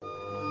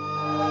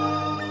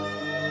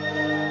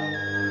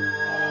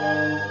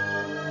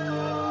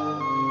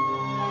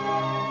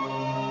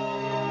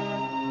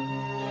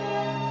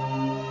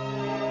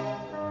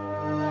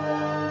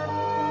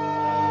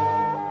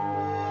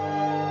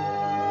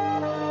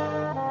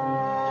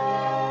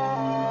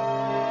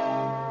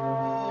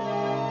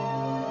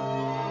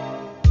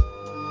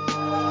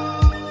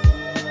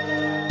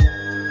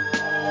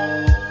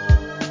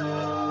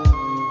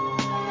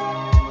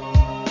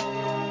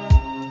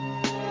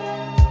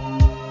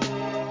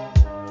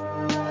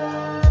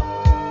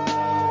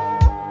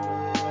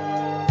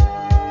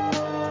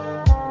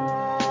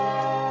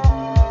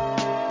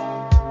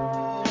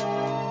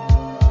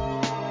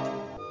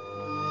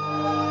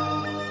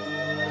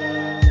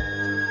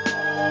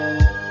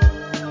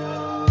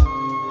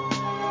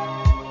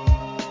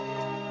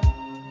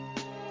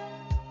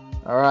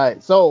All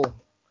right, so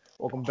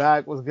welcome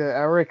back. What's good,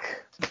 Eric?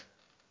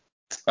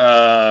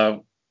 Uh,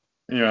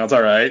 it's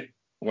all right.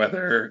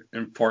 Weather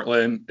in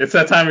Portland. It's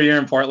that time of year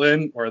in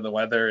Portland where the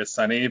weather is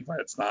sunny, but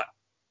it's not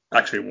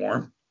actually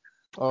warm.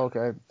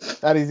 Okay,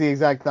 that is the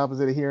exact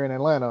opposite of here in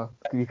Atlanta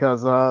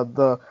because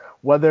the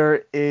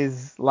weather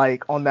is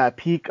like on that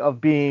peak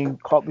of being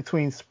caught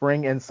between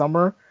spring and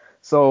summer.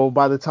 So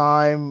by the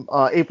time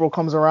April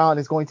comes around,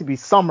 it's going to be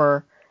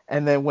summer,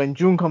 and then when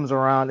June comes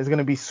around, it's going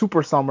to be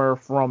super summer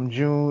from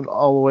June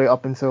all the way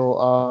up until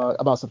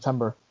about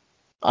September,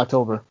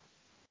 October.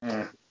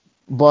 Mm.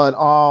 But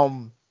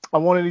I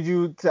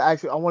wanted to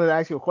ask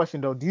you a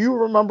question though. Do you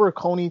remember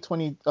Coney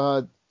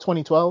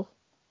 2012?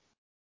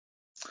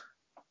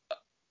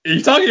 Are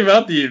you talking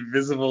about the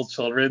invisible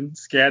children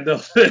scandal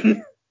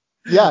thing?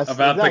 Yes,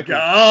 About the exactly.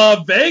 guy?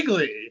 Oh,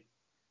 vaguely.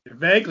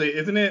 Vaguely.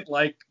 Isn't it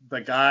like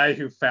the guy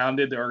who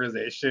founded the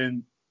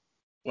organization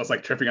was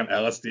like tripping on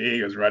LSD?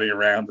 He was running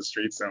around the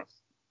streets of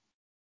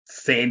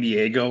San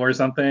Diego or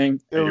something.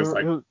 It And he was was, it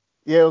like, was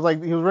yeah, it was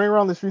like he was running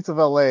around the streets of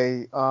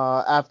LA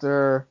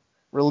after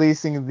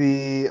releasing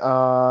the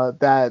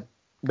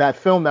that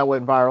film that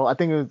went viral. I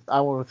think it was,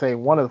 I want to say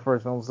one of the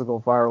first films to go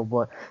viral,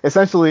 but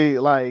essentially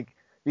like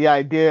the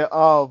idea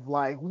of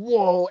like,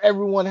 whoa,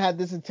 everyone had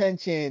this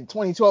intention.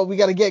 2012, we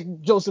got to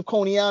get Joseph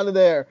Kony out of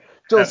there.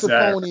 that's Joseph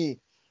Kony.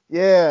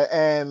 Yeah,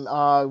 and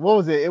what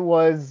was it? It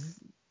was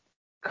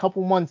a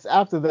couple months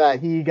after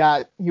that he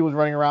was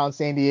running around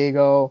San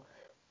Diego,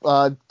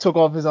 took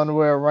off his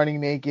underwear,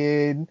 running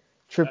naked,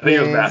 tripping.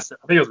 I think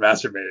it was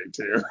masturbating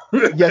too.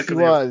 Yes, he Because he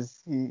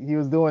was was. He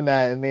was doing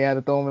that, and they had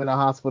to throw him in a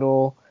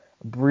hospital.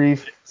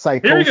 Brief Here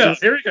we go. psychosis.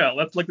 Here we go.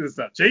 Let's look this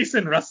up.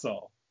 Jason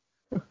Russell,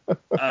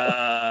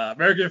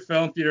 American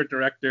film theater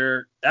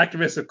director,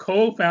 activist who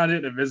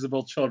co-founded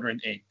Invisible Children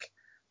Inc.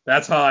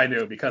 That's how I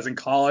knew, because in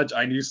college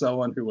I knew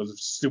someone who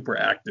was super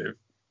active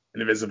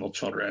in Invisible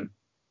Children,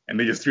 and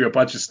they just threw a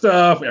bunch of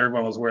stuff.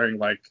 Everyone was wearing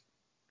like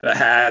the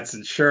hats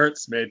and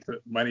shirts, made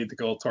money to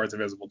go towards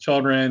Invisible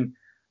Children,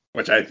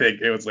 which I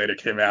think it was later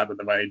came out that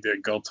the money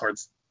didn't go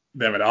towards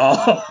them at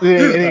all.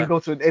 It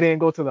didn't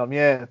go to them.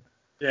 Yeah.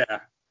 Yeah.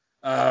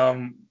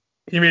 Um,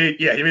 he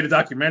made a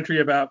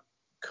documentary about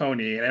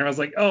Coney, and everyone's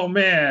like, oh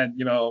man,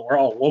 we're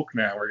all woke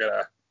now.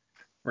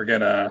 We're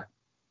gonna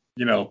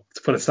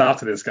put a stop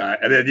to this guy.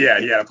 And then he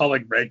had a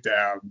public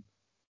breakdown.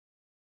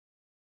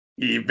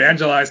 He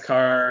evangelized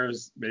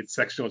cars, made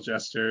sexual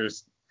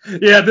gestures.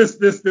 Yeah, this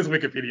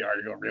Wikipedia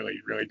article really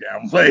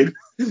downplayed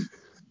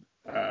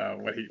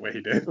what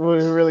he did. Well,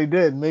 he really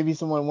did. Maybe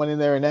someone went in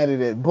there and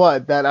edited.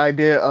 But that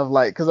idea of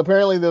like, because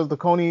apparently there was the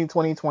Coney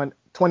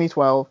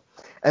 2012,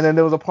 and then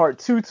there was a part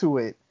two to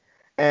it.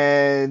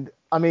 And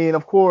I mean,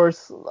 of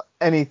course,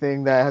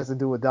 anything that has to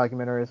do with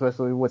documentary,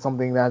 especially with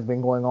something that has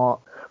been going on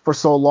for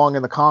so long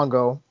in the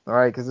Congo, all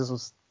right, because this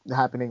was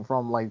happening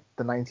from like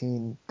the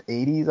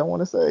 1980s, I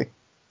want to say,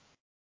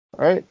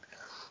 right?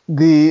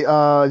 The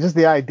just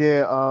the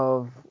idea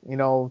of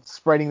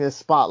spreading this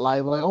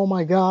spotlight, like, oh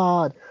my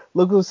God,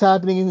 look what's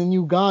happening in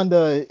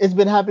Uganda. It's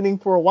been happening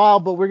for a while,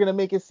 but we're gonna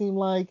make it seem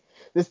like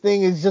this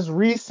thing is just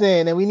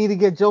recent, and we need to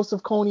get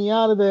Joseph Kony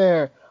out of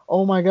there.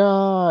 Oh my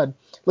God,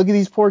 look at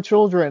these poor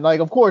children. Like,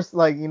 of course,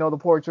 like the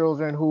poor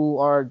children who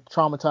are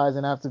traumatized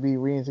and have to be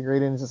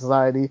reintegrated into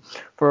society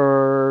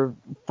for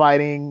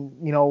fighting,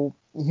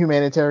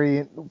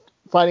 humanitarian,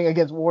 fighting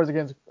against wars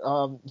against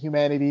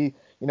humanity.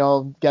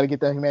 Got to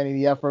get that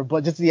humanity effort.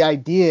 But just the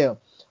idea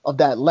of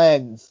that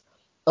lens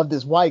of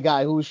this white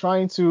guy who was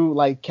trying to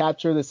like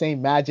capture the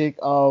same magic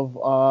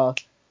of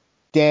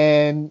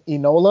Dan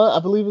Enola,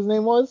 I believe his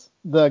name was,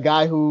 the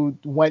guy who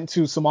went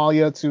to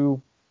Somalia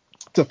to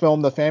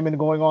film the famine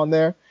going on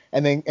there,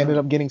 and then ended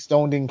up getting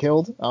stoned and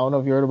killed. I don't know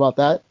if you heard about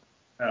that.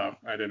 Oh,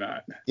 I did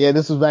not. Yeah,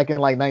 this was back in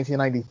like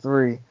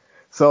 1993.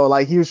 So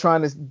like he was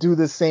trying to do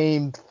the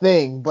same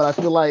thing, but I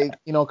feel like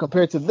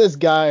compared to this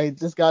guy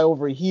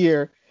over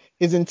here,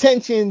 his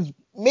intentions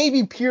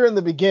maybe pure in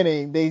the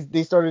beginning.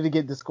 They started to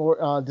get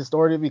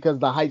distorted because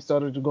the hype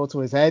started to go to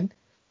his head.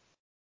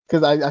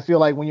 Because I feel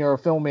like when you're a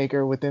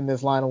filmmaker within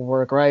this line of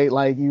work, right?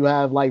 Like you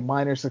have like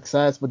minor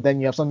success, but then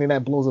you have something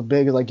that blows up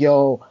big. It's like,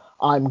 yo,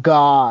 I'm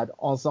God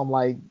on some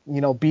like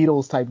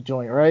Beatles type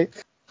joint, right?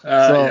 So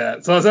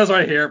Yeah. So it says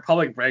right here,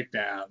 public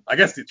breakdown. I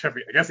guess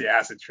the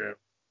acid trip.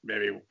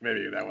 Maybe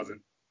that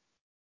wasn't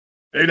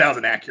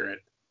accurate.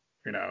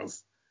 Who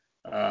knows?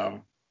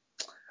 Um,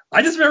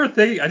 I just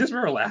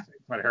remember laughing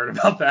when I heard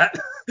about that.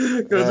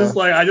 Because yeah. just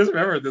like, I just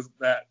remember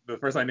that the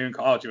first I knew in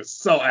college, he was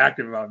so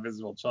active about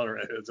Invisible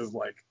Children. It's just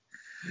like,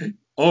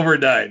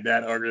 overnight,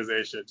 that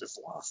organization just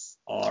lost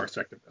all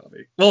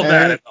respectability. Well,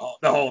 that And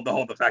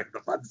and the fact that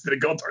the funds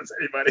didn't go towards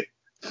anybody.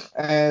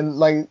 And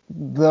like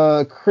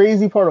the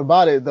crazy part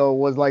about it though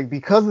was like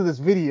because of this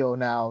video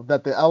now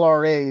that the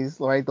LRA's,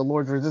 right, the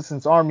Lord's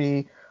Resistance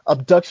Army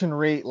abduction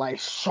rate like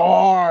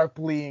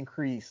sharply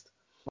increased.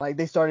 Like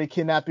they started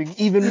kidnapping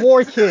even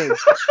more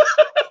kids.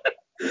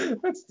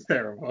 That's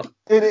terrible.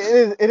 It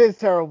is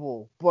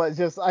terrible, but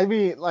just I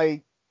mean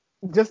like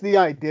just the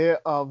idea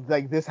of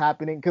like this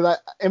happening, because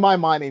in my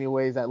mind,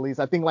 anyways, at least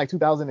I think like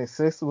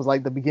 2006 was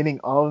like the beginning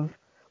of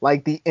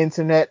like the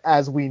internet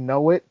as we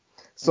know it.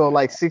 So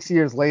like 6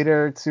 years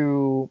later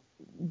to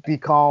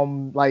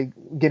become like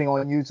getting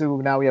on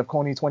YouTube. Now we have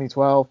Coney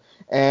 2012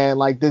 and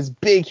like this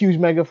big, huge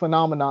mega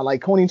phenomenon.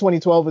 Like Coney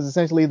 2012 is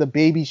essentially the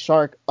baby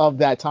shark of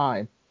that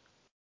time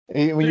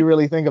when you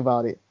really think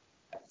about it.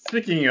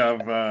 Speaking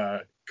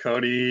of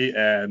Cody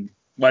and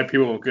white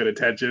people with good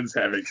intentions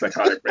having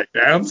psychotic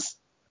breakdowns,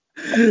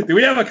 do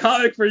we have a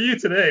comic for you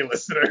today,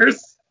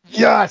 listeners?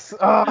 Yes.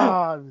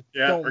 Yeah,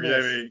 Don't we're miss.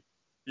 gonna be,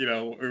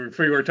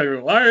 we were talking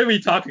about, why are we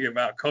talking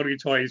about Cody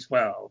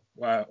 2012?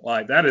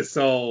 Like, that is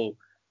so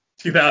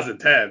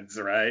 2010s,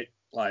 right?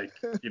 Like,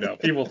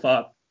 people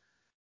thought,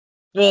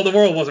 well, the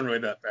world wasn't really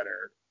that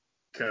better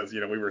because,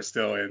 we were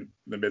still in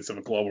the midst of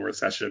a global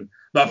recession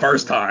the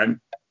first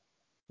time.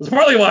 It's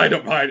partly why I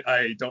don't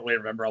really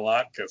remember a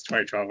lot, because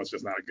 2012 was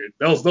just not a good.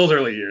 Those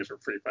early years were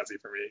pretty fuzzy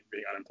for me,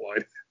 being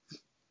unemployed.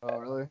 Oh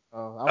really?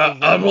 Oh, I was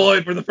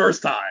Unemployed for the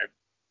first time,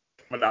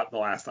 but not the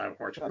last time,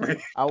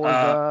 unfortunately. I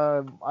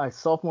was my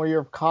sophomore year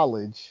of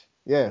college.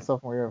 Yeah,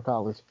 sophomore year of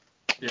college.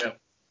 Yeah.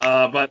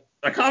 But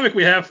a comic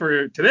we have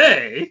for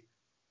today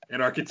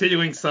in our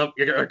continuing sub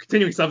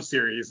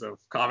series of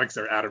comics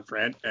that are out of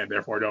print and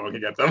therefore no one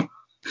can get them.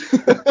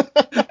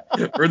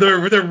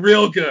 they're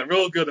real good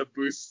to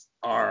boost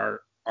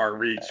our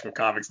reach with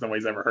comics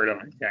nobody's ever heard of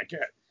and can't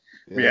get.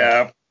 Yeah. We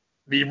have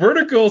the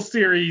Vertical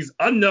series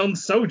Unknown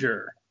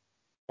Soldier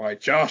by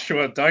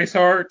Joshua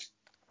Dysart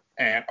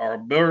and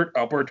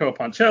Alberto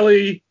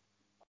Ponticelli.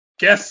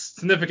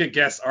 Significant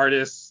guest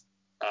artists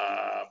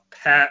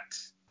Pat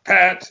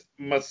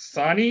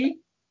Masani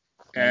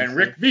and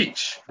Rick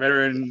Veitch,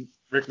 veteran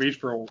Rick Veitch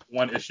for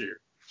one issue.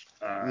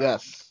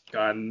 Yes.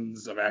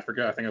 Guns of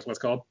Africa, I think that's what it's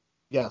called.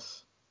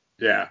 Yes.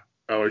 Yeah.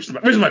 Oh, which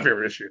is my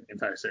favorite issue in the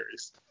entire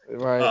series.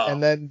 Right.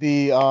 And then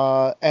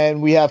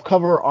and we have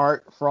cover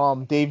art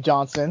from Dave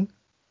Johnson.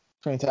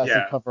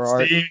 Fantastic cover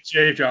art. Steve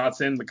J.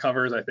 Johnson. The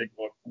covers, I think,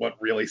 what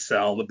really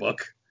sell the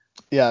book.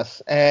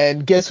 Yes.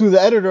 And guess who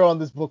the editor on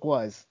this book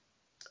was?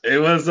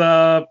 It was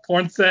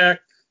Pornsack.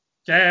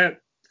 Can't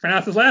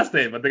pronounce his last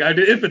name, but the guy who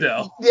did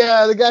Infidel.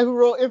 Yeah, the guy who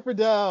wrote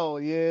Infidel.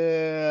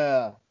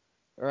 Yeah.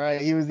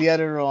 Right. He was the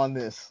editor on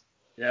this.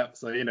 Yep.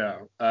 So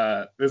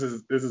this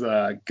is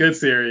a good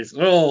series.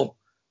 Well,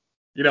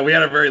 we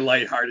had a very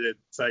lighthearted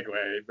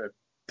segue, but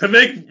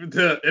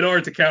in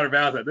order to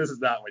counterbalance that, this is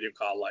not what you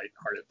call a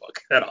lighthearted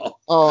book at all.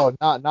 Oh,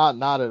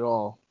 not at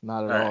all.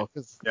 Not at all.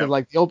 Because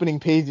like the opening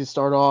pages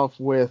start off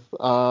with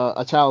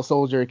a child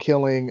soldier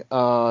killing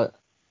an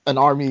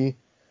army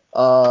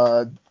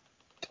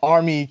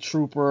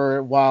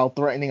trooper while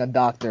threatening a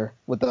doctor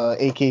with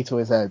an AK to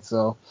his head.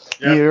 So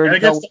and it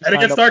gets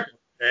darker.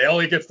 It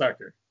only gets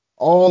darker.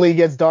 Only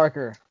gets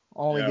darker.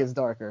 Only gets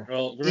darker.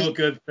 Well, real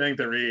good thing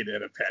to read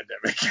in a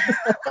pandemic.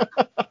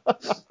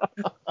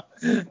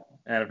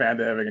 And a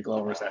pandemic and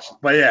global recession.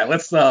 But yeah,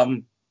 let's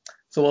try.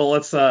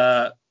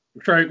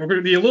 We're going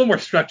to be a little more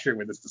structured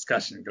with this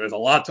discussion because there's a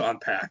lot to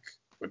unpack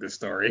with this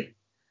story.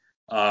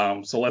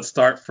 So let's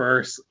start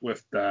first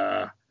with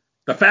the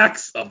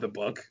facts of the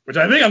book, which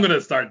I think I'm going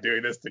to start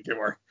doing this to get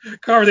our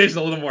conversation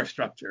a little more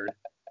structured.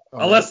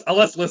 Unless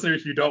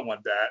listeners, you don't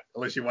want that,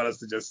 unless you want us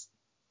to just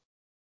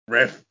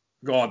riff,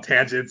 go on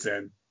tangents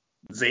and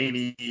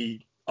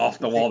zany, off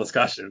the wall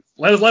discussions.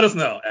 Let us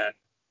know at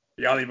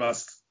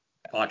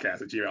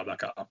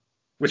theomnibuspodcast@gmail.com.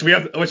 Which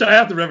I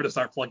have to remember to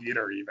start plugging in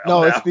our email.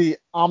 No, it's the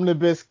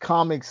Omnibus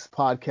Comics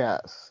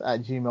Podcast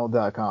at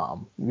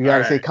gmail.com. You got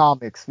to say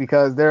comics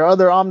because there are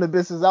other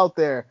omnibuses out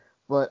there,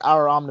 but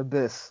our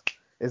omnibus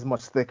is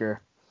much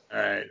thicker. All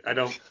right, I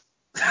don't.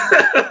 All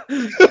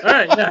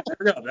right, yeah, there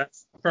we go.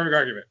 That's a perfect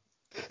argument.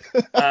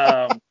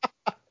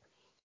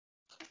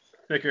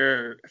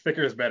 Thicker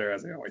is better,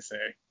 as they always say,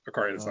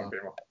 according to some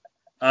people.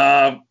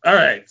 All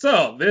right,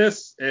 so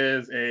this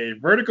is a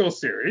Vertical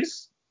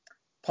series,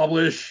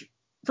 first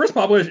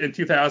published in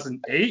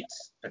 2008.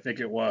 I think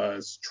it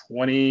was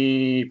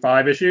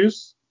 25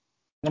 issues.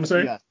 I'm gonna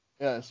say.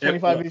 Yeah, it's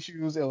 25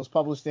 issues. It was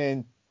published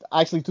in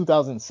actually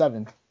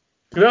 2007.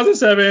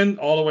 2007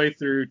 all the way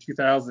through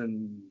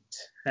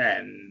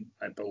 2010,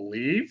 I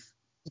believe.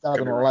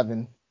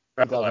 2011.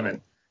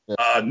 2011.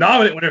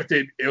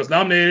 It was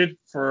nominated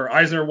for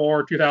Eisner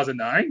Award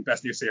 2009,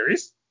 Best New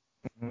Series.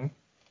 Mm-hmm.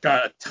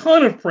 Got a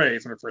ton of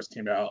praise when it first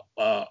came out.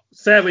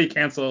 Sadly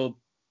canceled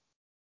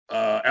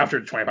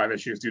after 25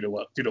 issues due to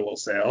low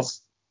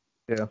sales.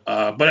 Yeah.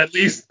 But at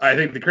least I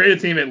think the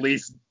creative team at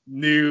least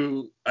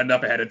knew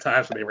enough ahead of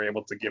time so they were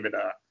able to give it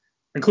a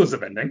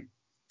inclusive ending.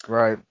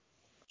 Right.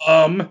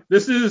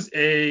 This is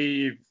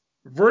a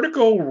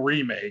Vertical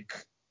remake.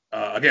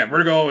 Again,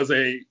 Vertigo is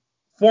a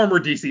former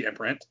DC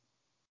imprint.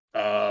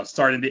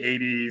 Started in the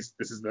 80s.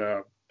 This is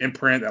the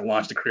imprint that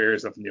launched the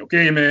careers of Neil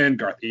Gaiman,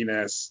 Garth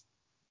Ennis,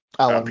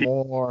 Alan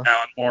Moore,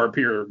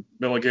 Peter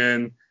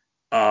Milligan.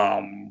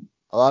 A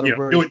lot of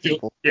great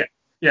people.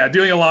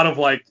 Doing a lot of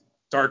like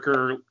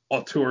darker,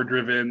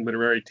 auteur-driven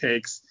literary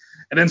takes.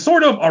 And then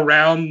sort of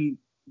around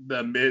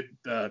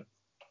the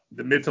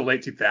the mid to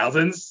late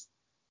 2000s.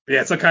 They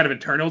had some kind of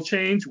internal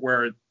change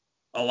where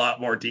a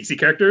lot more DC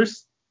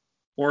characters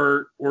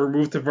were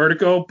moved to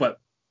Vertigo, but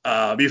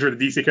these were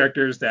the DC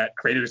characters that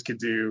creators could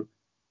do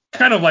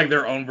kind of like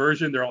their own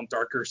version, their own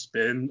darker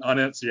spin on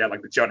it. So you had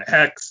like the Jonah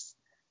Hex,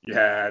 you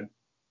had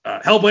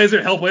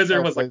Hellblazer.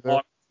 Hellblazer was like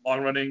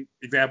long running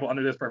example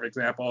under this, perfect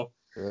example.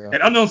 Yeah.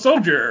 And Unknown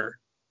Soldier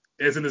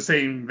is in the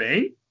same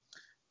vein.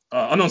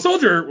 Unknown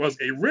Soldier was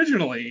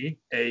originally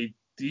a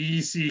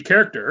DC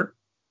character,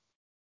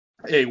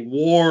 a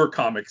War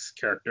Comics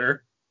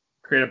character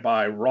created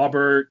by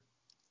Robert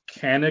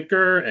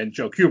Kanigher and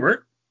Joe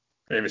Kubert,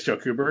 famous Joe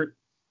Kubert,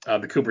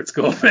 the Kubert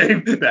School of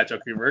Fame, that Joe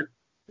Kubert.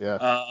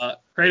 Yeah.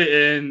 Created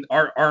in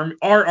Our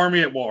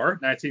Army at War,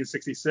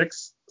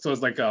 1966. So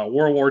it's like a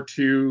World War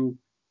II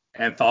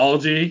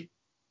anthology.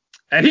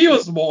 And he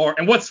was more,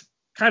 and what's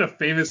kind of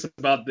famous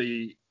about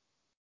the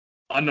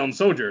Unknown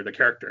Soldier, the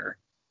character,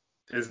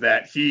 is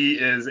that he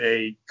is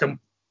a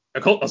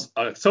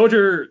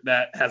soldier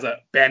that has a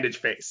bandaged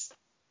face.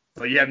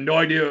 So you have no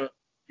idea,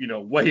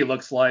 what he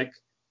looks like.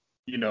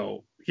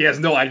 He has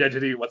no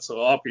identity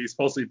whatsoever. He's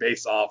supposed to be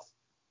based off,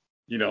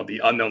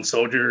 the unknown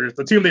soldiers,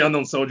 the Tomb of the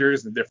Unknown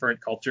Soldiers in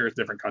different cultures,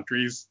 different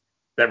countries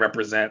that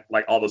represent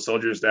like all the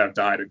soldiers that have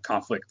died in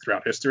conflict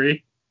throughout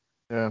history.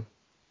 Yeah.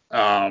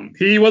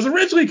 He was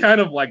originally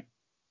kind of like,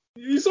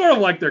 he's sort of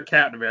like their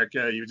Captain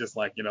America. He was just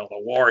like, the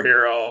war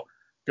hero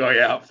going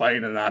out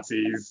fighting the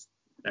Nazis,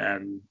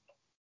 and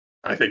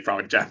I think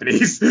probably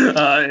Japanese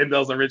in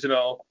those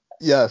original.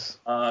 Yes.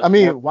 I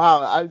mean,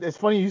 wow. It's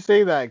funny you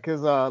say that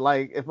because,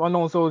 like, if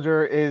Unknown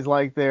Soldier is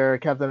like their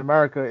Captain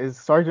America, is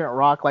Sergeant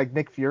Rock like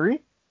Nick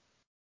Fury?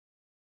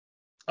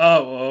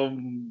 Oh,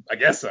 I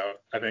guess so.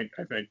 I think.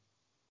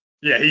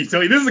 Yeah. This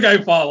is the guy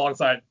who fought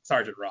alongside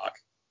Sergeant Rock.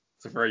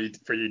 So for you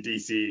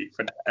DC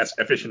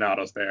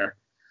aficionados there.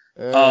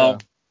 Yeah.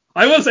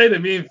 I will say that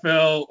me and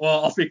Phil.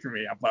 Well, I'll speak for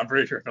me. I'm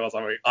pretty sure Phil's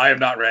on me. I have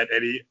not read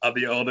any of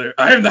the other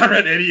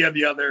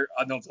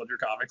Unknown Soldier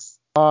comics.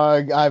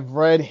 I've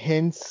read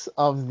hints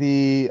of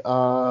the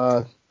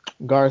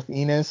Garth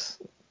Ennis,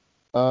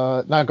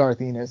 not Garth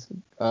Ennis,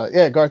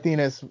 Garth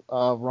Ennis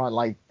run,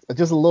 like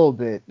just a little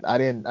bit. I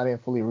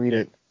didn't fully read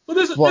it. Well,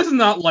 this is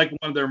not like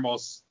one of their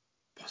most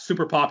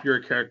super popular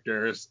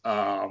characters.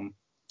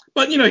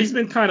 But he's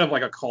been kind of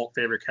like a cult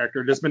favorite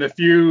character. There's been a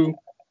few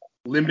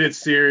limited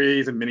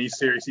series and mini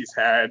series he's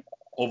had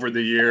over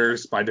the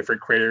years by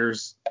different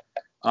creators.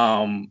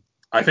 I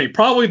think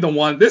probably the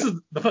one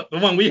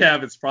we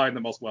have is probably the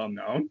most well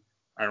known,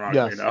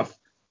 ironically enough.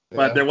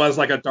 But there was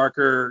like a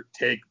darker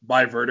take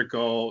by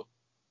Vertigo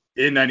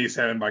in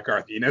 '97 by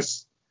Garth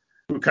Ennis,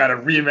 who kind of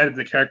reinvented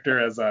the character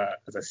as a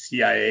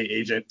CIA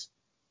agent,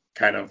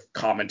 kind of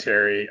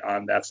commentary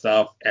on that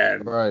stuff.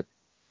 And right.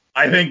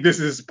 I think this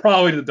is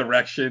probably the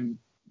direction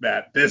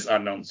that this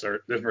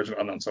version of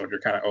Unknown Soldier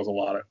kind of owes a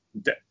lot of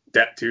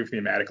debt to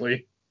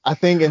thematically. I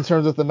think in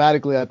terms of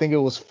thematically, I think it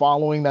was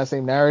following that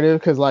same narrative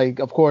because, like,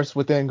 of course,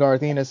 within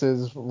Garth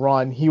Ennis's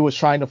run, he was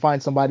trying to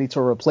find somebody to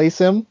replace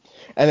him,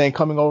 and then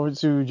coming over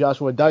to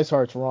Joshua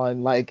Dysart's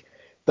run, like,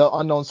 the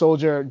Unknown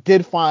Soldier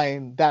did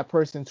find that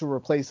person to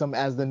replace him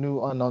as the new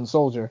Unknown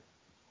Soldier.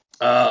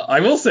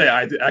 I will say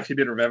I actually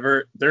did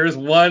remember there's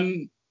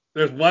one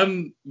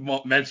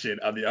mention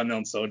of the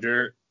Unknown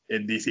Soldier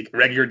in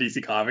regular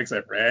DC comics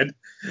I've read.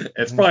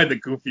 It's probably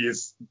the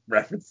goofiest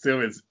reference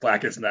to is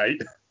Blackest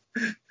Night.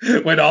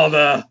 when all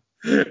the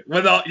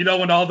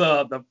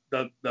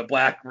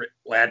Black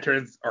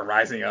Lanterns are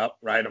rising up,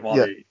 right? Of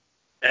all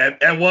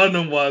and one of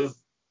them was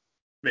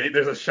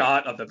there's a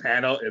shot of the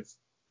panel. It's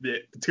the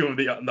Tomb of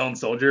the Unknown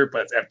Soldier,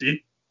 but it's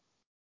empty,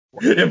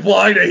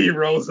 implying that he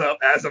rose up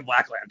as a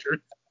Black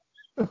Lantern.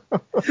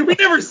 We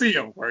never see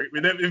him. Right?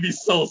 It'd be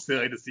so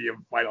silly to see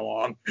him fight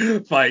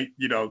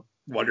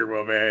Wonder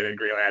Woman and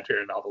Green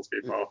Lantern and all those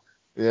people.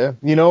 Yeah,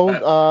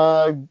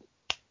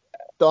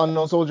 the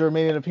Unknown Soldier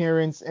made an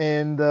appearance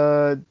in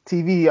the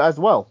TV as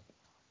well.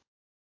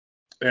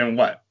 And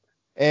what?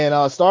 And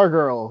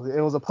Stargirl.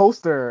 It was a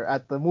poster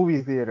at the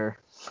movie theater.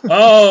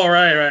 Oh,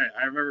 right.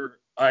 I remember.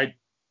 I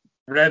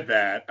read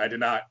that. I did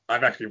not.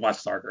 I've actually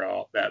watched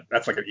Stargirl.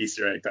 That's like an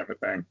Easter egg type of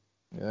thing.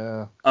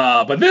 Yeah.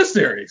 But this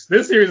series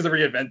is a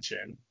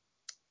reinvention.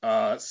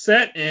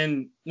 Set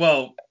in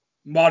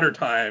modern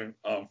time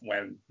of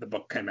when the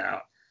book came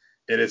out.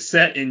 It is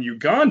set in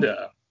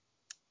Uganda.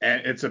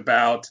 And it's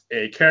about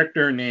a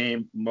character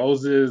named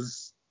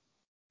Moses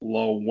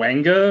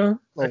Lwanga.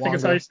 I think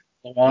it's how you say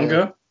it.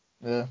 Lwanga.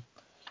 Yeah.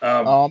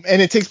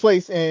 And it takes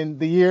place in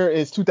the year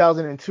is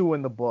 2002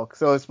 in the book.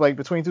 So it's like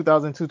between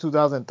 2002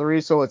 2003.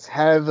 So it's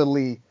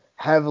heavily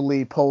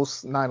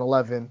post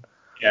 9/11.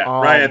 Yeah,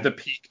 right at the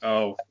peak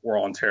of War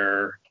on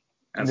Terror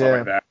and stuff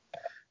like that.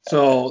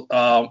 So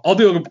I'll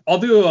do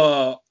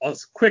a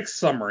quick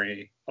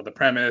summary of the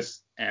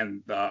premise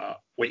and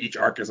what each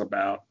arc is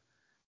about.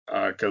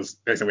 Because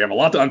basically we have a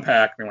lot to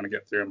unpack. We want to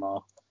get through them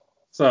all.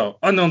 So,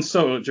 Unknown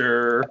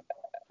Soldier,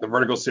 the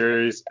Vertigo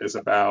series, is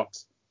about.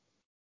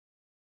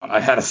 I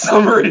had a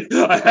summary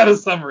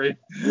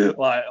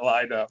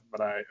lined up, but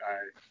I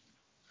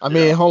I You know.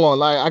 mean, hold on,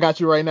 like I got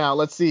you right now.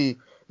 Let's see.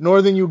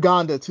 Northern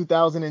Uganda,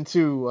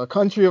 2002, a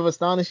country of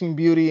astonishing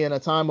beauty in a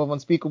time of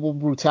unspeakable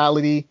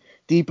brutality,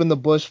 deep in the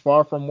bush,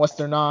 far from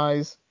Western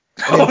eyes.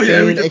 An Oh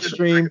yeah, insane,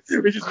 extreme we just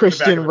read the back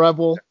Christian of it.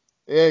 rebel.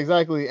 Yeah,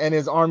 exactly. And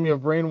his army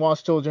of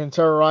brainwashed children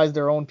terrorize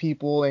their own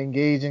people and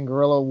engage in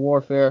guerrilla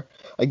warfare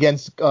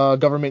against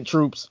government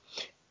troops.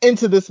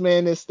 Into this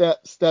madness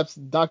steps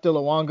Dr.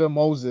 Lawanga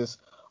Moses,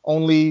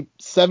 only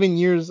 7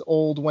 years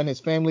old when his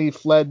family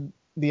fled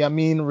the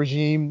Amin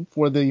regime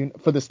for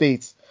the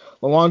states.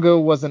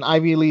 Lawanga was an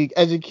Ivy League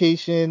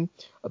education,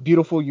 a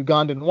beautiful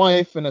Ugandan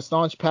wife, and a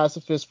staunch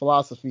pacifist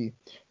philosophy,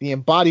 the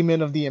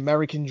embodiment of the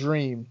American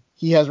dream.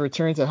 He has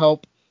returned to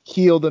help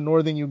heal the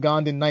northern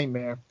Ugandan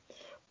nightmare.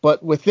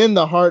 But within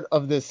the heart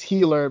of this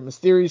healer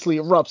mysteriously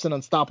erupts an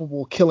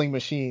unstoppable killing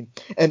machine,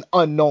 an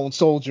unknown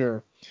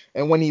soldier.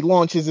 And when he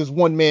launches his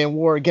one-man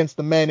war against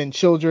the men and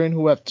children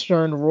who have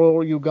turned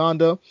rural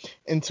Uganda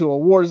into a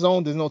war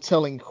zone, there's no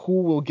telling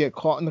who will get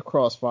caught in the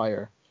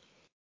crossfire.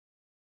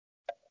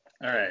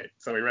 All right,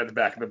 so we read the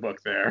back of the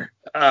book there.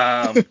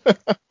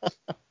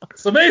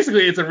 So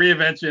basically, it's a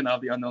reinvention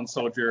of the Unknown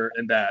Soldier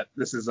in that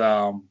this is,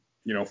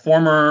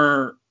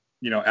 former,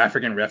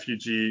 African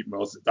refugee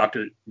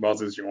Dr.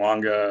 Moses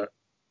Yuanga,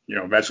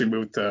 eventually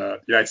moved to the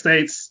United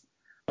States,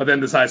 but then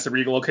decides to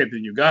relocate to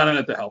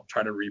Uganda to help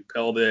try to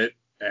rebuild it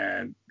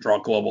and draw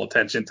global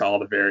attention to all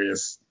the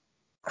various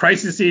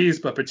crises,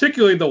 but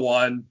particularly the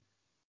one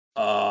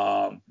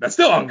that's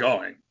still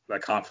ongoing, the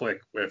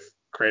conflict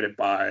created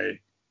by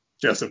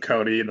Joseph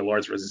Cody and the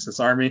Lord's Resistance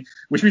Army,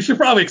 which we should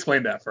probably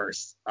explain that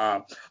first.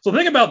 So the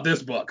thing about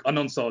this book,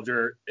 Unknown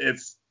Soldier,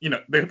 it's, the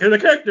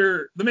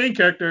main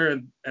character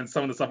and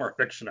some of the stuff are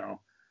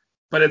fictional,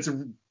 but it's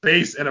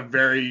based in a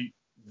very,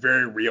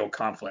 very real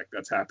conflict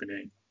that's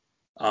happening,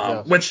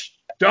 Yes. which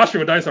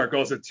Joshua Dysart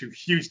goes into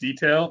huge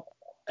detail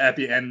at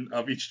the end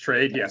of each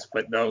trade. He has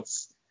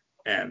footnotes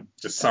and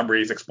just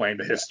summaries explain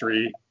the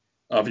history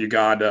of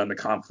Uganda and the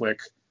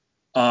conflict.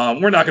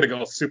 We're not going to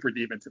go super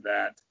deep into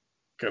that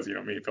because, me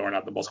and Phil are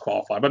not the most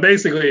qualified. But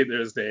basically,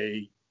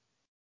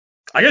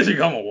 I guess you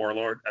become a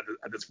warlord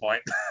at this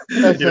point.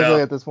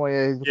 Essentially, at this point,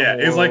 yeah, he's become Yeah,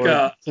 a it's like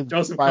warlord to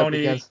Joseph fight Kony.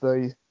 against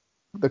the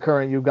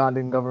current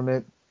Ugandan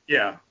government.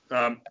 Yeah,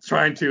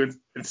 trying to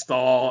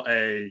install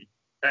a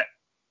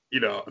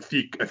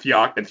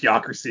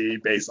theocracy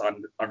based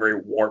on a very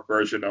warped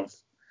version of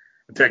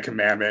the Ten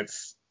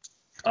Commandments.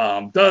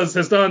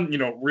 Has done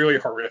really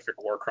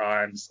horrific war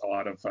crimes, a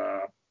lot of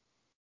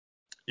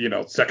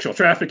sexual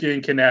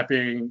trafficking,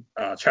 kidnapping,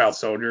 child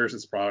soldiers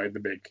is probably the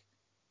big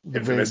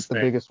infamous The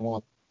thing. biggest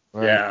one.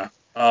 Right.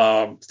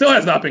 Yeah. Still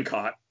has not been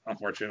caught,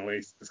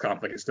 unfortunately. This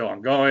conflict is still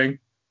ongoing.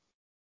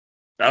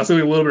 I was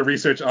doing a little bit of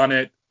research on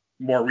it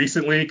more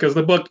recently because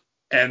the book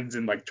ends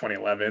in like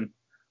 2011.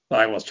 So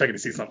I was checking to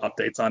see some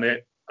updates on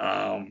it.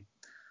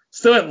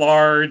 Still at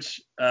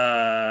large,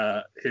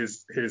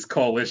 his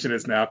coalition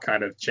has now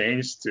kind of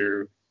changed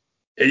to.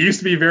 It used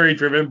to be very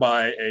driven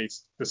by a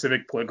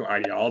specific political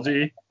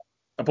ideology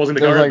opposing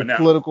the There's government, like but now,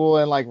 political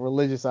and like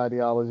religious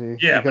ideology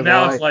yeah, but because of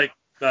now it's like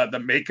like the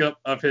makeup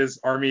of his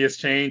army has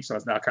changed, so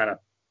it's now kind of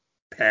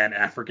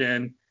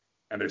pan-African,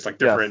 and there's like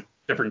yes.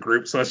 different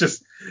groups. So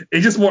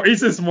he's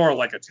just more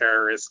like a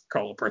terrorist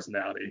cult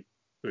personality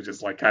who's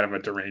just like kind of a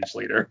deranged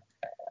leader.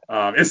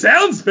 It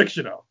sounds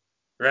fictional,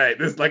 right?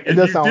 This like It if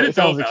does you sound it didn't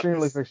know sounds about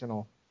extremely this,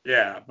 fictional.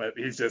 yeah, but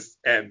he's just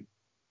and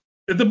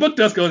the book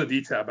does go into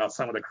detail about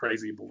some of the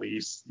crazy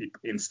beliefs he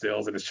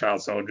instills in his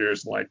child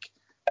soldiers. Like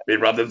they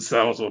rub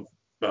themselves with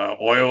the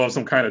oil of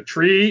some kind of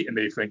tree, and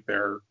they think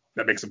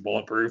that makes them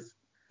bulletproof.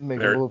 Make them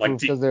They're like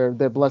bulletproof because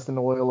they're blessed in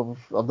the oil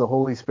of the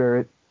Holy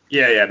Spirit.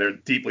 yeah, they're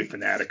deeply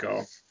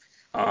fanatical.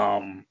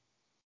 Um,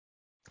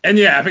 and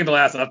yeah, I think the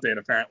last update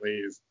apparently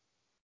is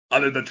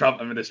under the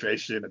Trump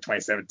administration in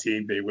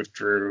 2017, they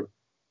withdrew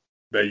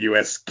the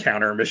U.S.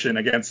 counter mission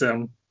against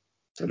him.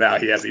 So now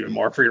he has even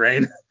more free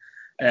reign.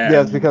 Yes,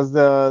 And because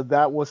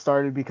that was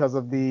started because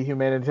of the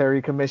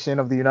Humanitarian Commission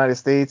of the United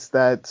States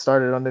that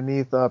started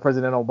underneath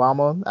President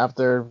Obama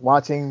after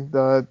watching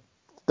the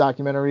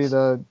documentary,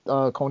 the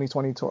Coney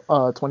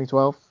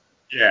 2012.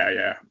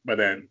 yeah. But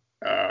then,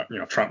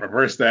 Trump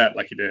reversed that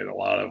like he did a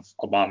lot of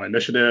Obama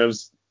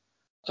initiatives.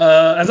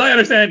 As I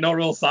understand, no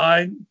real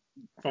sign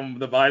from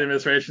the Biden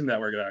administration that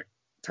we're going to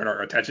turn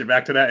our attention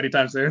back to that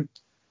anytime soon.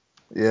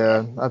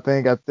 Yeah, So, I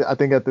think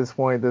at this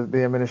point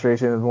the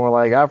administration is more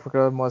like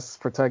Africa must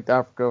protect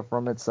Africa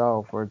from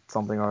itself or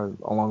something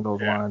along those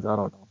yeah. lines. I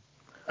don't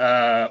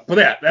know. But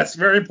yeah, that's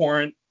very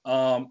important.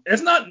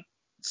 It's not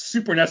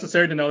super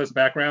necessary to know this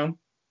background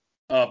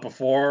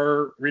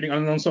before reading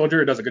Unknown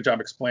Soldier. It does a good job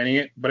explaining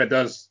it, but I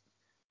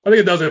think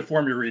it does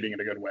inform your reading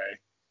in a good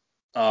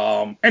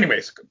way.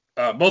 Anyways,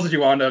 Moses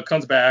Yuanda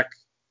comes back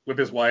with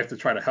his wife to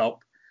try to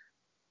help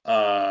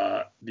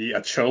the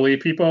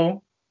Acholi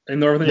people in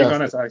northern Yes,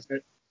 Uganda, as I said.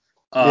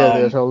 yeah,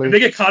 they're And totally. they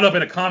get caught up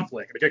in a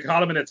conflict. They get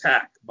caught up in an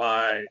attack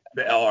by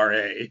the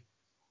LRA.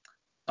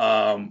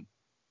 Um,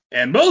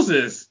 and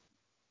Moses,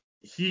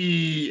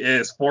 he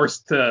is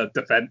forced to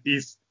defend.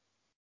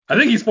 I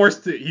think he's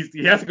forced to.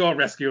 He has to go and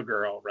rescue a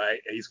girl, right?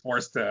 And he's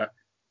forced to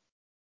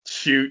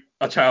shoot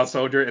a child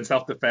soldier in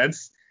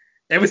self-defense.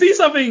 And we see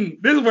something.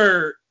 This is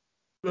where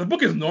the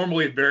book is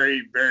normally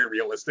very, very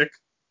realistic,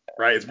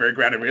 right? It's very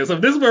grounded in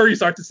realism. This is where you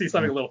start to see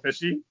something a little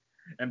fishy,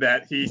 and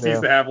that he seems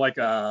Yeah. to have like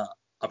a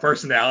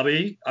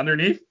personality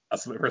underneath, a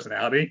split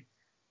personality,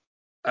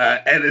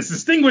 and it's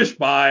distinguished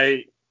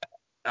by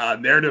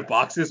narrative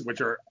boxes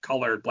which are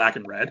colored black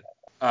and red.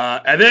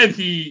 And then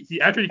he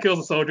after he kills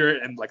a soldier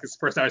and like his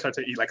personality starts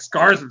to he like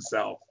scars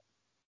himself.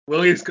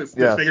 Williams Yes.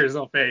 disfigures his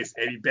own face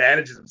and he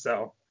bandages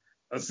himself,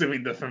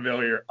 assuming the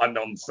familiar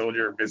unknown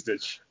soldier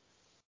visage.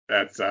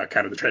 That's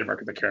kind of the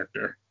trademark of the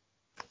character.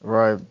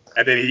 Right.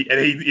 And then he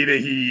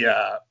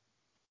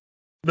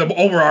the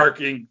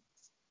overarching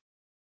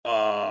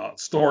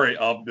story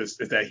of this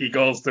is that he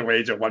goes to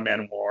wage a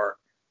one-man war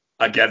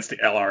against the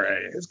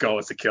LRA. His goal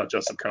is to kill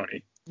Joseph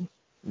Kony.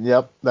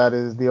 Yep. That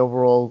is the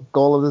overall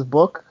goal of this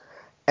book.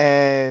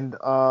 And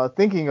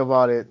thinking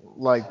about it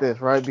like this,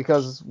 right?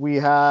 Because we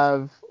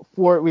have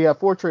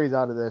four trades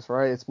out of this,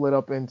 right? It's split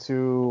up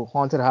into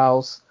Haunted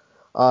House,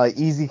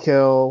 Easy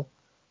Kill,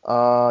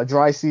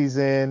 Dry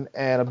Season,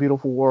 and A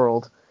Beautiful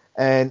World.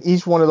 And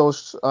each one of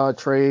those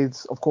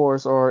trades, of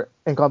course,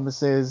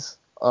 encompasses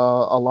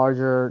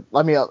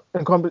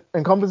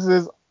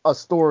encompasses a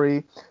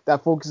story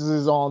that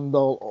focuses on the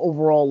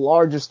overall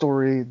larger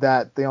story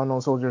that the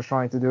Unknown Soldier is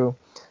trying to do.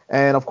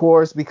 And of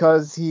course,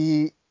 because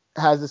he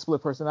has this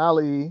split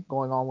personality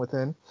going on with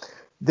him,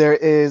 there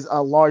is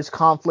a large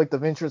conflict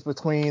of interest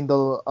between the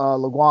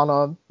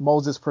Laguana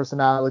Moses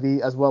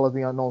personality as well as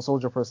the Unknown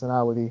Soldier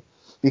personality.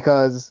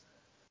 Because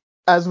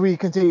as we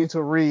continue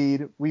to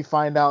read, we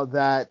find out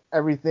that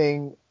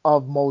everything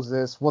of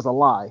Moses was a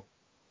lie,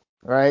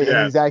 right? And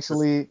Yeah, he's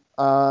actually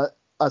a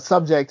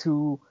subject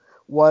who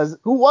was a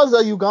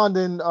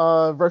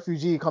Ugandan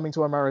refugee coming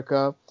to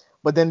America,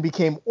 but then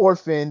became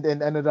orphaned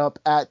and ended up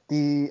at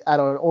an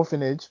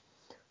orphanage.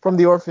 From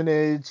the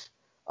orphanage,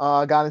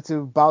 got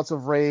into bouts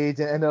of rage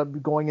and ended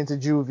up going into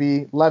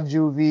juvie. Left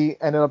juvie,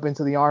 ended up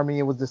into the army,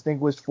 and was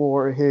distinguished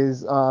for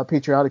his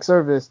patriotic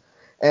service.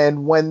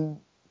 And when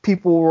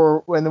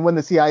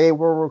the CIA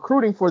were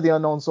recruiting for the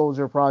Unknown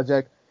Soldier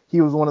project,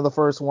 he was one of the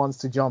first ones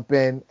to jump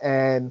in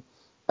and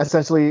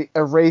essentially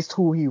erased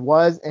who he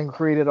was and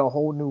created a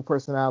whole new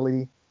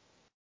personality.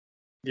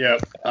 yeah.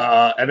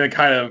 And then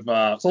kind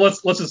of so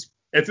let's just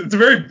it's a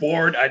very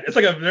bored it's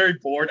like a very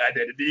bored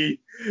identity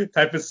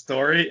type of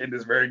story in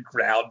this very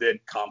grounded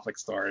conflict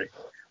story.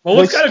 Well,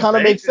 what's Which kind of kind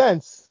of great makes is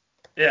sense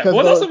yeah, but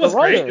because the what's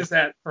great writer. is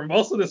that for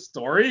most of the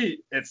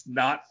story, it's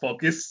not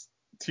focused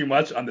too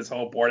much on this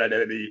whole board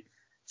identity,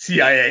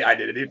 CIA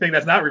identity thing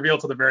that's not revealed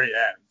to the very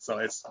end. So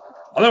it's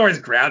otherwise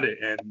grounded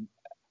in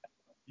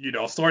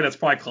a story that's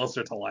probably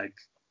closer to like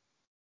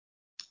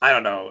I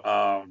don't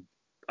know,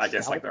 I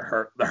guess like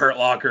Scout. the Hurt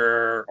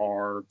Locker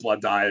or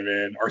Blood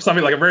Diamond or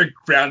something like a very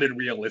grounded,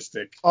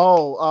 realistic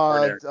Oh,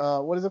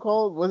 story. what is it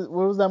called? What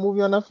was that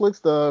movie on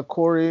Netflix? The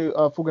Corey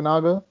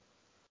Fukunaga,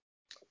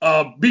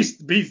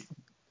 Beast, Beast,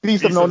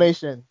 Beast of Beast No of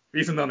Nation.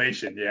 Beast of No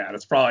Nation. Yeah,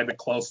 that's probably the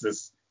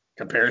closest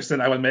comparison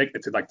I would make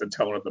to like the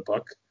tone of the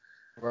book.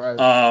 Right.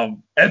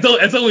 And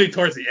it's only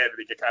towards the end that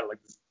you get kind of like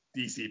this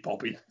DC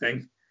pulpy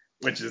thing,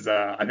 which is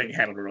I think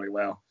handled really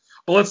well.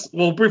 But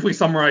we'll briefly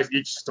summarize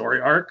each story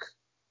arc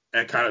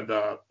and kind of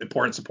the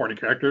important supporting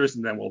characters,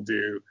 and then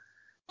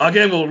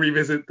we'll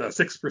revisit the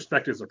six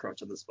perspectives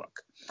approach of this book.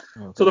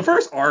 So Okay. the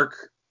first arc,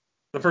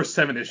 the first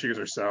 7 issues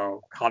or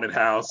so, Haunted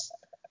House,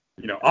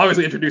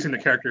 obviously introducing the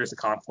characters, the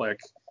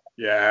conflict.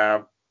 You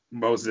have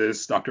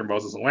Dr.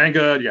 Moses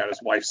Alanga. You got his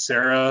wife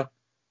Sarah,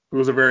 who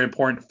is a very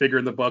important figure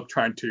in the book,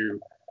 trying to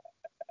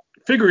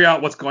figure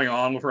out what's going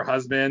on with her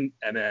husband,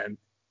 and then,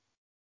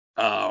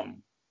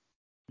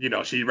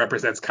 she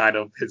represents kind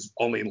of his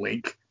only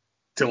link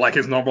to like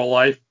his normal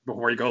life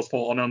before he goes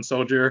full unknown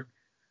soldier.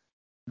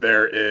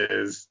 There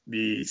is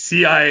the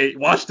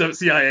washed up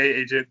CIA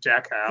agent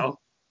Jack Howe,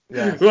 who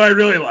Yes. I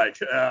really like.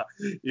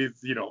 He's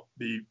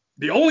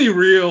the only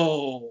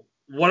real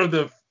one of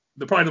the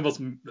probably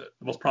the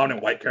most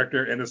prominent white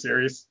character in the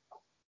series.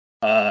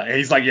 And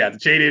he's like the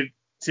jaded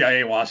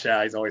CIA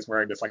washout. He's always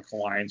wearing this like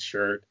Hawaiian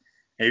shirt.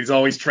 And he's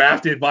always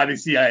drafted by the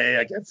CIA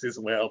against his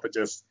will to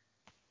just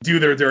do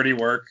their dirty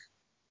work.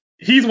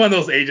 He's one of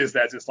those agents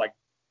that's just like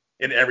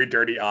in every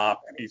dirty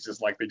op, and he's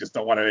just like they just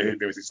don't want anything to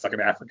do. He's stuck in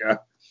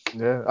Africa.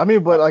 Yeah. I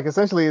mean, but like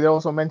essentially, it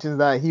also mentions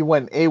that he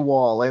went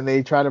AWOL and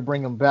they try to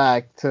bring him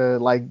back to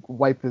like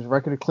wipe his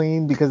record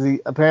clean because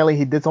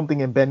he did something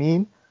in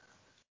Benin.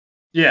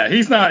 Yeah,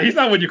 he's not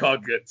what you call a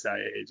good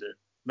CIA agent.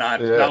 Not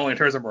Yeah. only in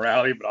terms of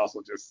morality, but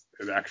also just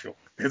his actual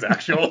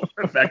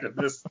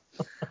effectiveness.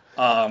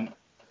 Um,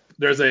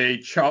 there's a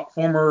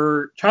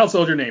former child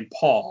soldier named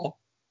Paul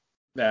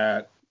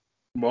that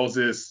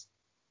Moses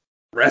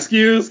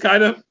rescues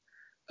kind of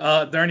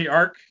during the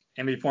arc,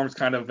 and he forms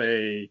kind of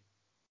a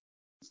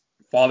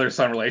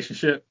father-son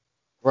relationship.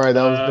 Right.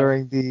 Uh,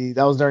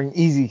 That was during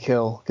Easy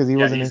Kill because he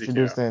yeah, wasn't easy kill.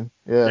 introduced in.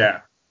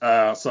 Yeah.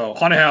 Yeah. So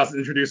Haunted House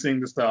introducing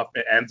the stuff.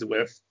 It ends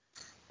with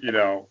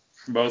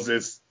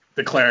Moses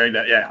declaring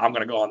that, yeah, I'm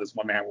going to go on this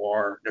one-man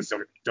war against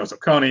Joseph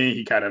Kony.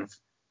 He kind of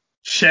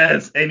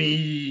sheds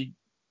anything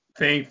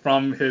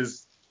from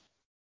his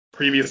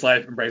previous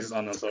life, embraces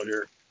Unknown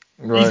Soldier.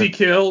 Right. Easy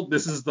kill.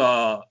 This is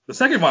the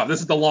second one. This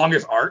is the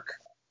longest arc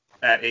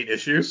at 8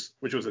 issues,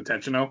 which was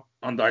intentional.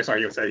 On Dysart,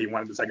 he said he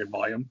wanted the second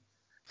volume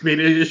to be 8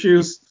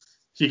 issues.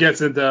 He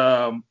gets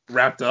into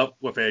wrapped up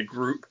with a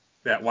group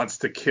that wants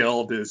to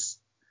kill this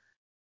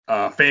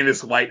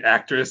famous white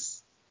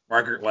actress,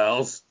 Margaret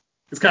Wells.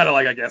 It's kind of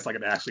like, I guess, like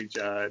an Ashley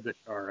Judd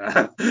or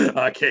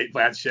Kate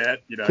Blanchett,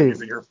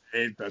 using her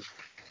fame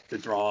to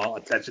draw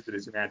attention to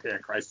this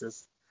humanitarian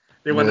crisis.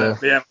 They want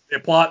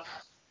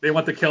they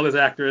want to kill this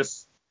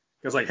actress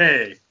because, like,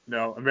 hey,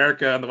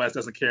 America and the West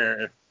doesn't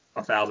care if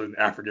 1,000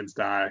 Africans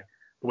die,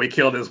 but we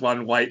kill this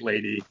one white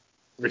lady,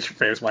 rich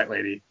famous white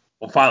lady.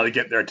 We'll finally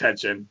get their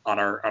attention on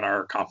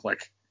our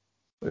conflict.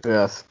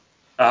 Yes.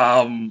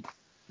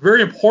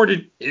 Very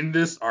important in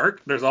this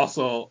arc. There's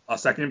also a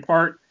second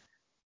part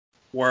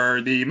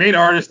where the main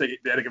artist, they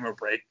had to give him a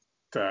break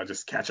to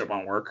just catch up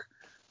on work.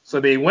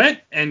 So they went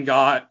and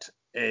got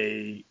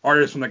a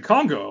artist from the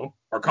Congo,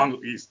 or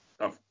Congolese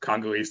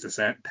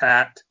descent,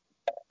 Pat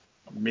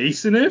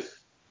Masoniff,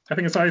 I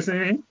think it's how you say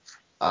his name.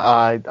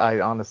 I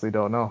honestly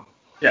don't know.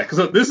 Yeah,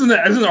 because this is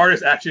an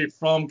artist actually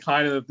from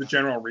kind of the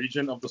general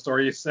region of the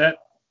story set.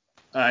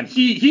 And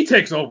he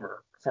takes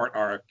over for an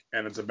arc,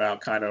 and it's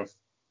about kind of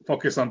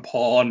focus on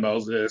Paul and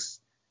Moses,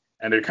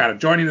 and they're kind of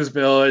joining this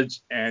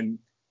village, and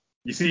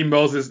you see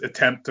Moses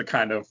attempt to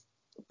kind of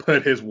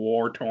put his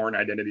war-torn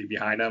identity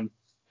behind him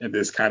in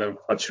this kind of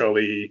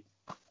Acholi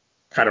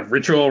kind of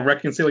ritual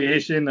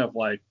reconciliation of,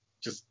 like,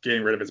 just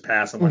getting rid of his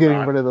past and whatnot.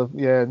 Getting rid of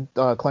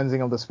the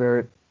cleansing of the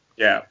spirit.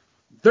 Yeah.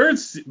 Third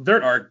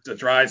arc, the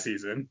dry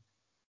season,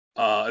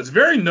 is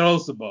very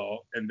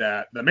noticeable in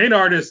that the main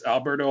artist,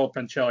 Alberto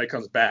Ponticelli,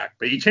 comes back,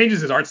 but he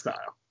changes his art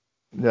style.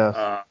 Yes.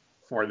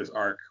 For this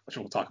arc, which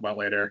we'll talk about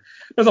later.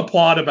 There's a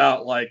plot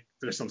about, like,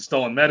 there's some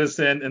stolen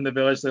medicine in the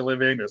village they're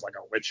living. There's, like,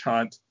 a witch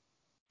hunt.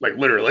 Like,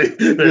 literally.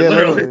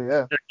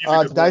 Yeah.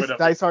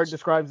 Dysart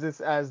describes this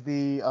as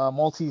the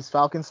Maltese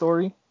Falcon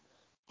story.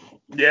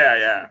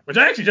 Yeah. Which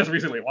I actually just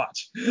recently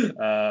watched.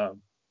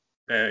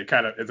 It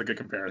kind of is a good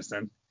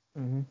comparison.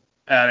 Mm-hmm.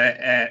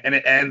 And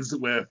it ends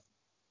with,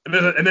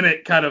 and then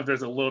it kind of,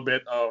 there's a little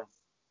bit of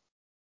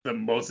the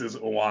Moses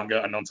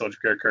Owanga, Unknown Soldier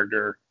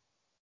character,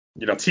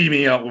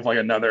 teaming up with, like,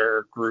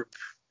 another group,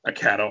 a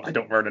cattle. I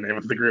don't remember the name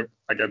of the group,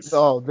 I guess.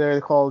 Oh,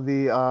 they're called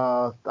the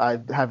I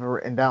have it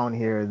written down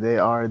here. They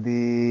are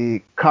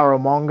the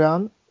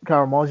Karamojan.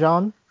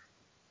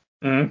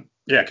 Mm-hmm.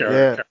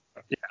 Yeah,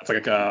 it's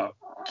like a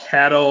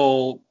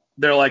cattle.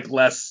 They're like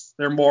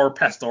they're more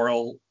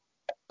pastoral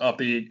of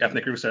the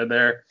ethnic groups that are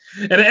there.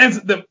 And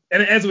it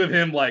ends with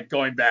him, like,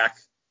 going back,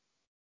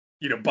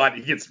 but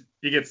he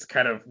gets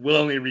kind of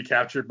willingly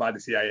recaptured by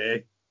the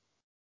CIA.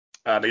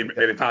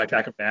 They finally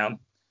track him down.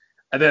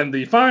 And then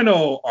the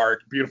final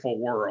arc, Beautiful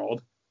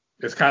World,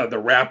 is kind of the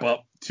wrap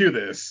up to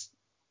this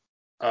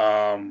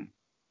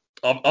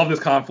of this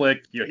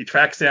conflict. He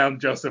tracks down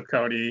Joseph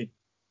Kony,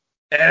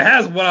 and it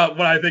has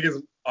what I think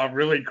is a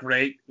really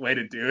great way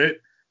to do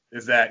it,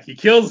 is that he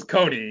kills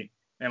Kony,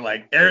 and,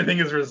 like, everything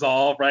is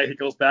resolved, right? He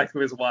goes back to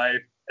his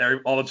wife,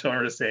 all the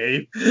children are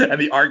saved, and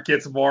the art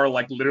gets more,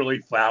 like, literally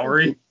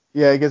flowery.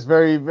 Yeah, it gets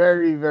very,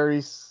 very, very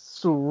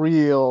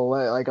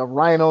surreal. Like a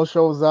rhino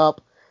shows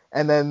up,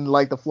 and then,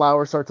 like, the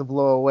flowers start to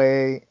blow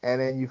away,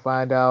 and then you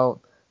find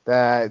out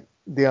that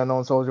the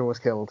Unknown Soldier was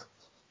killed.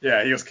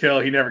 Yeah, he was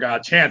killed. He never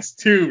got a chance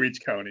to reach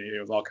Kony. It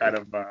was all kind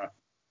of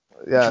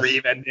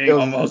dream ending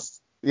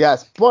almost.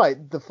 Yes,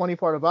 but the funny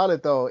part about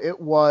it, though,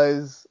 it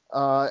was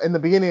in the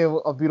beginning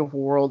of Beautiful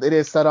World, it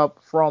is set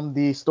up from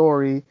the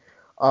story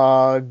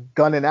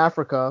Gun in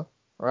Africa,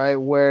 right,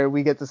 where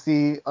we get to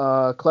see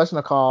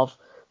Kalashnikov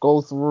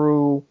go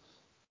through,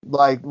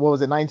 like, what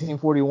was it,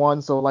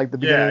 1941? So, like, the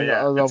beginning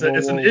of World War I.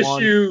 It's an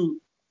issue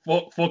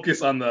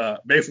focused on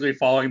basically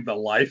following the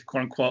life,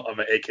 quote unquote, of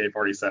an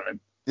AK-47.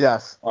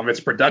 Yes. Its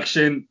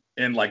production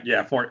in, like,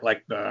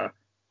 the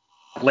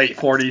late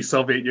 40s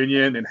Soviet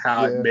Union, and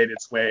how it made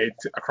its way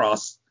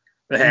across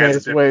the hands. Made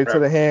its way to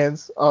the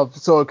hands of,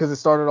 because it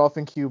started off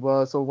in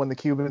Cuba. So when the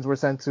Cubans were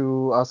sent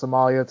to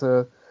Somalia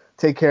to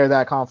take care of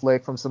that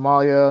conflict, from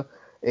Somalia,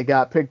 it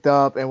got picked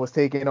up and was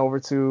taken over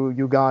to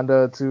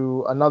Uganda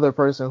to another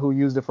person who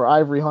used it for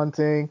ivory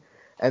hunting.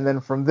 And then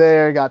from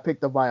there, it got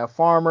picked up by a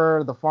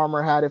farmer. The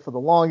farmer had it for the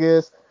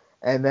longest.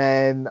 And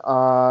then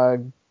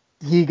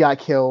he got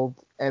killed.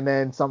 And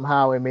then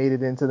somehow it made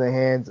it into the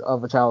hands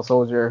of a child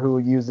soldier who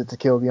used it to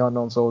kill the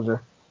Unknown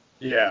Soldier.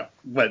 Yeah,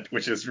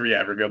 which is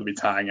revealed to be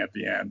tying at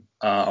the end.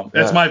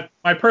 That's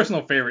my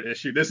personal favorite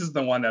issue. This is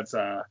the one that's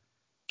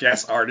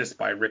guest artist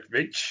by Rick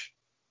Veitch,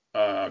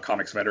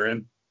 comics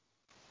veteran.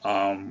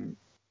 And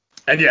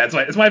yeah,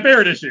 it's my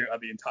favorite issue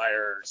of the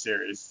entire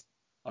series.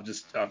 I'm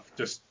just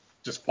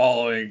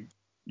following,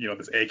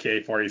 this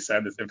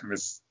AK-47, this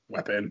infamous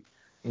weapon,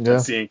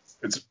 and seeing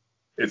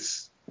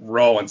its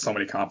role in so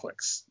many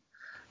conflicts.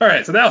 All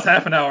right, so that was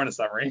half an hour in a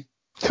summary.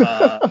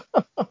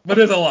 But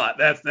there's a lot.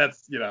 That's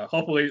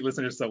hopefully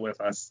listeners still with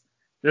us.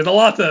 There's a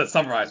lot to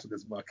summarize with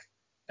this book,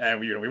 and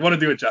we want to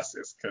do it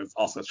justice because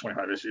also it's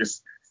 25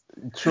 issues.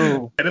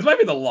 True. And this might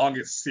be the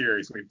longest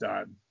series we've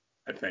done,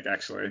 I think,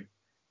 actually.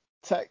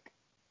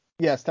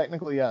 Yes,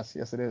 technically yes,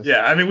 yes it is.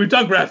 Yeah, I mean we've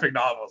done graphic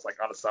novels like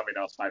on a summit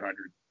now it's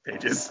 500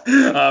 pages,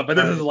 but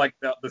this is like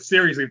the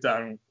series we've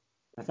done.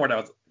 Before that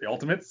was the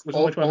Ultimates, which is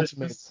only 12 issues.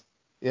 Ultimates.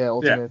 Yeah,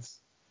 Ultimates.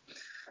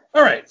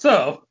 All right,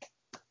 so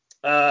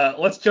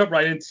let's jump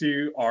right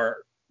into our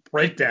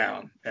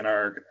breakdown and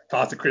our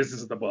thoughts and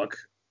criticisms of the book.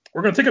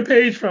 We're going to take a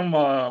page from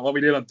what we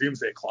did on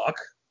Doomsday Clock.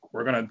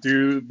 We're going to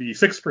do the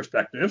 6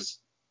 perspectives.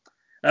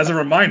 As a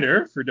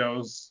reminder for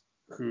those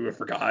who have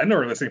forgotten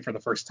or listening for the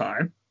first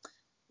time,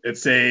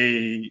 it's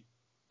a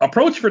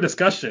approach for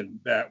discussion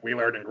that we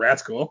learned in grad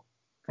school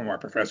from our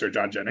professor,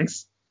 John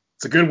Jennings.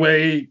 It's a good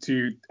way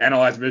to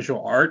analyze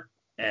visual art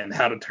and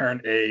how to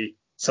turn a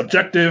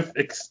subjective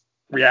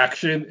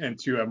reaction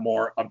into a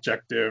more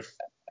objective,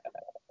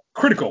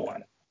 critical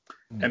one.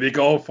 And they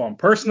go from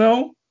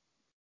personal,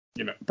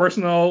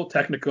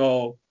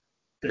 technical,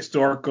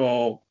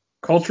 historical,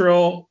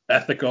 cultural,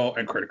 ethical,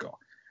 and critical.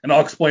 And I'll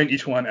explain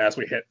each one as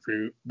we hit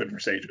through the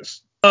different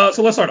stages.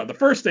 So let's start off. The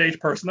first stage,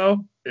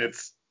 personal,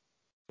 it's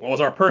what was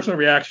our personal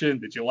reaction?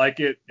 Did you like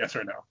it? Yes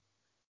or no?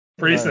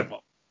 Pretty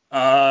simple.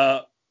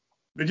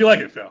 Did you like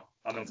it, Phil?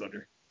 Unknown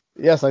Soldier.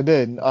 Yes, I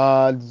did.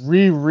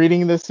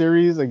 Rereading this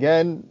series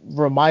again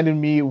reminded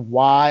me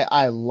why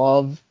I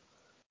love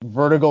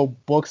Vertigo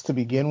books to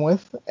begin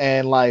with,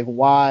 and like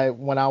why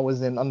when I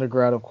was in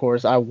undergrad, of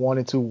course, I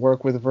wanted to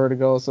work with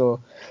Vertigo.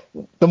 So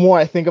the more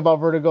I think about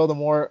Vertigo, the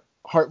more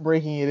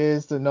heartbreaking it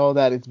is to know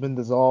that it's been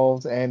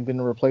dissolved and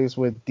been replaced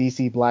with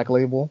DC Black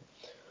Label.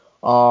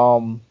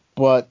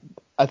 But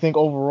I think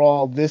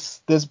overall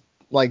this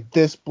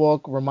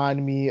book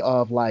reminded me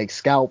of like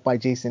Scout by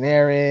Jason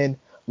Aaron,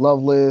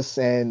 Loveless,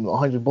 and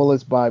 100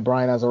 Bullets by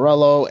Brian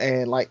Azzarello,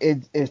 and like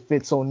it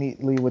fits so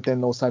neatly within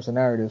those types of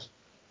narratives.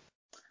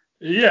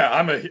 Yeah,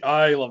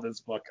 I love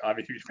this book. I'm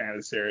a huge fan of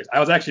the series. I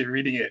was actually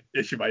reading it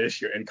issue by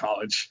issue in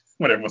college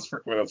when it was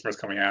first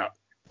coming out.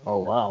 Oh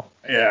wow.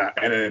 Yeah,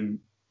 and then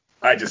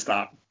I just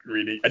stopped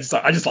reading. I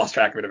just lost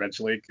track of it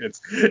eventually.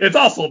 It's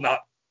also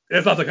not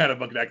the kind of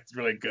book that's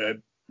really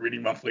good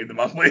reading monthly to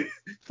monthly.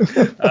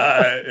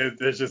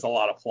 There's just a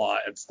lot of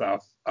plot and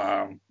stuff.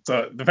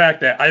 So the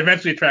fact that I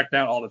eventually tracked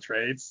down all the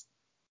trades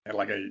at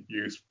like a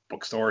used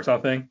bookstore or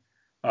something,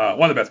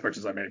 one of the best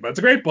purchases I made. But it's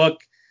a great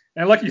book.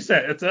 And like you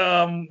said, it's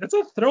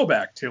a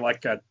throwback to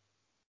like an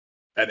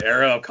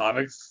era of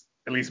comics,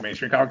 at least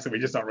mainstream comics, that we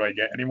just don't really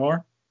get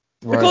anymore.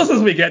 Right. The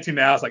closest we get to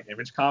now is like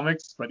Image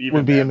Comics, but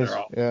even then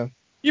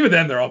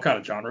they're all kind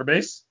of genre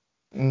based.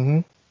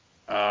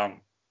 Mm-hmm.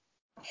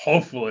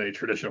 Hopefully,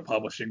 traditional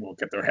publishing will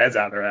get their heads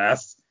out of their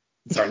ass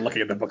and start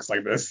looking at the books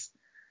like this.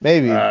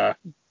 Maybe.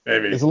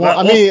 Maybe.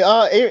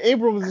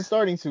 Abrams is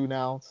starting to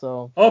now,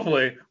 so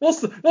hopefully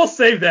we'll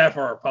save that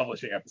for our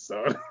publishing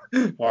episode,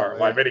 or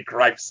my many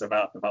gripes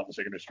about the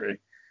publishing industry.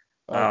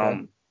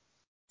 Okay.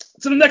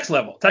 So the next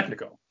level,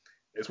 technical,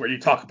 is where you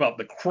talk about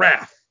the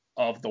craft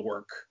of the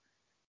work,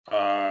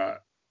 the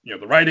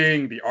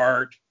writing, the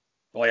art,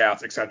 the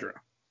layouts, etc.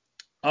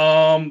 Do you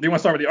want to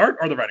start with the art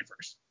or the writing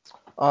first?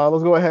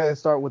 Let's go ahead and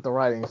start with the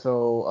writing.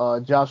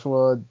 So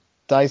Joshua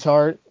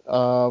Dysart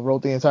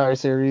wrote the entire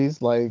series,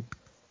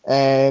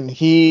 and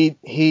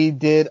he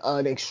did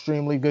an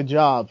extremely good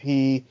job.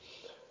 He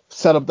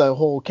set up the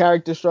whole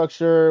character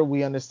structure.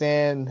 We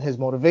understand his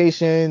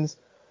motivations,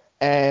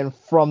 and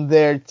from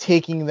there,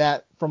 taking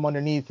that from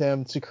underneath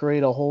him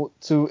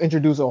to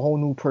introduce a whole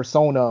new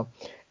persona,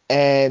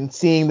 and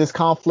seeing this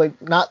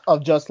conflict not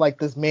of just like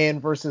this man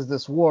versus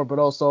this war, but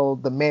also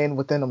the man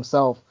within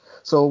himself.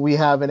 So we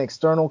have an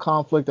external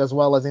conflict as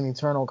well as an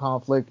internal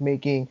conflict,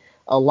 making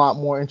a lot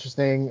more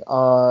interesting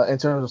in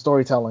terms of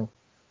storytelling.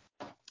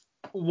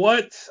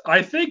 What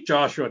I think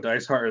Joshua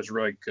Dysart is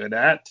really good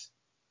at,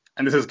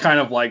 and this is kind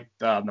of like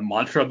the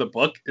mantra of the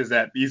book, is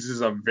that this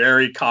is a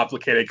very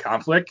complicated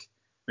conflict.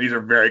 These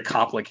are very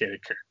complicated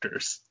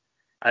characters.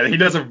 I think he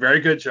does a very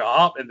good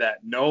job in that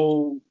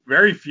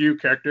very few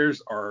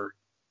characters are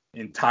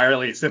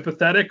entirely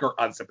sympathetic or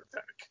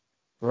unsympathetic.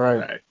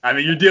 Right. I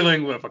mean, you're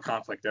dealing with a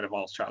conflict that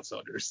involves child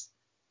soldiers.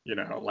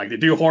 Like they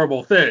do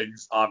horrible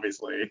things,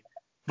 obviously,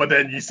 but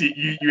then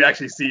you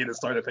actually see in the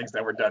story the things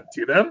that were done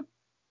to them.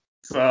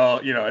 So,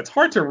 it's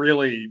hard to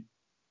really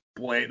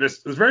blame. There's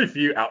very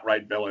few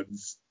outright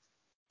villains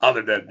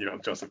other than,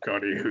 Joseph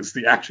Cody, who's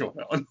the actual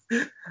villain.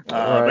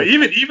 Right. But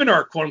even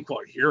our quote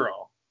unquote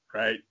hero,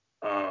 right?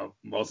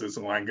 Moses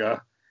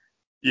Mwanga,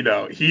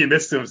 he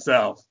admits to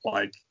himself,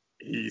 like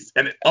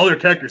and other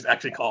characters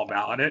actually call him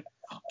out on it.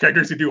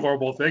 Characters who do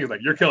horrible things,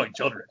 like you're killing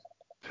children,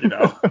 he's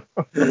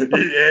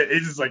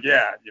just like,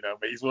 yeah,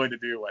 but he's willing to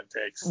do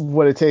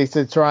what it takes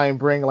to try and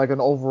bring like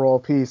an overall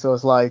peace. So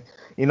it's like,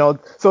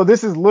 so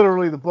this is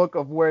literally the book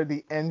of where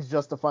the ends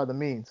justify the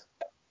means.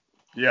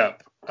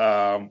 Yep.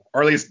 Or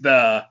at least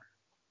the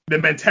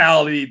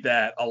mentality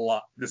that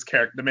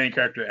the main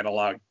character and a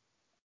lot of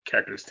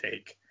characters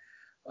take.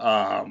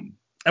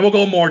 And we'll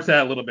go more to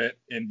that a little bit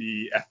in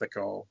the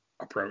ethical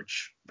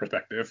approach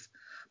perspective.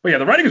 But yeah,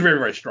 the writing is very,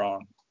 very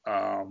strong.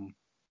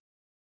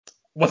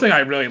 One thing I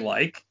really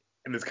like,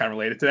 and it's kind of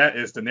related to that,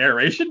 is the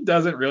narration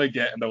doesn't really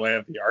get in the way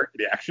of the art,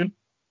 the action,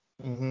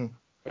 Mm-hmm.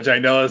 which I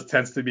know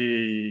tends to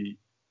be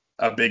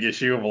a big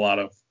issue of a lot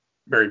of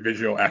very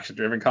visual,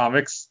 action-driven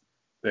comics.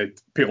 A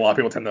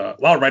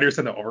lot of writers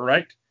tend to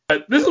overwrite.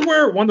 But this is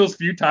where one of those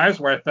few times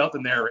where I felt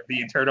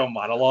the internal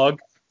monologue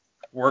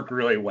worked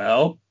really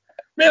well,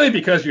 mainly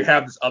because you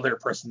have this other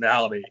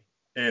personality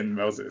in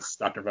Moses,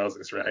 Dr.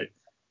 Moses, right?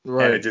 And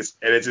Right. it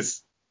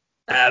just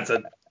adds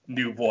a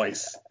new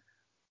voice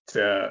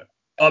to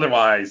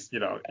otherwise,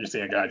 you're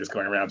seeing a guy just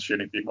going around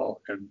shooting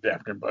people in the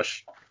African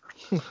bush.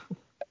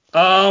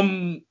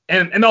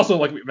 And also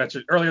like we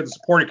mentioned earlier, the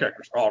supporting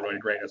characters are all really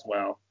great as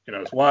well.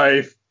 His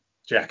wife,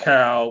 Jack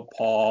Howe,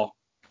 Paul,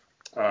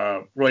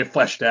 really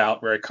fleshed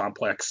out, very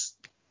complex.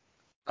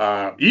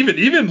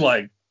 Even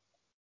the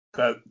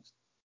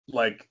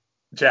like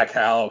Jack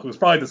Howe, who's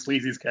probably the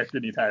sleaziest character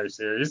in the entire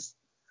series.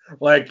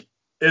 Like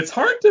it's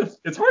hard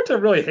to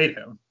really hate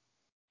him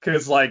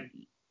because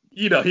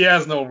he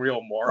has no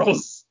real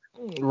morals,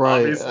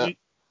 Right. obviously.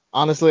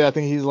 Honestly, I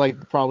think he's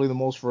like probably the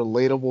most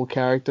relatable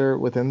character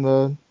within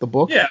the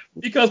book. Yeah,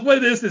 because what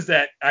it is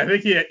that I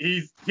think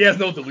he has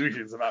no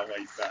delusions about what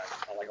he's done,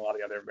 unlike a lot of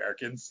the other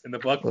Americans in the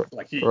book.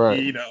 Like Right.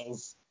 he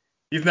knows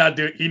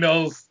he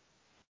knows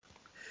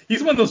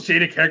he's one of those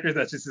jaded characters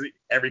that's just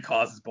every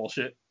cause is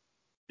bullshit,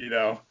 you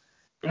know.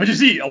 But you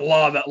see a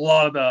lot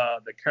of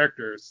the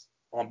characters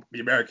on the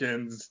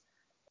Americans,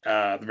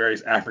 the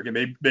various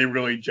African, they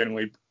really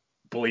genuinely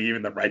believe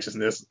in the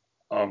righteousness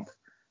of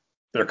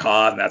their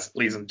cause, and that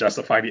leads them to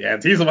justify the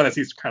ends. He's the one that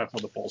sees kind of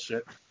full of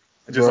bullshit.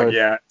 It's just like, Right.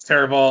 yeah, it's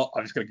terrible.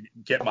 I'm just gonna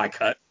get my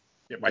cut,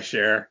 get my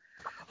share.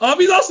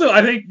 He's also,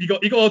 I think, you go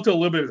into a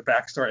little bit of his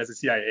backstory as a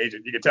CIA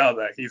agent. You can tell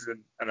that he's in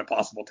an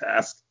impossible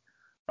task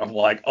of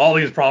like all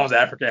these problems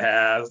Africa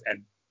has,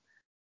 and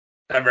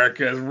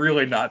America is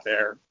really not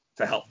there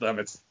to help them.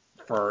 It's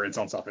for its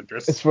own It's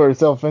self-interest. for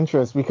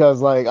self-interest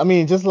because, like, I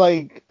mean, just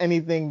like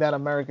anything that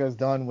America has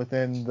done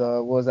within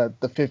what was that,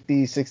 the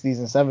 50s, 60s,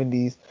 and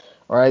 70s,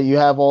 right? You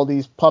have all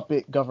these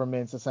puppet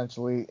governments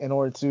essentially in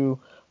order to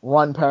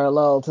run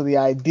parallel to the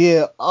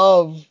idea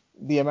of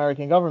the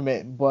American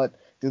government. But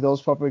do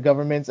those puppet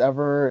governments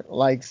ever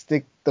like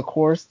stick the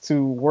course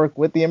to work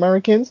with the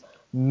Americans?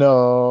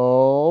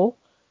 No.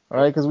 All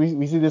right, Yep. because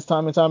we see this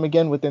time and time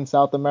again within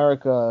South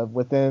America,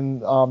 within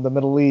the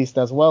Middle East,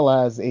 as well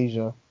as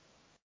Asia.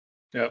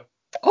 Yep.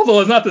 Although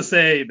it's not to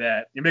say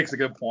that he makes a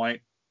good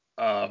point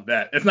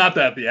that it's not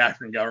that the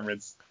African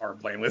governments are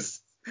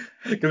blameless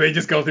because they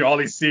just go through all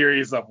these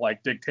series of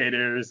like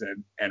dictators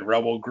and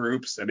rebel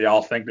groups and they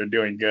all think they're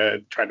doing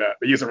good,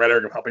 they use the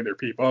rhetoric of helping their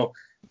people.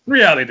 In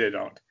reality, they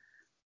don't.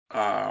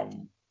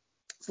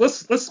 So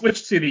let's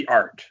switch to the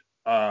art.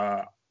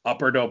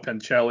 Alberto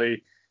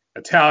Ponticelli,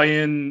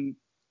 Italian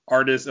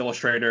artist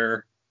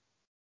illustrator.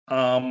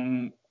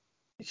 Um,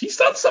 he's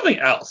done something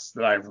else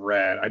that I've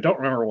read. I don't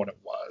remember what it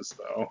was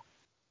though.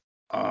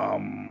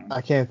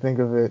 I can't think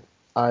of it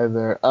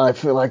either. I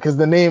feel like because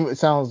the name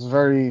sounds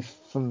very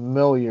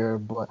familiar,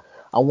 but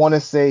I want to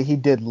say he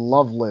did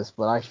Loveless,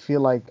 but I feel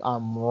like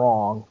I'm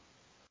wrong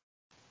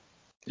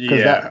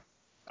because that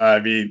Yeah, I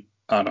mean,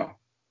 I don't know.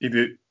 He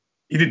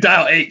did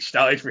Dial H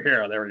for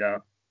Hero. There we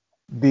go.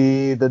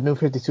 the new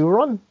 52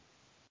 run.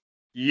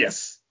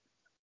 Yes,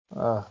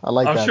 I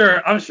like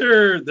that. I'm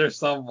sure there's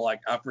some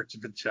like Upper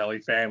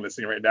Ponticelli fan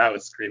listening right now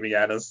is screaming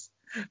at us,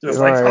 just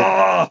like,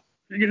 Right. oh,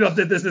 you know,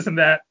 did this and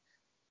that.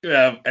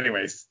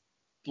 Anyways,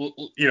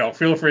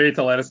 feel free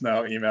to let us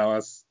know. Email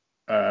us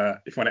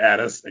if you want to add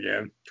us.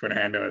 Again, Twitter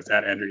handle is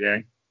at Andrew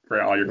Yang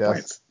for all your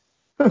Yes.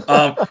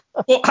 complaints.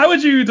 Well, how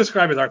would you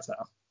describe his art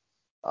style?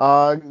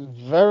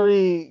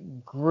 Very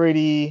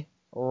gritty,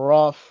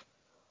 rough,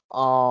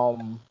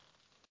 um,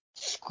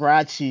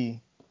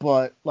 scratchy,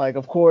 but like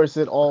of course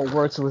it all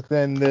works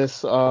within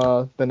this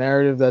the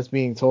narrative that's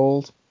being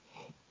told.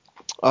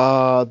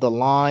 The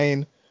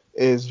line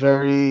is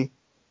very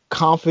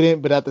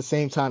confident, but at the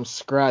same time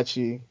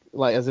scratchy,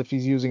 like as if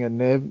he's using a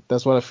nib.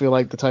 That's what I feel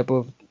like the type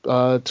of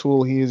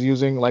tool he is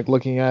using, like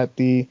looking at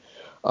the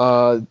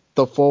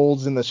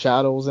folds and the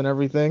shadows and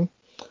everything.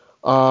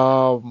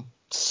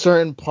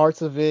 Certain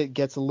parts of it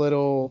gets a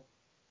little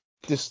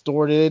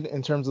distorted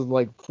in terms of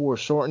like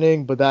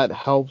foreshortening, but that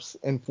helps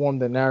inform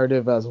the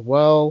narrative as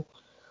well.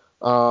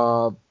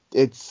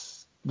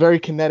 It's very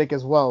kinetic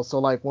as well. So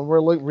like when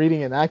we're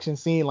reading an action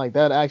scene, like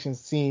that action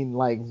scene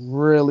like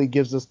really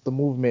gives us the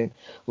movement.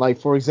 Like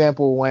for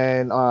example,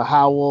 when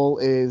Howell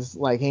is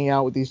like hanging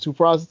out with these two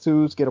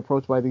prostitutes, get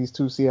approached by these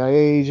two CIA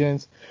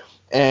agents,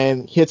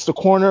 and hits the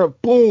corner,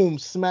 boom,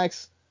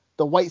 smacks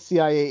the white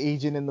CIA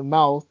agent in the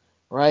mouth,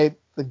 right?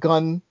 The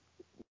gun,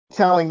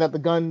 telling that the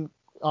gun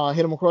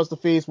hit him across the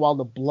face while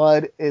the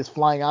blood is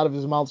flying out of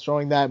his mouth,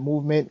 showing that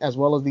movement as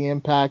well as the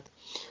impact.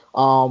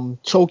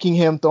 Choking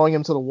him, throwing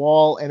him to the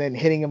wall, and then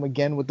hitting him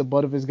again with the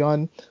butt of his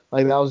gun.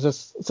 Like that was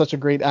just such a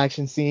great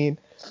action scene,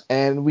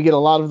 and we get a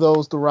lot of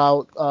those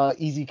throughout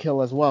Easy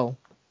Kill as well.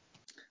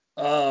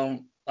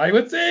 I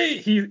would say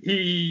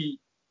he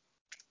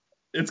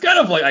it's kind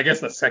of like I guess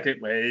the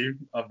second wave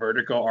of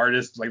vertical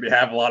artists. Like they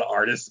have a lot of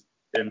artists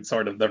in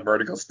sort of the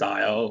vertical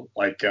style,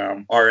 like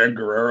R.M.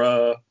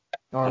 Guerrera on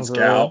Arm Guerrero,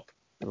 Scalp,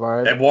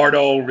 right?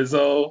 Eduardo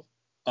Rizzo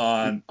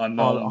on On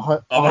Unknown of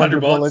 100 100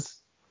 Bullets. Bullets.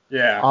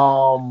 Yeah,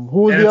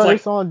 Who was and the it's like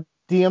artist on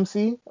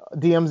DMC?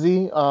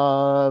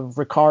 DMZ?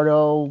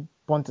 Ricardo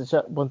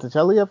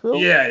Ponticelli, I feel.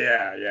 yeah,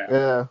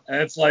 Yeah.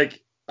 and it's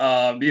like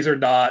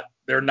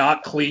they're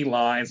not clean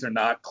lines, they're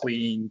not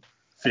clean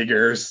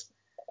figures.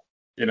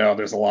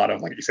 There's a lot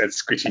of like you said,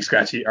 squishy,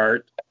 scratchy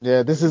art.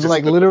 Yeah, this is Just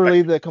like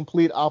literally the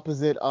complete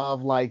opposite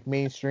of like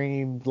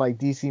mainstream like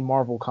DC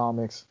Marvel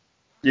comics.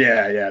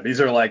 yeah. These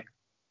are like,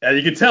 and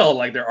you can tell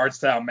like their art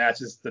style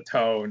matches the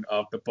tone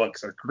of the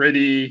books. They're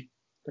gritty,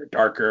 they're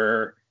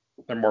darker,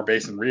 they're more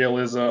based in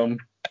realism.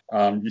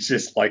 It's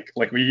just like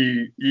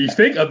you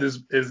think of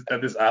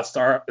this art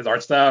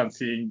style and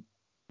seeing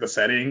the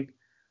setting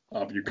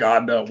of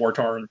Uganda, war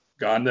torn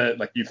Uganda,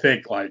 like you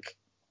think like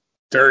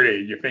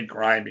dirty, you think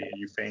grimy,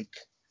 you think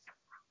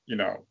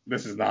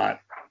this is not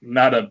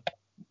a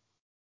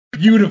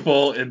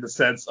beautiful in the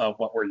sense of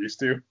what we're used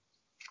to.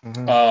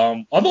 Hmm.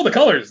 Although the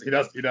colors he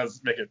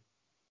does make it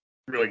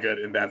really good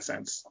in that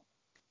sense.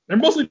 They're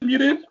mostly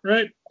muted,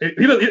 right? Wait,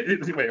 hold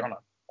on.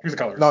 Who's the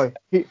colorist? No,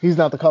 he's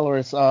not the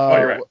colorist. Oh,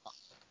 you're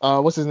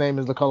right. What's his name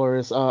is the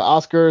colorist?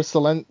 Oscar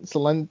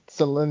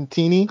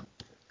Salentini.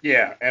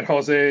 Yeah, and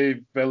Jose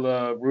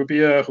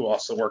Villarrubia, who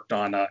also worked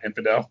on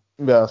Infidel.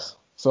 Yes.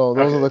 So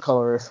those are Okay. the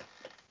colorists.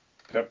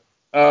 Yep.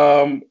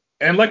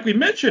 And like we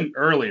mentioned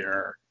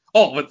earlier,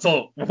 but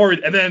so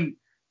and then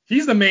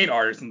he's the main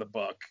artist in the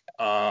book.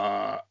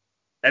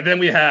 And then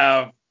we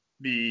have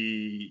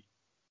the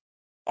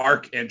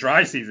arc and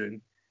dry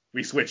season.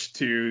 We switched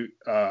to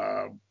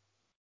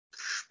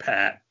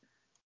Pat.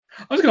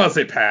 I was gonna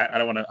say Pat.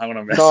 I want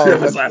to mess No,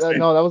 up his last name.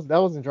 no, that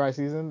wasn't dry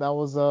season. That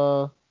was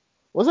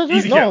that dry?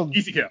 Easy kill. No,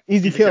 Easy kill.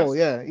 Easy Easy Kill. kills.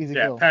 Yeah, Easy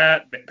Yeah, Kill.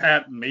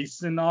 Pat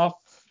Masonoff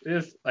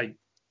is like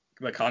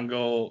the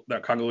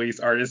Congolese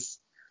artist.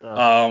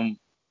 Yeah.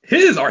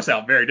 His art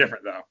style very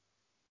different though.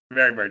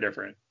 Very, very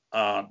different.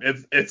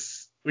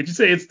 It's would you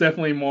say it's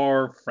definitely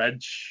more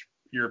French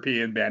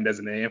European band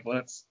designated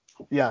influence?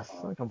 Yes,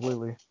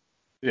 completely.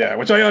 Yeah,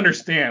 which I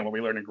understand what we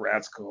learned in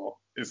grad school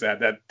is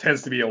that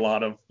tends to be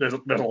there's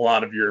a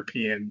lot of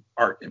European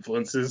art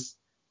influences.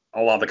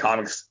 A lot of the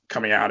comics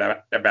coming out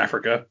of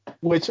Africa.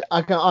 Which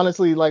I can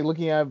honestly like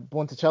looking at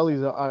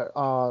Botticelli's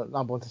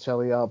not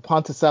Botticelli,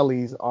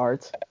 Ponticelli's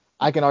art.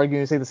 I can argue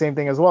and say the same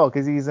thing as well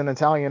because he's an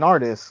Italian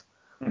artist.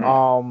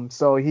 Mm-hmm.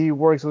 So he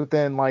works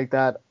within like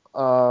that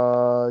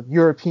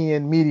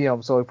European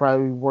medium. So he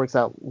probably works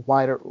at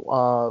wider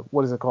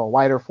what is it called?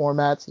 Wider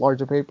formats,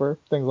 larger paper,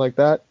 things like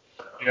that.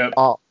 Yep.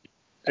 Uh,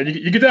 And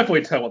you can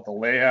definitely tell with the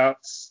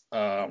layouts.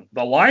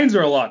 The lines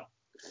are a lot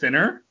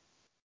thinner.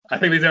 I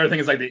think the other thing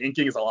is like the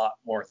inking is a lot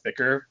more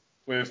thicker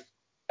with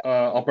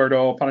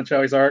Alberto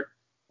Ponticelli's art,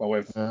 but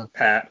with yeah.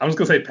 Pat, I'm just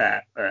gonna say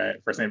Pat. All right,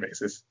 first name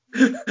basis.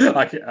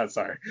 I'm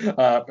sorry.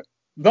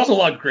 There's also a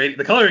lot of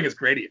the coloring is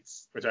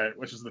gradients, which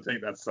is the thing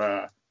that's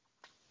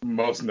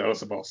most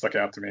noticeable, stuck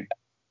out to me.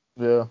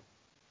 Yeah.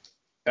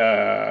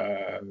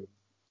 Uh,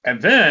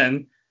 and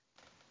then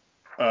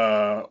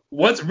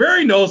what's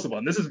very noticeable,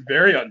 and this is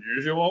very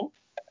unusual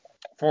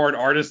for an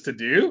artist to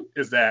do,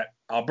 is that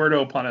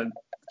Alberto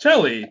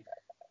Ponticelli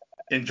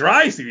in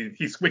dry season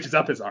he switches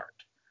up his art.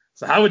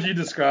 So how would you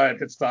describe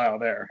his style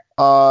there?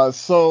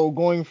 So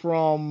going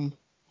from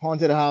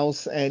Haunted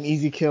House and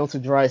Easy Kill to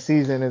Dry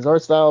Season, his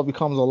art style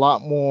becomes a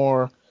lot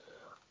more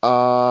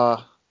uh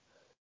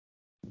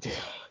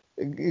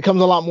it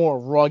becomes a lot more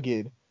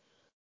rugged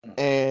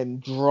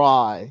and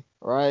dry,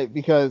 right?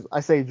 Because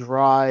I say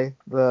dry,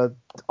 the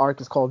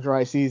arc is called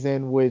Dry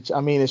Season, which I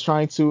mean is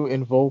trying to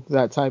invoke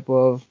that type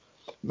of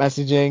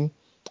messaging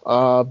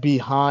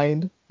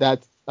behind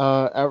that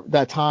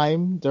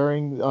time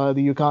during the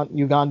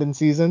Ugandan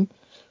season,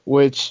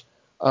 which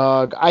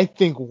I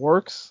think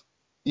works,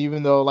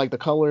 even though like the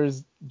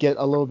colors get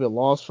a little bit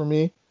lost for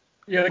me.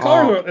 Yeah, the Uh,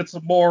 colors it's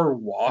more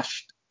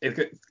washed.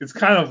 It's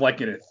kind of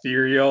like an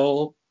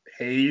ethereal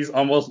haze,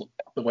 almost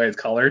the way it's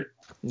colored.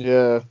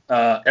 yeah,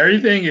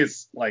 Everything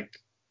is like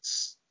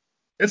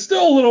it's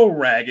still a little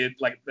ragged.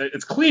 Like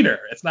it's cleaner.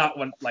 It's not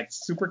like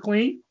super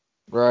clean,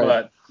 right.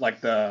 but like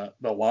the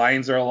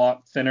lines are a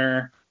lot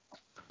thinner.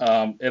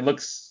 It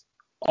looks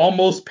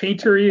almost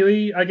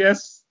painterly, I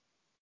guess.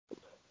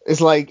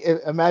 It's like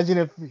imagine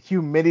if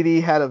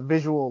humidity had a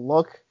visual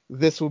look.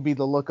 This would be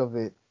the look of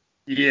it.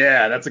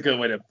 Yeah, that's a good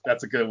way to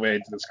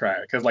describe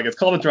it because like it's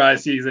called a dry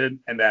season,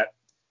 and that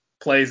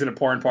plays an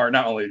important part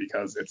not only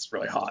because it's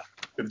really hot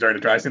during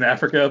the dry season in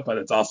Africa, but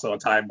it's also a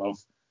time of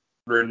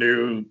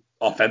renewed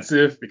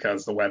offensive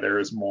because the weather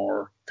is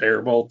more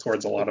favorable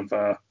towards a lot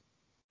of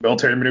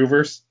military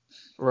maneuvers.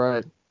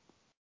 Right.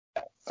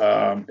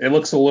 It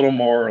looks a little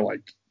more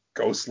like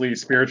ghostly,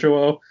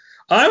 spiritual.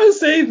 I would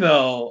say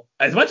though,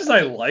 as much as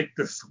I like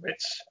the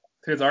switch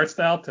to his art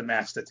style to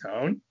match the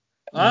tone,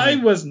 I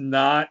Hmm. was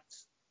not.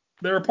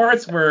 There were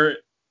parts where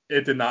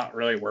it did not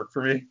really work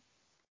for me.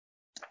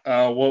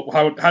 Well,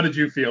 how did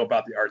you feel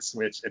about the art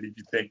switch, and did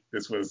you think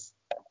this was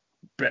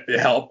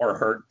help or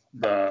hurt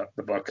the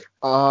book?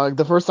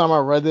 The first time I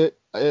read it,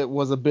 it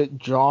was a bit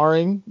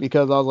jarring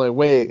because I was like,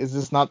 wait, is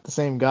this not the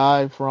same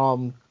guy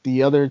from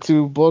the other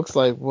two books?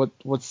 Like,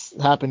 what's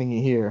happening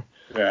here?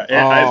 Yeah,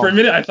 for a Um,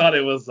 minute I thought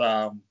it was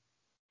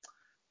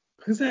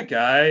who's that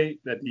guy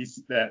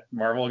that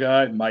Marvel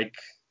guy my,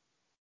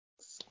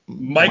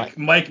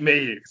 Mike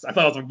Mayhews. I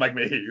thought it was Mike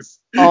Mayhews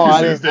oh,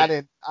 who's who's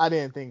it. I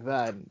didn't think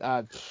that.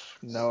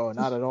 No,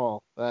 not at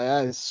all.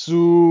 That is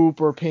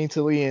super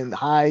painterly and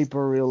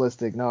hyper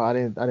realistic. No, I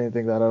didn't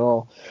think that at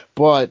all.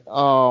 But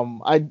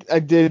I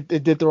did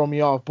it did throw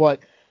me off. But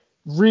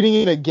reading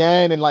it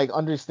again and like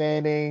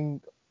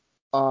understanding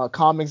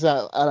comics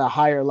at a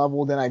higher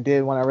level than I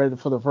did when I read it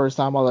for the first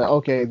time. I was like,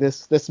 okay,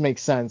 this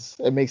makes sense.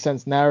 It makes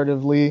sense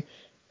narratively,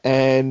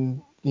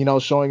 and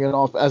showing it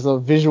off as a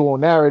visual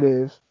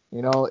narrative.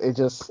 It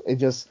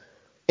just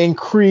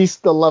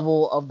increased the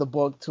level of the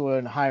book to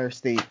a higher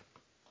state.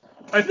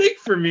 I think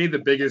for me the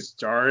biggest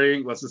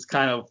jarring was just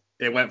kind of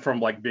it went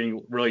from like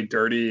being really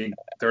dirty,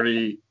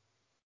 grittier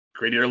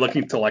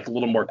looking to like a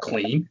little more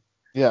clean.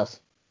 Yes.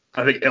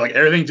 I think like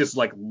everything just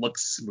like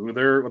looks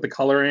smoother with the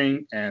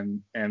coloring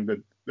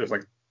there's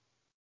like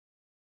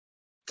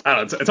I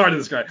don't know it's hard to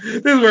describe. This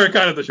is where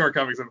kind of the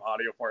shortcomings of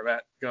audio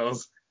format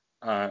goes.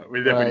 Right.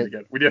 We definitely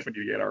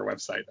need to get our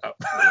website up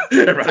right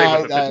with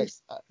I the I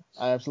pictures.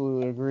 I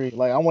absolutely agree.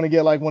 Like I want to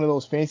get like one of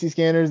those fancy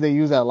scanners they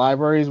use at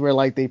libraries where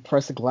like they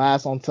press a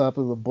glass on top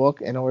of the book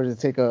in order to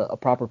take a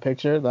proper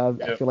picture. I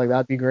Yeah. feel like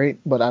that'd be great,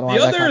 but I don't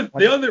have that kind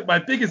of money. My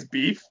biggest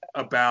beef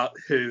about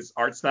his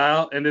art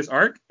style in this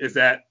arc is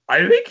that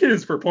I think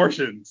his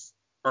proportions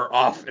are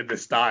off in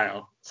this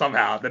style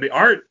somehow than the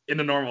art in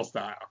the normal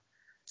style.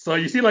 So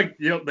you see like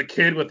the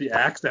kid with the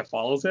axe that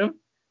follows him.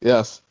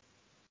 Yes.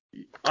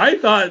 I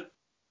thought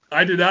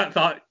I did not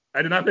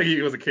think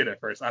he was a kid at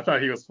first. I thought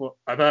he was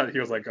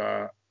like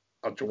a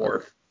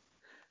dwarf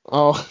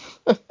Oh,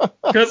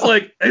 because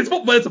like it's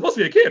supposed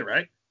to be a kid,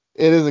 right?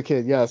 it is a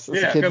kid. Yes, it's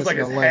a Yeah, kid because like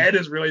missing a his limb. head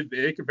is really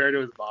big compared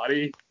to his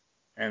body,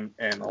 and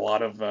a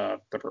lot of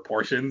the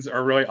proportions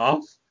are really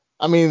off.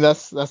 I mean,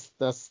 that's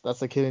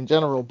a kid in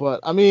general, but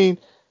I mean,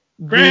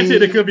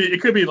 Granted, the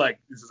it could be like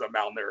this is a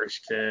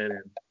malnourished kid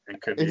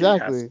and could be has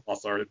exactly. all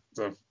sorts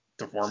of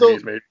So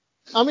deformities maybe.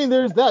 I mean,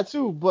 there's that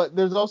too, but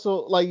there's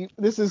also like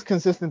this is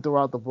consistent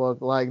throughout the book.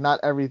 Like not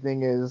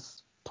everything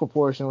is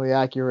proportionally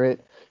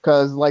accurate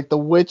because like the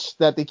witch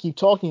that they keep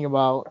talking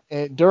about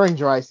during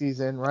dry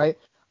season, right?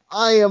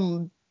 I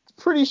am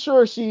pretty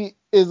sure she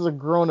is a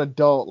grown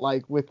adult,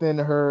 like within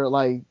her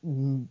like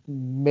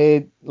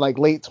mid, like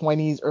late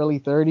 20s, early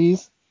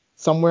 30s,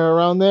 somewhere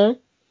around there.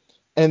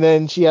 And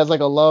then she has like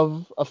a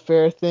love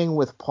affair thing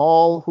with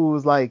Paul,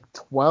 who's like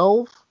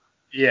 12.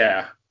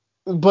 Yeah,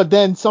 But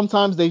then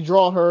sometimes they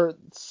draw her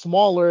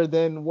smaller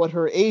than what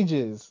her age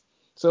is,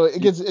 so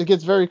it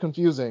gets very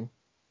confusing.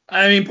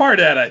 I mean part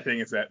of that I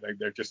think is that like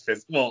they're just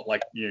well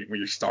like when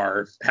you're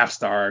starved, half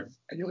starved,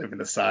 and you live in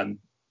the sun,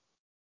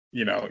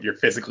 you're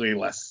physically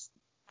less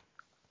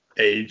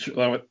age.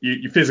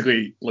 You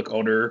physically look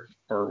older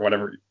or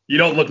whatever. You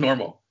don't look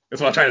normal.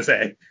 That's what I'm trying to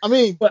say. I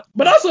mean, But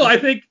also I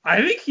think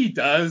he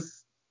does.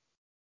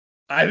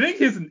 I think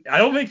his. I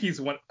don't think he's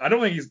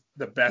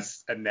the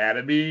best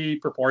anatomy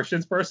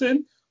proportions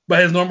person.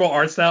 But his normal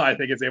art style, I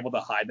think, is able to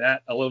hide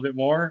that a little bit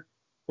more.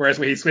 Whereas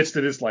when he switched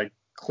to this like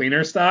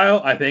cleaner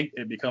style, I think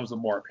it becomes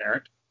more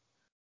apparent.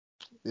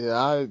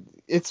 yeah,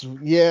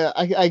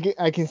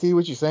 I can see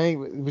what you're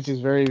saying, which is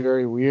very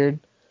very weird.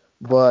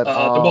 But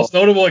The most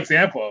notable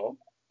example,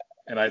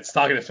 and I was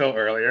talking to Phil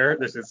earlier.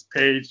 There's this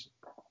page.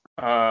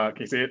 Can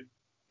you see it?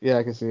 yeah,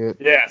 I can see it.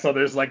 Yeah, so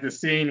there's like this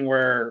scene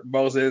where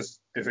Moses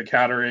is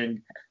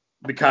encountering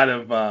the kind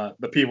of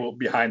the people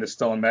behind the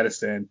stolen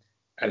medicine,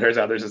 and turns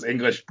out there's this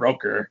English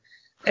broker,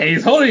 and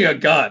he's holding a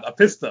gun, a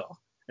pistol,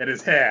 in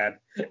his hand,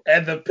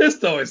 and the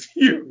pistol is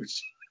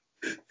huge.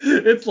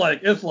 It's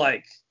like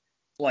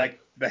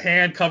the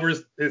hand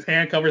covers his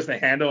hand covers the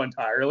handle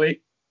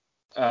entirely,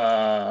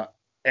 uh,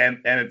 and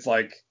it's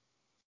like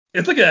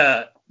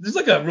a there's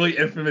like a really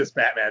infamous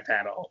Batman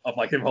panel of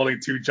like him holding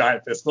two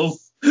giant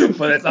pistols,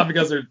 but it's not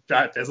because they're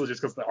giant pistols,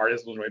 just because the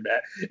artist was really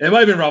bad. It might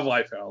have been Rob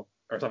Liefeld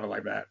or something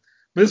like that.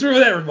 But this is what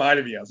that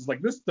reminded me of. It's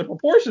like the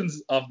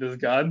proportions of this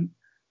gun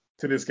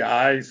to this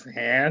guy's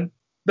hand,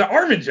 the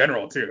arm in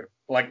general too.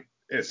 Like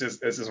it's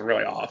just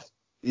really off.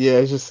 Yeah,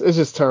 it's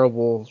just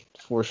terrible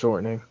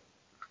foreshortening.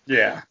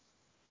 Yeah.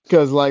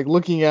 Because like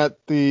looking at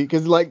the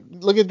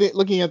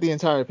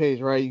entire page,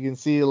 right? You can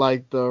see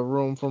like the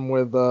room from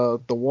where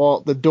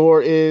the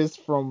door is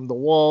from the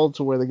wall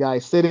to where the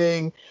guy's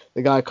sitting.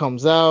 The guy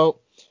comes out,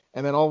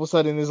 and then all of a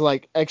sudden there's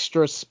like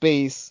extra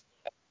space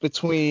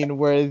between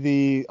where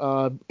the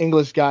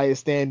English guy is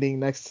standing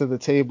next to the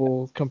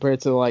table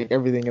compared to like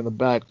everything in the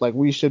back. Like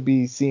we should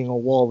be seeing a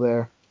wall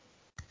there.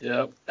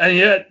 Yep. And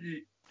yet,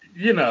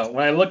 when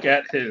I look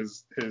at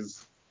his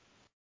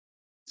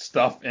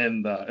stuff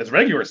in his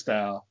regular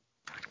style,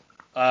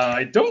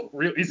 I don't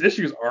really these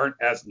issues aren't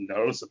as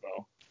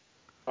noticeable,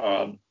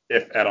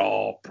 if at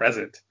all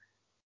present.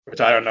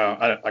 which I don't know.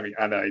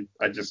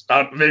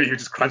 Maybe he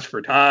just crunched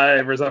for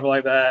time or something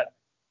like that.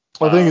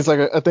 I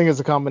think it's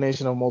a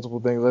combination of multiple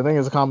things. I think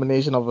it's a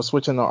combination of a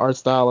switch in the art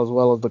style as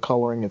well as the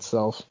coloring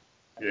itself.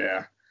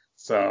 Yeah.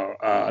 So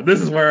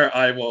this is where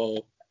I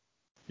will,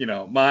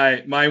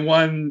 my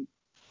one.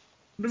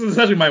 This is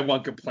essentially my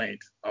one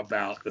complaint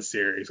about the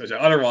series, which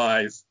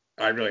otherwise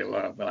I really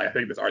love. But I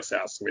think this art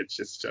style switch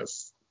is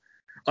just.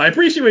 I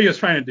appreciate what he was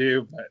trying to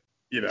do, but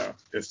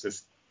it's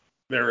just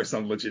there are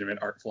some legitimate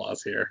art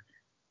flaws here.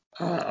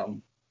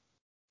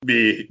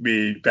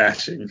 Me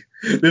bashing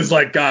this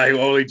like guy who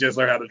only just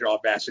learned how to draw,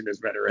 bashing this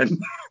veteran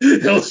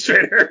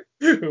illustrator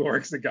who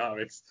works in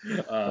comics.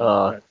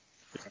 Uh,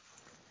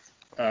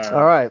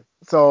 all right,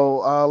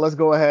 so let's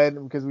go ahead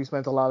because we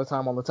spent a lot of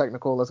time on the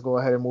technical. Let's go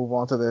ahead and move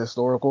on to the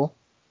historical.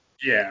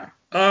 Yeah,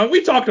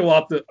 we talked a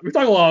lot. We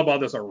talked a lot about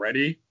this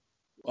already.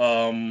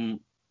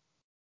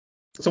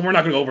 So we're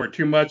not going to go over it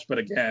too much, but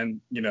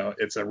again,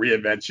 it's a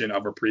reinvention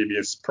of a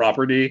previous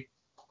property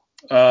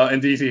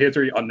in DC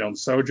history, Unknown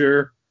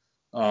Soldier.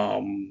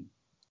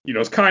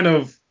 It's kind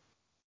of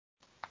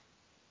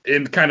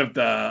in kind of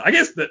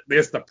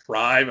the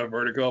prime of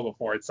Vertigo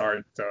before it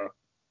started to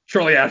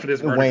shortly after this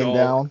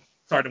Vertigo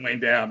started to wane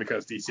down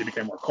because DC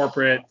became more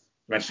corporate,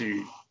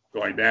 eventually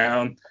going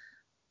down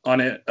on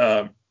it,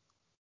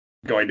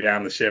 going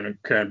down the ship, and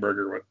Karen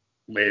Berger would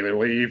later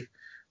leave.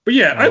 But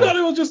yeah, I thought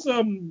it was just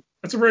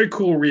it's a very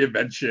cool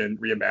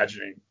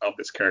reimagining of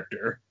this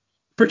character,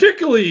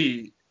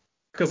 particularly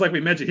because, like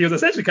we mentioned, he was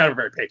essentially kind of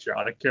a very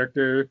patriotic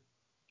character,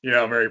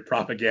 very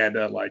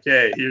propaganda. Like,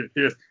 hey,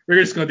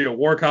 we're just gonna do a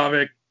war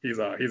comic. He's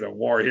a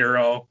war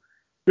hero.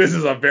 This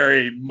is a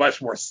very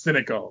much more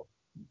cynical,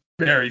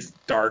 very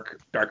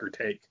darker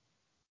take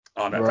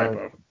on that type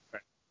of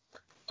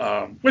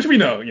thing. Which we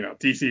know,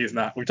 DC is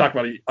not. We talked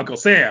about Uncle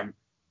Sam,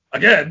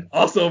 again,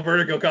 also a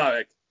Vertigo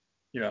comic.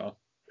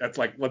 That's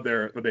like what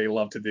they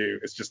love to do.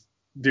 It's just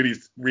do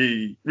these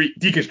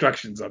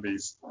deconstructions of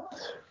these,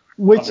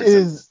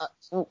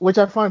 which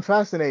I find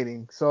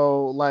fascinating.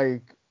 So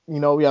like,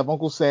 we have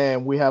Uncle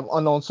Sam, we have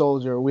Unknown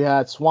Soldier, we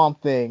had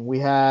Swamp Thing, we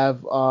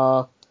have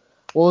what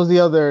was the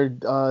other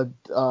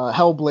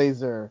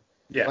Hellblazer.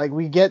 Yeah. Like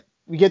we get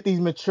these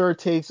mature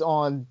takes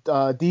on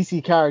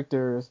DC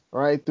characters,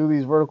 right, through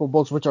these Vertical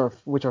books, which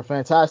are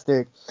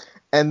fantastic.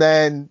 And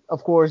then,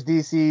 of course,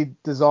 DC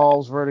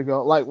dissolves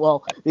Vertigo.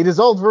 They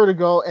dissolved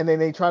Vertigo, and then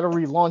they try to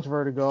relaunch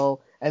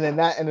Vertigo, and then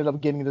that ended up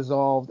getting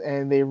dissolved,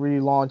 and they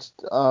relaunched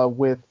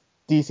with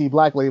DC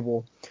Black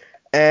Label.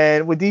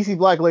 And with DC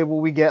Black Label,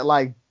 we get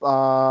like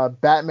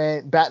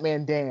Batman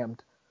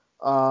Damned,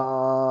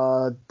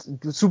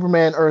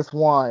 Superman Earth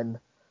One,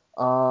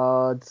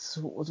 what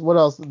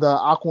else? The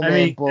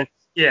Aquaman book.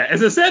 Yeah,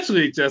 it's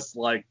essentially just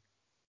like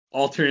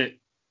alternate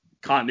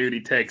continuity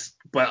takes,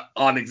 but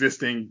on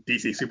existing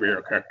DC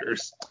superhero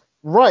characters.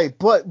 Right,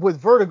 but with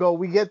Vertigo,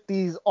 we get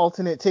these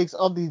alternate takes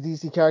of these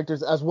DC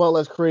characters as well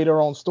as create our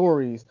own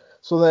stories.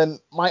 So then,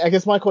 I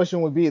guess my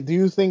question would be, do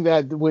you think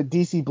that with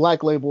DC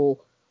Black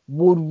Label,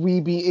 would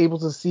we be able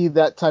to see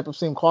that type of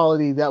same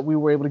quality that we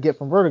were able to get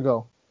from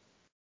Vertigo?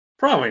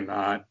 Probably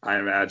not, I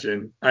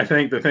imagine. I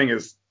think the thing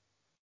is,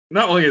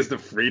 not only is the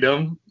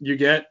freedom you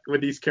get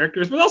with these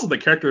characters, but also the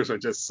characters are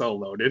just so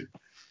loaded.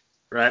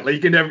 Right, like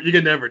you can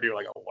never do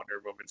like a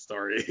Wonder Woman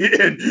story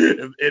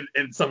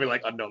in something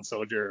like Unknown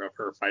Soldier of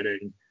her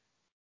fighting,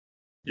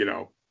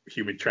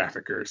 human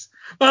traffickers.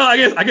 Well, I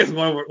guess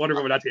Wonder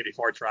Woman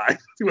 1984 tried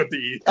with the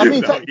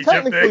Egypt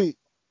technically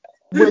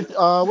with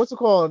what's it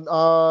called,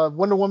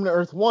 Wonder Woman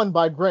Earth 1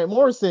 by Grant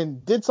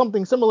Morrison did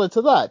something similar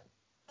to that.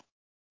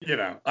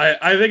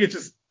 I think it's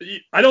just,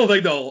 I don't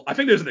think I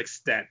think there's an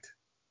extent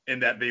in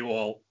that they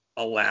will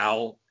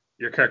allow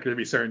your character to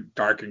be certain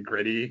dark and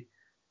gritty.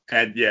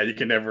 And yeah, you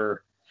can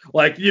never,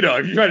 if you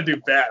try to do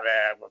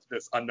Batman with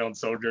this Unknown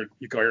Soldier,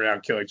 you go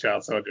around killing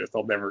child soldiers,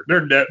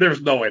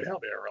 there's no way in hell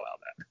they ever allow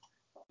that.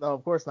 No,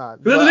 of course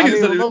not. But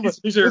remember, it's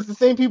the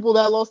same people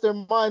that lost their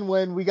mind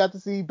when we got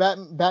to see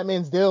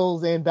Batman's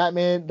Dills and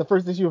the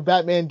first issue of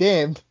Batman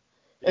Damned.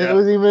 And it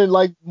wasn't even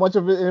like much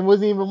of it. It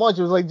wasn't even much.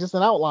 It was like just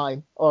an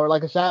outline or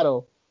like a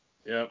shadow.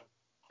 Yep.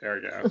 There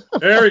we go.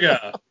 There we go.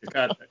 We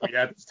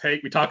got this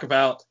take. We talk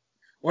about,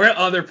 we're at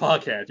other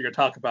podcasts. You're going to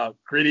talk about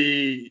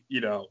gritty,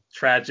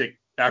 tragic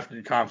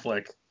African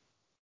conflict,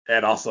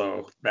 and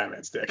also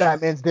Batman's dick.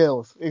 Batman's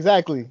Dills.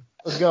 Exactly.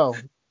 Let's go.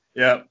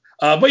 Yeah.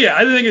 But yeah,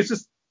 I think it's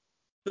just,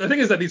 the thing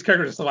is that these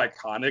characters are so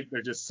iconic.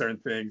 They're just certain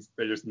things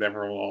they just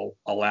never will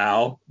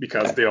allow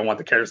because they don't want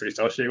the characters to be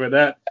associated with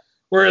that.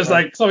 Whereas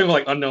like something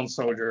like Unknown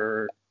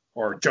Soldier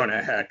or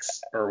Jonah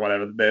Hex or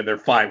whatever, they're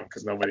fine with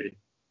because nobody,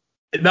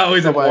 not only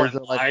is it more in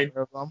line,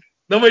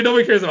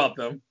 nobody cares about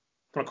them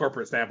from a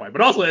corporate standpoint,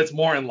 but also it's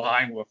more in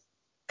line with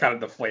kind of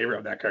the flavor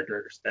of that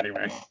character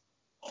anyway.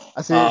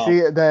 I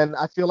see. Then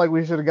I feel like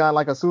we should have gotten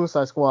like a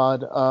Suicide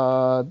Squad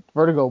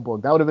Vertigo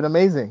book. That would have been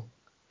amazing.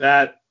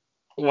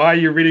 Why are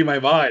you reading my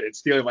mind and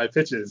stealing my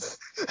pitches?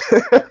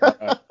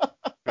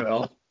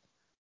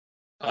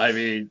 I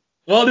mean,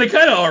 well, they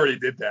kind of already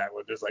did that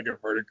with just like a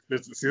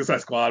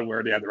Suicide Squad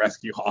where they had the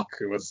Rescue Hawk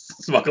who was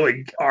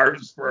smuggling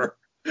arms for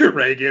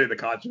Reagan and the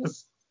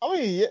Contras. I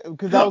mean, yeah,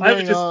 because that was I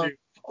would during just do. that,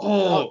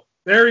 Oh,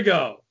 there we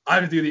go. I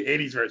would do the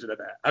 '80s version of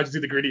that. I would just do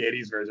the gritty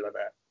 '80s version of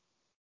that.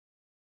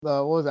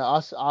 what was that?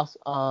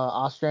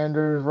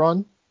 Ostrander's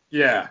run.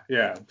 Yeah,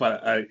 yeah.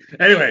 But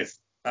anyways,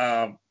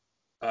 patent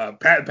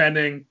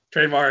pending,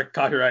 trademark,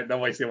 copyright. No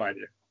way, steal my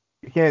idea.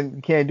 You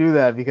can't do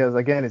that because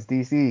again it's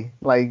DC.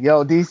 Like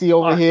yo, DC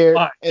over Fine, here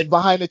fine, and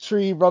behind the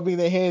tree rubbing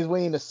their hands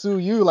waiting to sue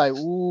you. Like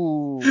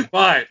ooh.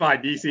 fine.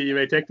 DC, you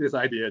may take this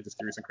idea. Just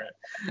give me some credit.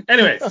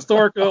 Anyways,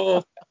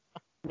 historical.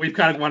 We've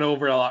kind of went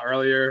over a lot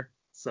earlier.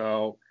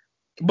 So,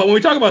 but when we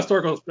talk about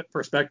historical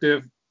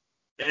perspective,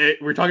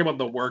 we're talking about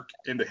the work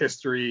in the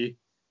history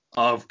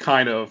of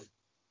kind of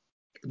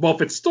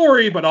both its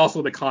story, but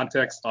also the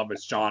context of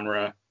its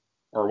genre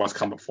or what's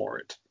come before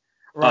it.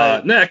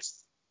 Right.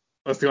 Next,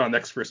 let's do our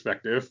next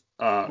perspective,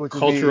 Which would be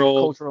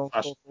cultural, cultural.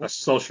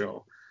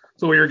 social.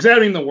 So we're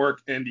examining the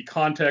work in the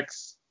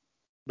context,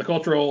 the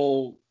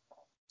cultural,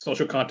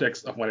 social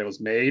context of when it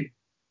was made,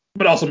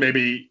 but also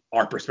maybe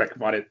our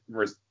perspective on it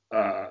versus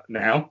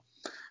now.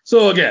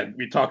 So again,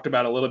 we talked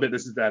about a little bit.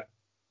 This is that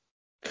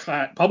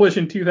published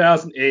in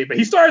 2008, but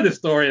he started this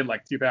story in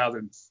like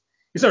 2000.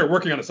 He started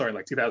working on the story in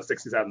like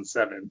 2006,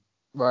 2007.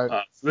 Right.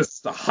 So this is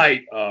the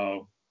height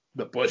of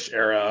the Bush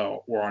era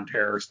war on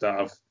terror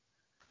stuff.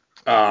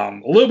 A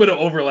little bit of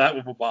overlap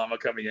with Obama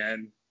coming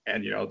in,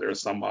 and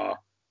there's some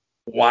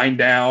wind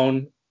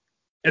down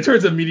in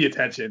terms of media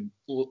attention,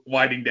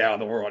 winding down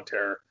the war on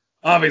terror.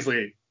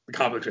 Obviously, the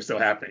conflicts are still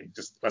happening,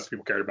 just less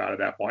people cared about it at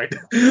that point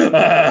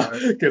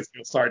because it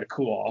was starting to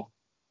cool off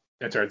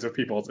in terms of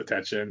people's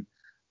attention.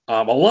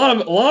 A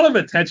lot of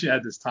attention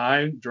at this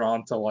time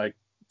drawn to like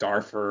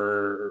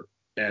Darfur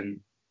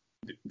and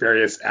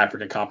various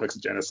African conflicts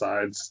and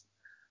genocides.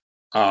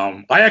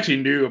 I actually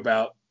knew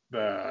about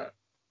the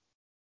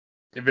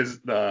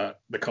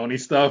Coney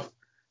stuff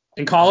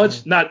in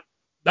college, Mm-hmm.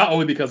 not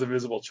only because of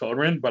Invisible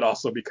Children, but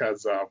also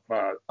because of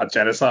a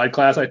genocide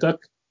class I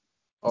took.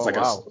 It's Oh like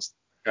wow.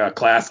 a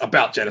class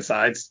about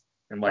genocides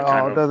and like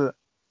kind Oh, of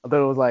I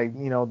thought it was like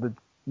the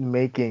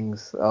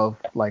makings of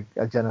like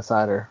a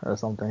genocider or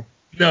something.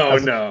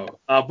 That's no,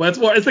 but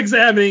it's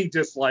examining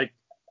just like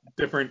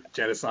different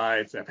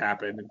genocides that have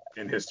happened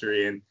in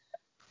history and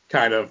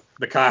kind of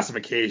the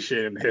classification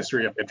and the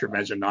history of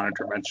intervention,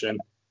 non-intervention.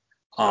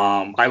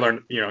 I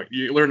learned,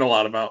 you learn a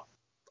lot about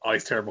all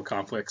these terrible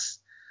conflicts.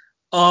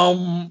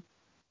 Um,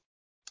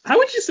 how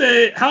would you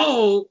say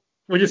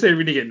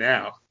reading it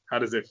now? How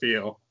does it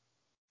feel?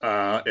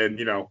 In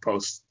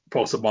post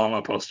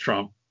Obama, post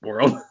Trump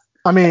world.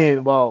 I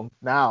mean, well,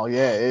 now,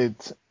 yeah,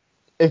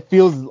 it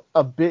feels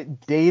a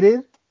bit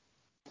dated,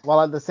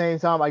 while at the same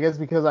time, I guess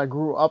because I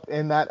grew up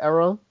in that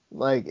era,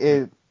 like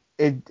it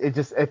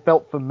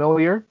felt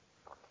familiar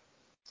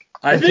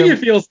I in think it terms.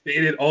 feels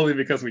dated only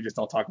because we just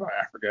don't talk about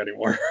Africa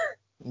anymore.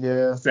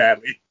 Yeah,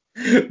 Sadly,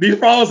 these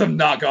problems have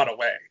not gone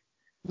away.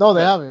 no,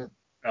 they But haven't.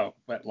 no,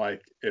 but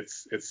like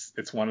it's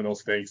one of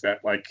those things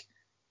that like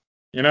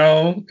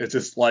it's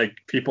just like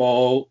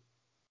people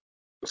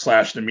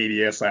slash the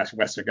media slash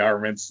Western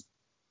governments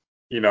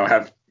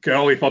have can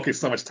only focus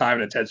so much time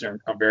and attention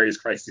on various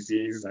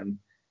crises, and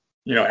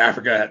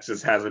Africa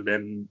just hasn't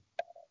been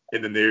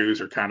in the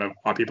news or kind of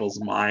on people's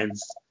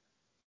minds.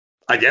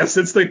 I guess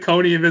it's the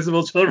Coney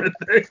Invisible Children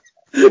thing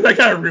that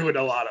kind of ruined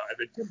a lot of I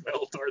think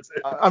goodwill towards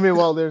it. I mean,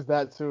 well, there's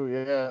that too,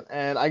 yeah,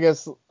 and I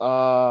guess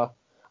I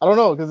don't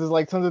know because there's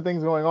like tons of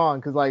things going on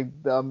because like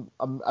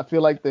I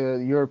feel like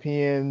the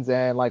Europeans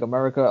and like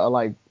America are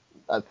like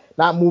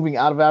not moving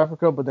out of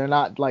Africa, but they're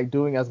not like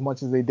doing as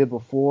much as they did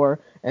before.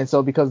 And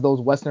so because those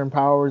Western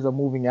powers are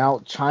moving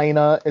out,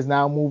 China is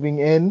now moving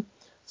in.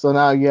 So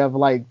now you have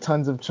like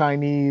tons of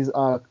Chinese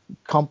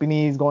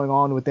companies going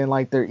on within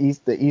like the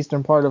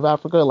eastern part of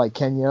Africa, like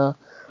Kenya,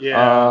 Yeah,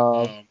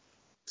 uh,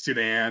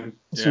 Sudan.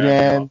 Yeah,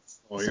 Sudan,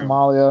 so,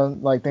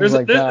 Somalia, like things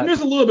like that. there's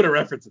a little bit of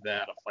reference to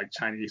that of like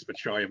Chinese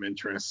petroleum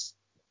interests.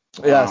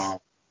 Yes. Um,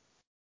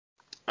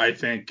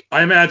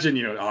 I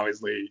imagine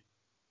obviously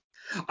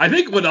I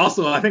think what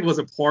also I think was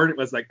important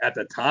was like at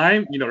the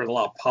time, there's a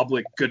lot of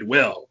public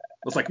goodwill.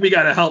 It's like we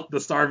got to help the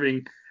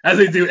starving, as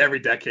they do every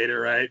decade,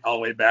 right? All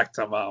the way back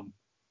to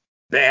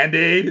Band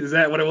Aid. Is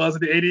that what it was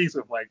in the '80s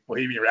with like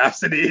Bohemian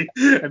Rhapsody,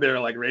 and they were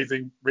like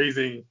raising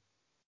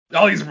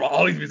all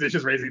these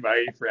musicians raising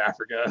money for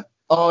Africa.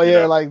 Oh You yeah,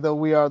 know, like the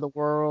We Are the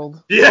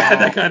World. yeah,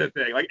 that kind of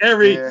thing. Like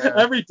Yeah.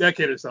 every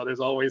decade or so, there's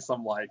always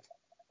some like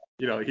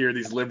here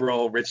these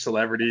liberal rich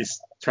celebrities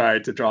try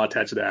to draw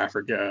attention to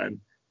Africa, and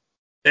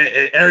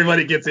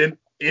everybody gets in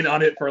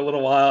on it for a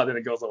little while, and then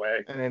it goes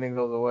away. And then it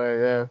goes away,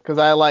 yeah. Because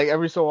I like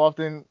every so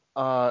often,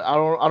 I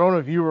don't know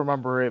if you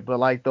remember it, but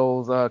like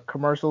those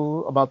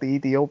commercials about the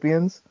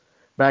Ethiopians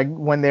back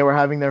when they were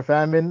having their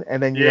famine,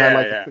 and then you had Yeah,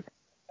 like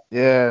yeah,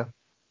 yeah,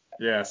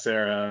 yeah.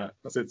 Sarah,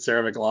 was it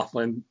Sarah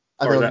McLaughlin,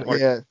 I or think is it that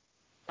was, or yeah,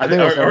 I I think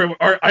think it was Sarah.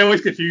 or I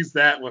always confuse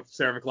that with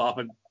Sarah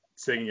McLaughlin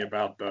singing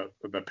about the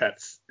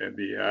pets in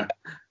the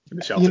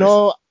You shelters.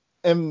 know,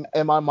 in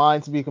my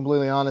mind, to be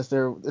completely honest,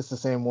 it's the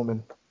same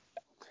woman.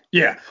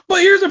 Yeah, but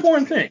here's the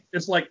important thing.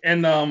 It's like,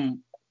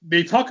 and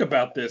they talk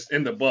about this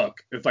in the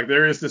book. It's like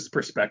there is this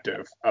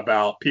perspective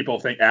about people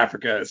think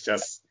Africa is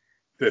just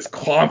this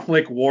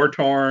conflict, war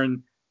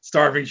torn,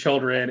 starving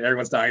children.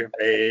 Everyone's dying of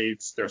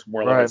AIDS. There's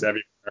more Right. limits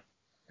everywhere.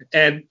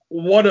 And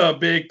one of the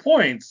big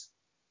points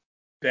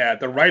that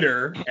the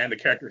writer and the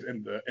characters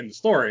in the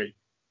story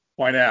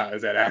point out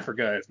is that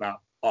Africa is not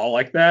all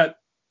like that,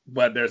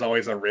 but there's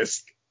always a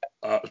risk,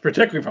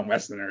 particularly from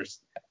Westerners.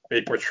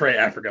 They portray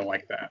Africa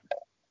like that.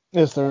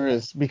 Yes, there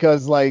is.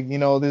 Because, like,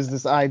 there's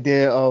this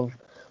idea of,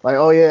 like,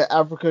 oh, yeah,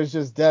 Africa is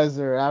just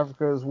desert.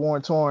 Africa is war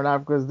torn.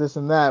 Africa is this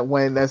and that,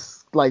 when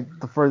that's, like,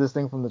 the furthest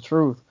thing from the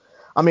truth.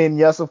 I mean,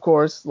 yes, of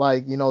course,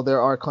 like,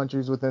 there are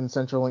countries within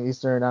Central and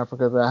Eastern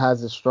Africa that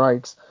has its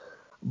strikes.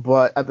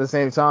 But at the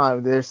same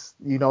time, there's,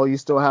 you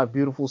still have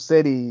beautiful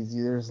cities.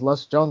 There's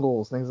lush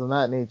jungles, things of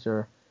that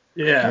nature.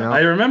 Yeah, I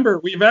remember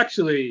we've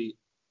actually,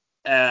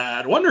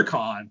 at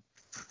WonderCon,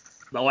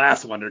 the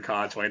last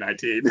WonderCon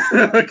 2019,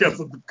 because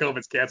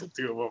COVID's canceled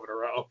 2 of them in a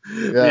row.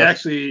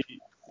 Yes.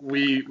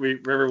 We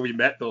remember we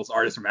met those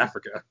artists from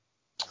Africa.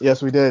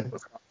 Yes, we did.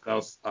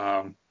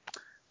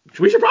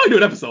 We should probably do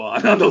an episode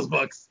on those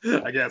books.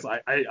 I guess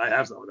I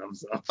have some of them.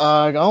 So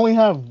I only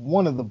have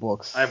one of the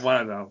books. I have one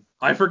of them.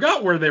 I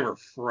forgot where they were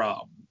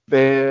from.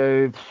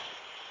 I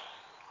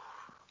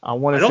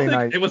want to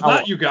say it was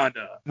not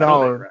Uganda.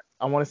 No,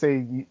 I want to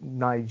say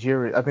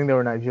Nigeria. I think they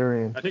were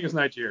Nigerian. I think it's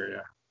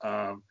Nigeria.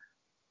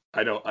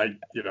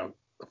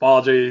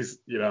 Apologies,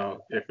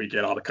 if we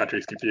get all the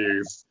countries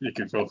confused, you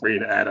can feel free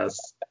to add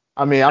us.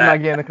 I mean, I'm not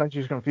getting the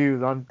countries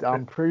confused.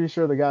 I'm pretty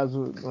sure the guys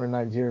were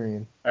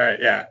Nigerian. All right,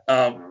 yeah.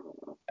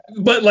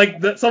 But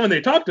like something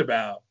they talked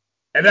about,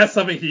 and that's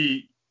something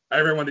I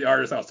remember one of the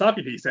artists I was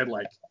talking to, he said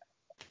like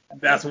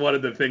that's one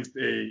of the things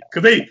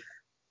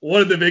one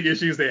of the big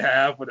issues they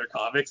have with their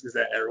comics is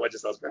that everyone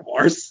just does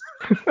memoirs.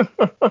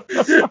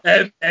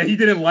 and he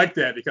didn't like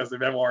that because the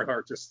memoirs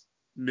are just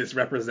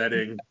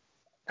misrepresenting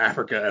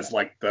Africa as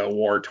like the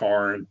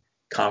war-torn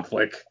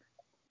conflict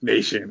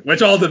nation,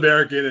 which all the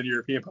American and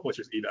European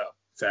publishers eat up,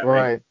 sadly.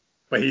 Right.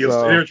 But they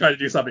were trying to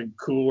do something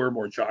cooler,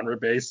 more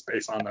genre-based,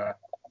 based on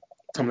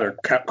some of their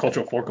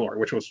cultural folklore,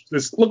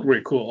 this looked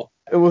really cool.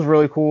 It was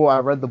really cool. I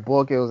read the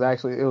book. It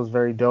was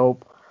very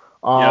dope.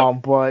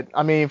 Yep. But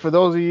I mean, for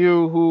those of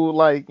you who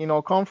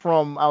come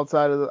from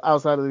outside of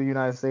the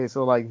United States,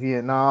 so like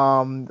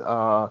Vietnam,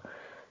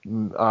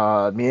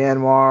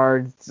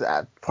 Myanmar,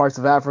 parts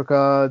of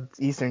Africa,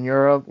 Eastern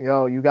Europe,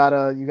 you got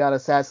a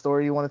sad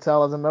story you want to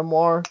tell as a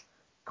memoir,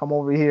 come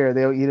over here.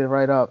 They'll eat it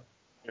right up.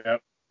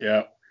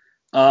 Yep.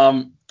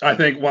 I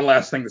think one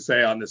last thing to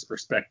say on this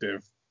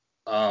perspective,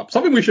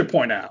 something we should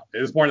point out.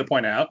 It is important to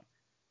point out.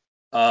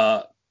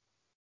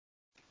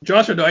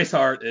 Joshua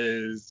Dysart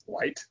is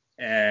white.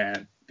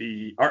 And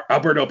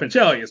Alberto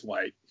Ponticelli is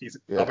white.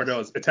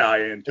 Alberto is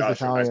Italian.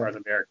 Joshua Dysart is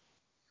American.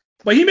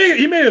 But he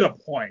made it a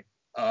point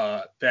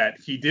that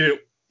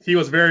he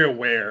was very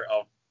aware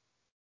of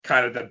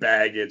kind of the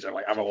baggage of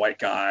like, I'm a white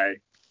guy,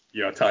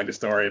 telling the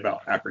story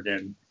about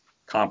African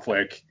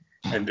conflict,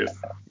 and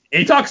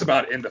he talks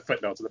about it in the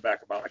footnotes in the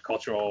back about like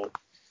cultural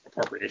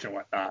appropriation and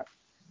whatnot.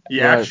 He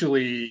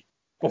actually,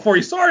 before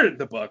he started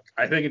the book,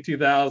 I think in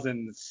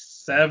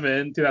 2006,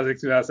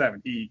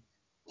 2007, he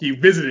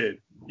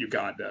visited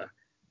Uganda,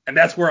 and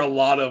that's where a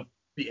lot of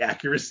the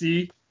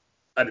accuracy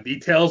and the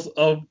details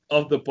of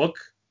the book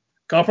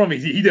come from.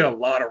 He did a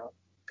lot of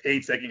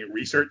painstaking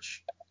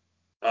research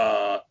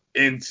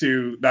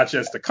into not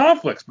just the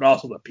conflicts, but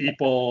also the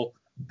people,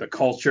 the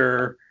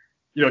culture,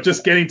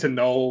 just getting to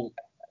know,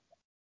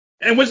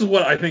 and which is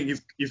what I think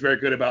he's very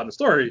good about in the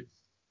story.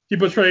 He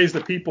portrays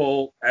the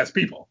people as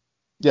people.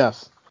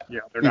 Yes.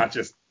 They're not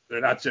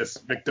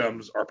just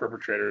victims or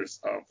perpetrators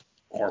of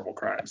horrible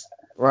crimes.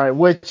 Right,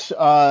 which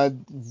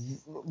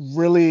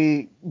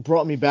really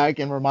brought me back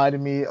and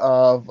reminded me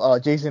of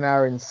Jason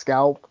Aaron's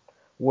Scalp,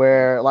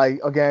 where, like,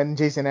 again,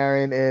 Jason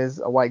Aaron is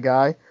a white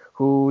guy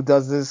who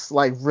does this,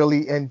 like,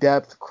 really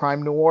in-depth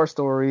crime noir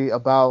story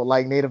about,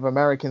 like, Native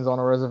Americans on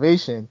a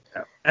reservation.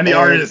 Yeah. And the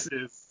artist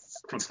is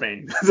from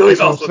Spain. So he's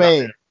also from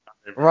Spain.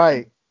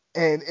 Right.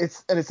 And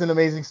it's an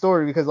amazing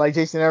story because, like,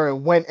 Jason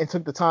Aaron went and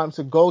took the time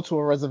to go to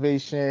a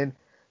reservation,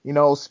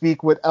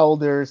 speak with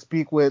elders,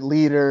 speak with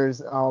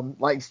leaders,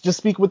 just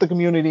speak with the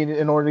community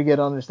in order to get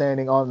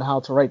understanding on how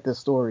to write this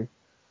story.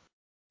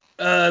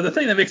 The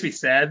thing that makes me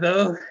sad,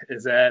 though,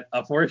 is that,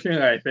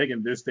 unfortunately, I think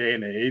in this day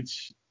and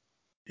age,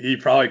 he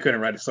probably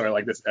couldn't write a story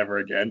like this ever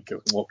again,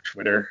 because woke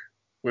Twitter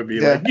would be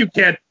like, you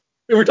can't.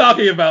 We're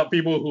talking about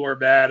people who are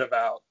mad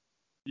about,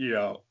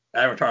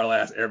 Avatar: The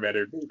Last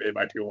Airbender being made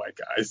by 2 white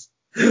guys.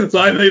 So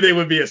I think they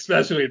would be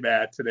especially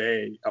mad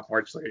today,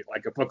 unfortunately.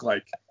 Like a book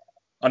like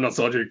Unknown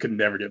Soldier could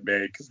never get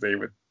made because they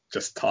would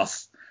just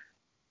toss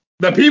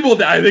the people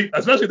that I think,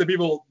 especially the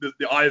people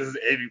the audience is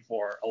aiming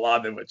for. A lot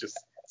of them would just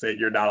say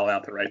you're not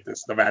allowed to write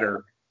this, no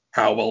matter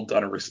how well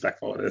done or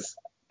respectful it is.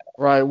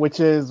 Right, which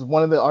is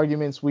one of the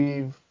arguments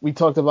we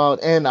talked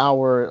about in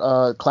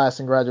our class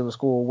in graduate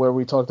school, where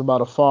we talked about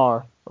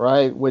Afar,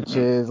 right, which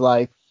is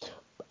like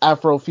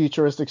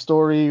Afrofuturistic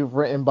story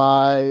written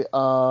by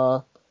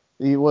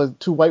He was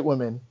two white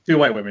women, Two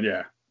white women,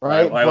 yeah.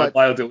 right? But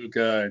Lila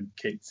DeLuca and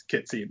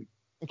Kit Seaton.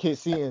 Kate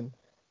Seaton,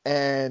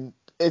 and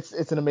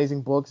it's an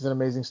amazing book. It's an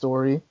amazing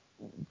story.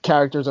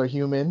 Characters are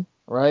human,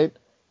 right?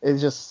 It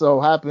just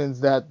so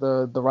happens that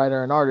the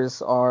writer and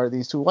artist are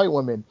these two white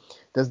women.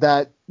 Does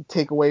that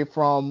take away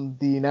from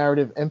the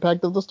narrative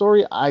impact of the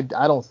story? I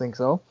don't think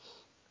so,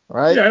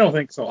 right? Yeah, I don't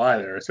think so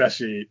either.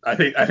 Especially, I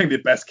think the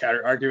best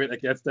counter argument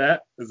against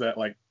that is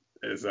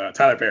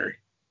Tyler Perry.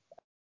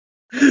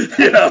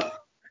 you know,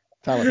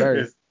 Tyler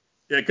Perry.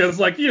 yeah, because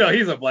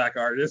he's a black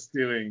artist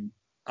doing.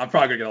 I'm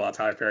probably gonna get a lot of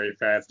Tyler Perry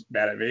fans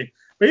mad at me,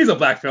 but he's a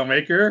black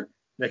filmmaker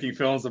making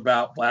films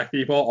about black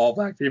people, all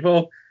black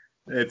people.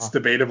 It's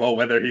debatable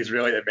whether he's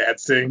really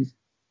advancing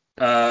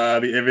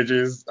the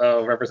images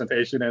of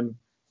representation and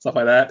stuff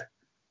like that.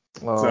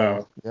 Oh,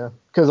 So yeah.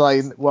 Because,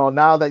 like, well,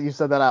 now that you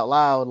said that out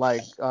loud,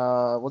 like,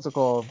 what's it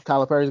called?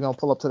 Tyler Perry's gonna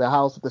pull up to the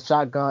house with the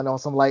shotgun on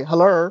some, like,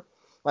 hello,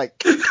 like,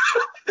 is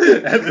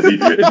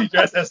he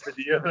dressed as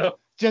Medea though?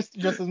 just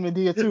as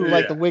Medea too,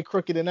 like the Yeah. wig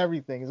crooked and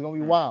everything. It's gonna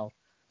be wild.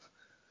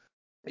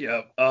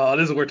 Yeah.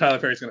 This is where Tyler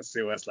Perry's gonna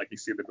sue us, like you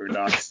see the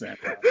Boondocks and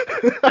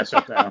get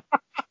shut down.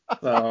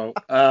 So,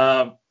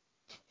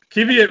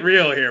 keeping it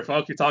real here,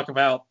 folks. We talk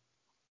about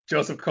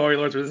Joseph Kony,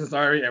 Lord's Resistance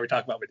Army, and we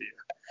talk about Medea.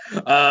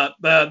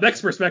 The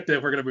next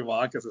perspective, we're going to move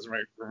on because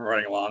we're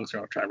running along, so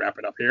I'll try to wrap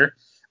it up here.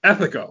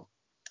 Ethico.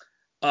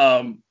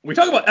 We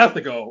talk about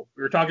ethical.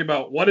 We were talking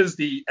about what is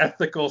the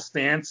ethical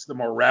stance, the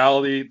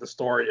morality the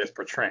story is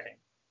portraying.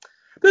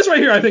 This right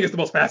here, I think, is the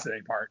most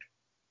fascinating part.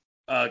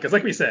 Because,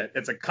 like we said,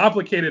 it's a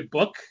complicated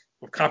book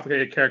with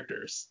complicated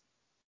characters.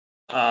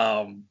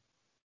 When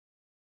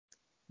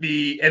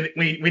he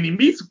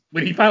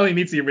finally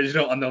meets the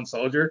original unknown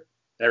soldier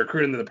that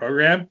recruited into the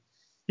program,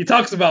 he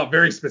talks about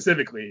very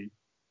specifically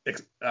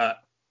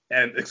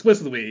and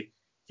explicitly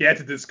he had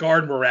to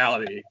discard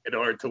morality in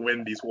order to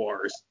win these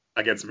wars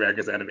against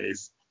America's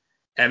enemies.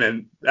 And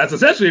then that's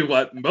essentially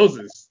what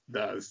Moses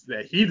does,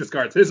 that he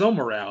discards his own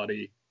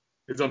morality,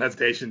 his own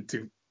hesitation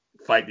to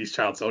fight these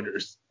child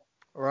soldiers.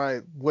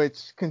 Right,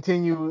 which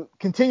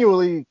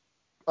continually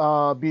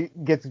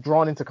gets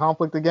drawn into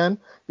conflict again,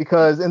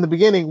 because in the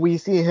beginning we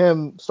see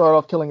him start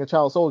off killing a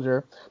child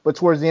soldier, but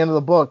towards the end of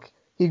the book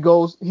he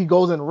goes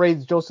and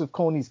raids Joseph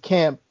Kony's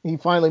camp. He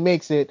finally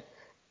makes it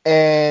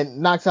and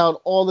knocks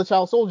out all the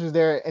child soldiers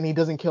there, and he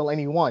doesn't kill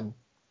anyone.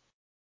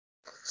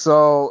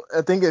 So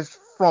I think it's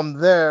from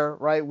there,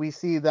 right, we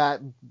see that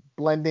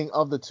blending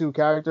of the two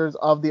characters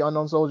of the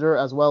unknown soldier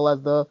as well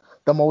as the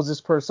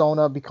Moses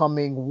persona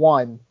becoming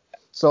one.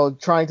 So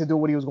trying to do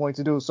what he was going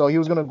to do. So he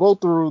was going to go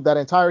through that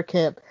entire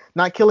camp,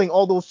 not killing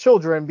all those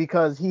children,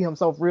 because he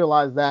himself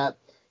realized that,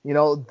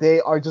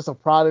 they are just a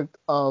product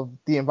of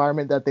the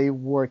environment that they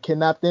were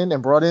kidnapped in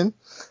and brought in.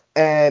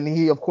 And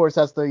he, of course,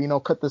 has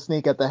to, cut the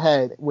snake at the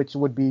head, which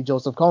would be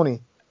Joseph Kony.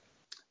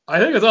 I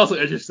think it's also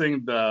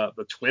interesting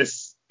the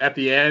twist at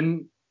the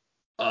end.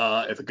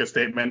 It's a good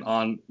statement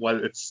on what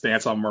its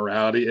stance on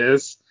morality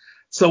is.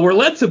 So we're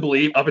led to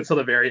believe up until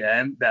the very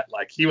end that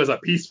he was a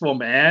peaceful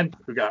man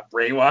who got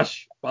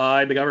brainwashed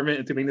by the government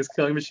into being this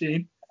killing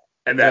machine,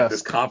 and that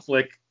this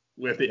conflict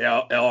with the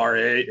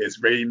LRA is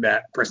bringing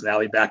that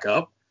personality back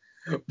up.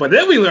 But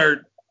then we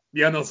learned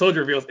the unknown soldier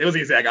reveals it was the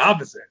exact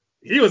opposite.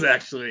 He was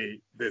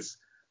actually this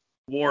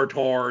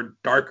war-torn,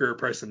 darker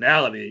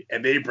personality,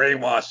 and they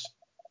brainwashed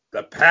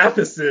the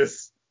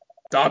pacifist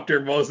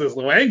Dr. Moses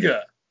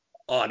Luanga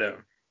on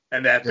him,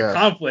 and that the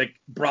conflict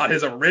brought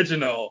his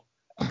original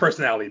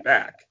personality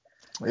back.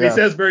 And he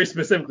says very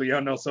specifically,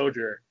 unknown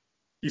soldier,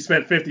 he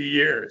spent 50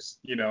 years,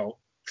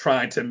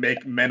 trying to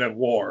make men of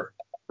war,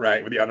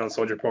 right, with the unknown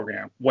soldier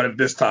program. What if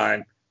this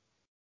time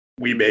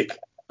we make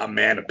a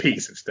man of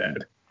peace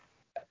instead?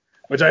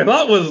 Which I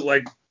thought was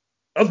that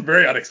was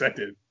very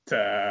unexpected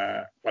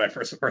when I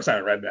first time I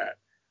read that.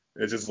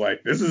 It's just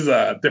this is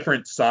a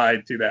different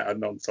side to that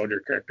unknown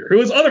soldier character, who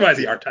is otherwise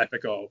the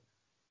archetypical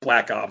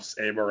Black Ops,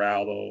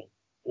 amoral,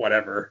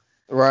 whatever.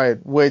 Right,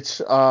 which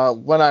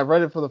when I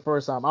read it for the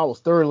first time, I was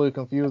thoroughly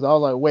confused. I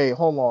was like, wait,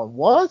 hold on,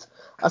 what?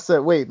 I said,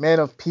 wait, man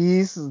of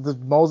peace, the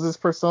Moses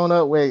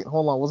persona, wait,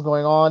 hold on, what's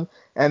going on?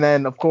 And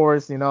then, of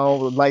course,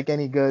 like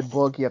any good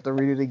book, you have to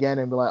read it again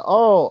and be like,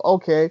 oh,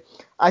 okay,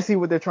 I see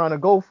what they're trying to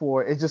go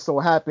for. It just so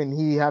happened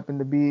he happened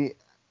to be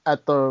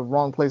at the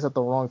wrong place at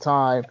the wrong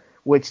time,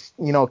 which,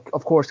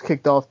 of course,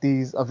 kicked off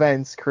these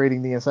events,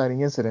 creating the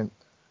inciting incident.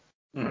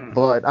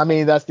 But I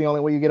mean, that's the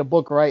only way you get a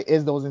book right,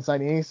 is those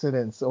inciting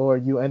incidents, or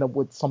you end up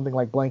with something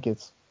like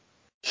Blankets.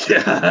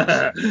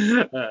 Yeah.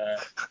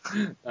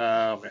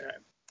 Oh man.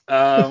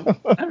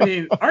 I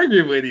mean,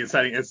 arguably the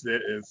inciting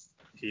incident is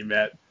he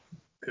met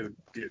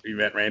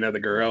Raina, the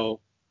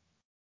girl.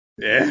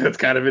 Yeah, that's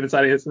kind of an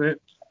inciting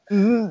incident.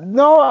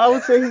 No, I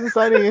would say his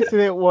inciting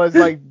incident was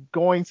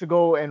going to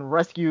go and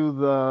rescue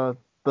the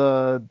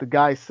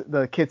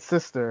kid's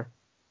sister.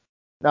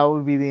 That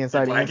would be the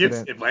inciting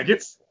incident. In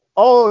Blankets?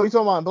 Oh, you're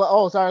talking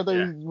about sorry, I thought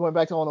Yeah. you went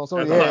back to no. So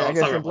yeah, I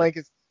guess in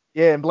Blankets.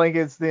 Yeah, in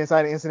Blankets, the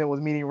inciting incident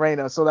was meeting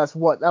Raina. So that's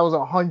what? That was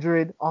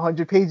 100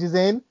 pages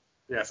in?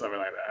 Yeah, something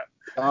like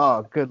that.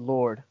 Oh, good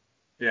lord.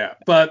 Yeah,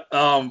 but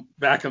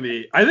back on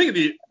the, I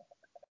mean,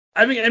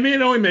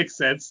 it only makes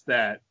sense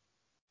that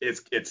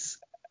it's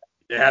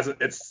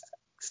it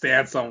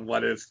stance on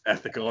what is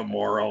ethical and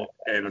moral,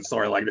 and a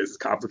story like this is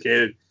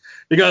complicated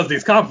because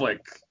these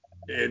conflicts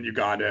in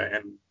Uganda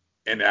and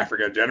in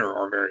Africa in general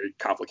are very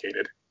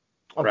complicated,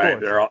 Of right?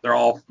 course.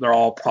 They're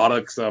all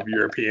products of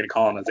European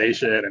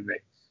colonization, and they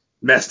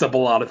messed up a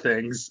lot of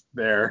things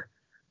there.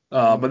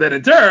 But then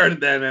in turn,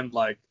 then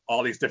like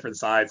all these different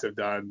sides have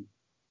done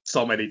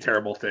so many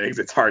terrible things.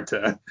 It's hard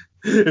to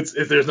it's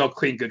there's no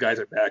clean good guys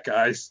or bad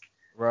guys.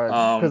 Right.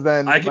 Because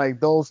then, I like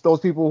those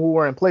people who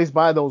were in place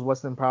by those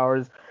Western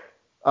powers,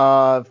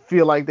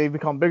 feel like they've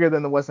become bigger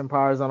than the Western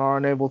powers and are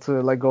unable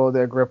to let go of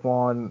their grip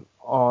on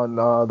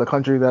the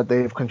country that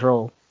they've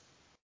controlled.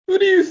 Who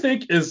do you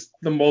think is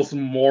the most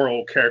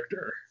moral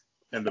character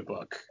in the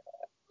book?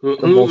 The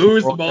most Who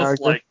is the moral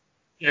most character. like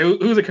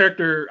who's a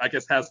character I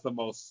guess has the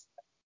most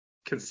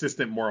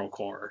consistent moral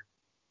core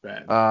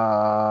then?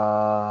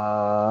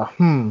 I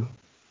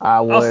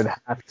I'll, would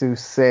have to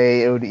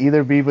say it would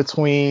either be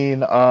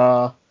between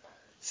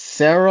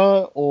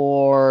Sarah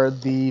or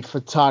the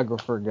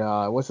photographer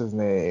guy. What's his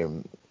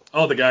name?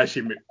 oh, the guy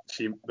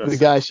The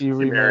guy she she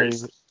remarried.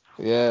 marries.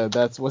 Yeah,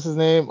 that's what's his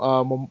name?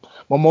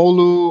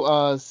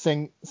 Momolu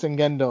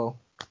Sengendo.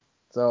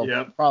 So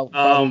Yep. probably.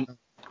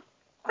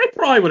 I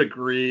probably would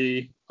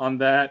agree on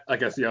that. I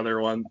guess the other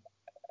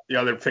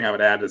thing I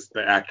would add is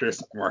the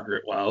actress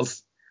Margaret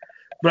Wells.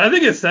 But I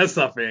think it says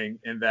something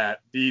in that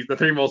the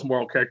three most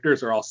moral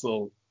characters are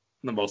also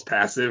the most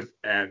passive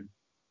and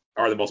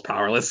are the most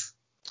powerless.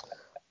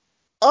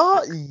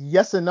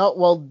 Yes and no.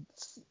 Well,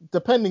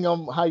 depending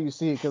on how you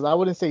see it, because I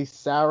wouldn't say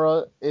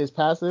Sarah is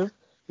passive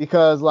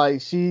because like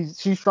she's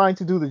trying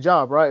to do the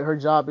job, right? Her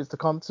job is to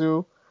come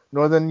to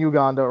northern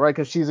Uganda, right?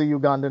 Because she's a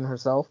Ugandan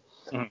herself,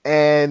 Mhm.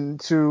 and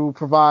to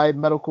provide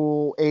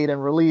medical aid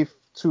and relief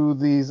to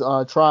these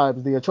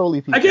tribes, the Acholi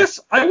I people. guess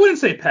I wouldn't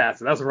say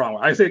passive. That's the wrong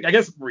one. I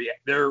guess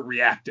they're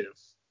reactive.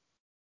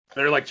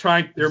 They're like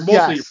trying. Yes,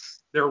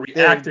 They're they're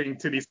reacting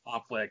to these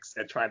conflicts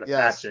and trying to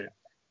patch yes, it.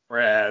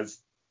 Whereas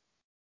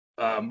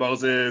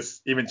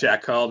Moses, even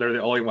Jack Hull, they're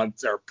the only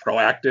ones that are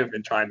proactive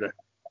in trying to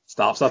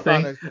stop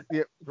trying something. to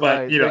yeah, But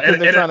right because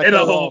they're trying to in cut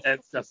a it whole off.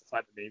 ends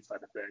justify the means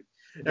type of thing.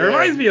 It Yeah.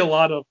 reminds me a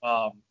lot of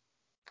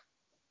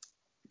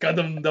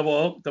Gundam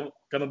Double with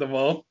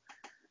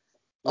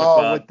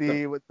Oh, with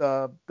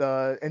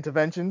the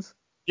interventions.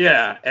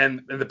 yeah,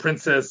 and the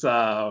princess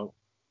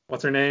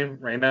what's her name,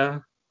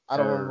 Reina I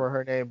don't or remember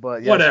her name,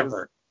 but yeah, she was.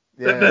 whatever.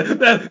 Yeah.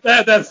 That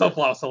subplot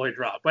was totally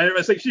dropped. But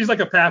it's like she's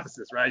like a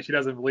pacifist, right? She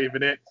doesn't believe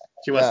in it.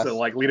 She wants to Yes.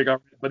 like lead a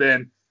government, but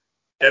then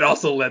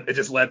it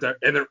just led to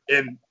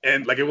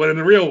in like it would in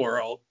the real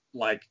world,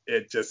 like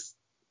it just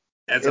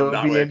ends up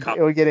not really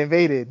It would get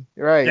invaded,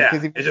 right? yeah,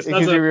 it just Because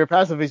doesn't you're a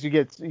pacifist, you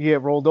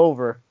get rolled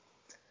over.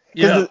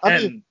 yeah. Because I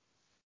mean,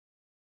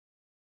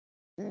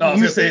 And no, I was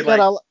you gonna say saying that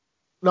like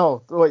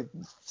no, wait,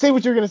 say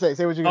what you're gonna say.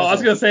 Say what you're oh, gonna I was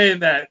say. gonna say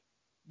that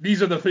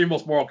these are the three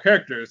most moral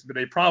characters, but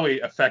they probably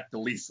affect the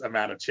least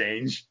amount of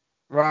change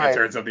in Right.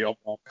 terms of the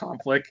overall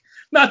conflict.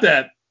 Not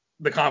that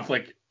the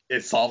conflict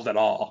is solved at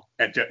all,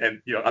 and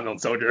you know, unknown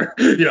soldier,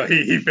 you know,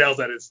 he fails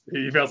at his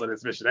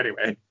mission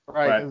anyway.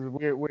 Right, But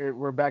because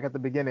we're back at the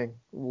beginning,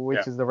 yeah,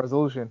 which is the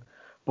resolution.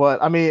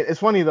 But I mean, it's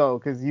funny though,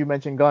 because you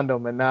mentioned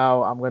Gundam, and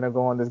now I'm gonna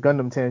go on this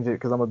Gundam tangent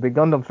because I'm a big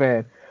Gundam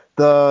fan.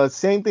 The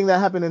same thing that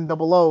happened in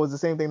Double O is the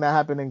same thing that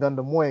happened in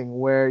Gundam Wing,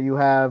 where you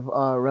have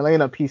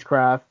Relena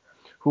Peacecraft,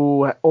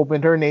 who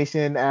opened her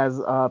nation as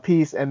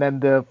peace, and then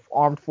the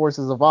armed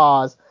forces of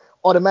Oz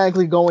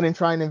automatically going and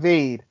trying to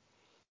invade,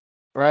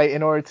 right,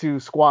 in order to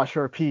squash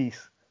her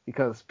peace,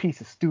 because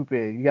peace is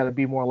stupid. You got to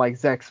be more like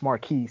Zex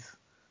Marquise.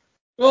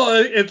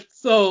 well, it's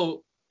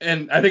so,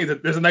 and I think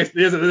there's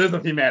a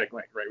thematic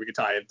link, right? We could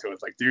tie into it.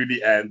 It's like, do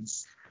the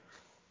ends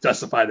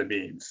justify the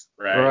means,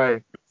 right?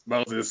 Right.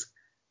 Moses,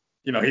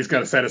 you know, he's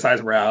going to set aside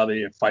his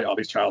morality and fight all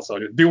these child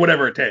soldiers, do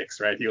whatever it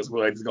takes, right? He was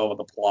willing to go with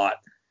the plot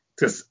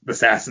to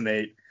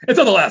assassinate,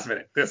 until the last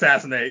minute, to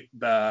assassinate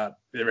the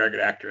American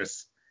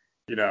actress,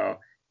 you know.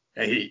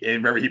 And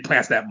remember he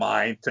plants that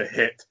mine to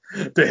hit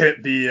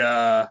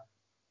the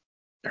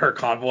her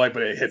convoy,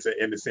 but it hits an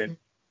innocent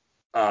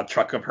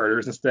truck of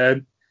herders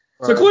instead.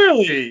 So Right.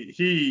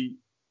 clearly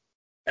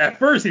at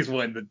first he's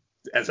willing to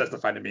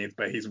justify the means,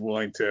 but he's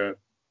willing to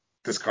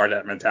discard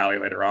that mentality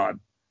later on.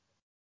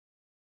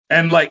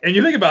 And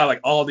you think about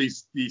like all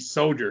these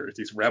soldiers,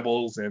 these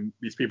rebels, and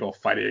these people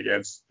fighting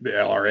against the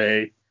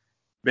LRA.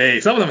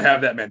 Some of them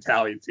have that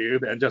mentality too,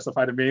 the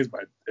unjustified means,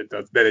 but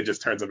it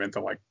just turns them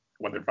into like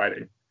when they're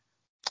fighting.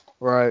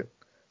 Right.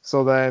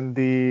 So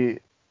then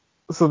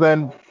so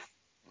then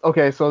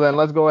okay, so then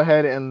let's go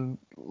ahead and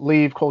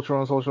leave cultural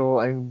and social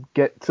and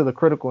get to the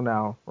critical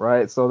now,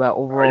 right? So that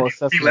Or overall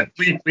assessment.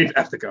 leave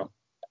Ethico.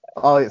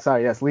 Oh,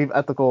 sorry, yes, leave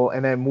ethical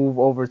and then move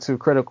over to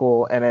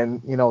critical and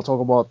then, talk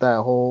about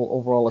that whole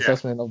overall Yeah,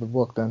 assessment of the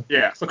book then.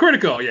 yeah. So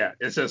critical, yeah,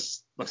 it's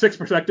just the sixth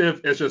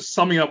perspective. It's just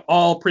summing up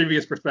all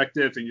previous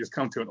perspectives and you just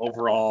come to an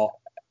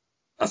overall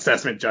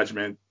assessment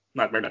judgment.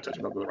 Not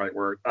judgment, not the right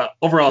word.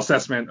 Overall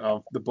assessment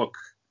of the book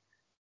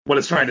what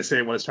it's trying to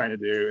say, what it's trying to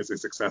do, is it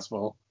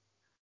successful?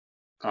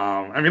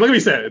 I mean, like we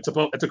said, it's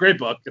a great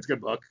book. It's a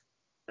good book.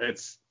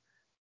 It's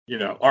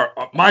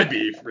my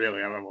beef really.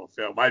 I don't know what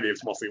Phil. My beef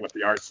is mostly with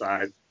the art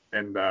side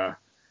and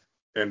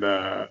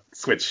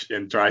Switch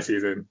in dry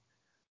season.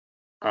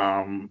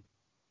 Um,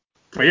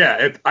 but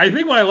yeah, I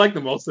think what I like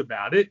the most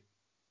about it,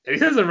 and he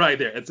says it right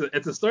there.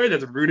 It's a story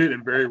that's rooted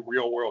in very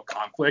real world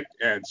conflict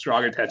and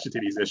strong attention to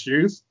these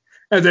issues,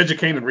 as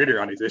educating the reader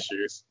on these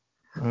issues.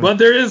 Mm. But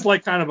there is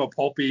like kind of a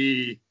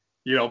pulpy,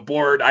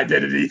 bored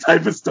identity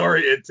type of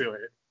story into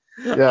it.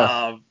 Yes.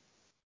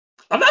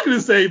 I'm not going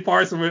to say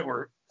parts of it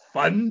were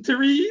fun to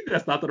read.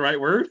 That's not the right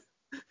word.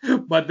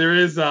 But there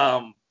is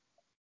an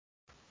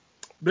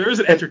And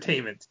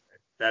entertainment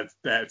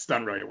that's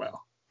done really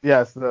well.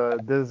 yes,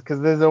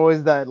 there's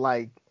always that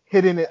like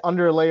hidden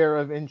under layer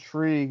of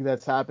intrigue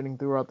that's happening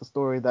throughout the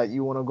story that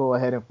you want to go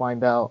ahead and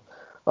find out.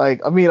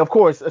 Like, I mean, of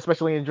course,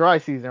 especially in dry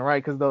season,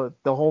 right? Because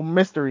the whole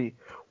mystery,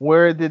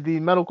 where did the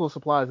medical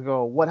supplies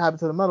go? What happened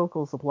to the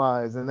medical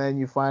supplies? And then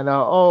you find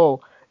out,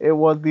 oh, it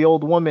was the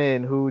old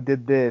woman who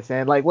did this,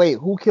 and like, wait,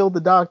 who killed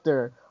the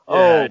doctor?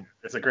 Yeah, Oh,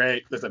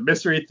 there's a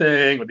mystery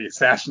thing with the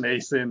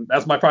assassination.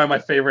 That's probably my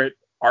favorite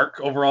arc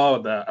overall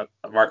with the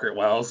Margaret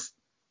Wells.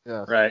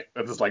 yes, Right,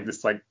 that's just like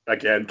this, like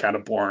again, kind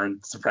of boring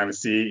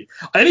supremacy.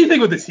 Anything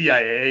with the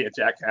CIA and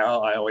Jack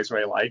Howell, I always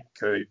really like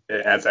because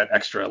it adds that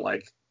extra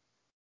like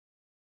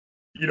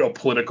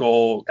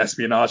political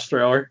espionage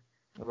thriller.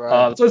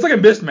 right, So it's like a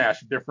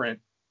mismatch of different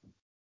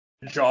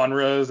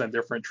genres and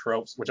different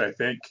tropes, which I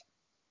think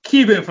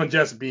keep it from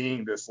just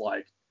being this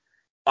like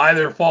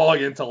either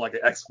falling into like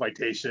an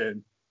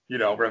exploitation,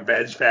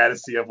 revenge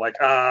fantasy of like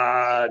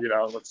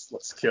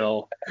let's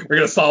kill. We're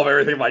gonna solve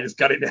everything by just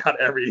gutting down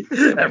every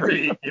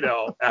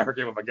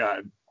African with a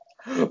gun.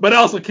 But it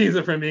also keeps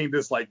it from being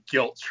this like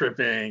guilt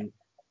tripping,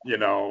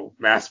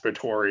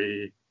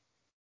 masturbatory,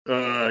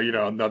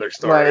 another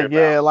story like about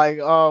yeah, like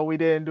oh, we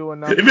didn't do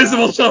enough for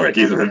Invisible Show. It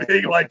keeps it from Africa.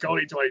 being like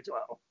Cody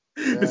 2012.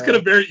 This could Yeah.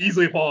 have very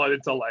easily fallen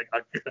into like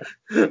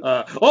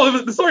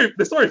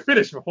the story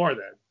finished before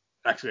then,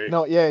 actually.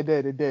 No, yeah,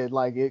 it did.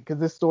 Like it, because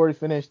this story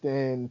finished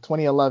in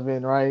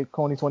 2011, right?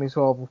 Coney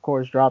 2012, of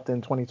course, dropped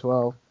in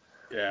 2012.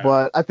 Yeah.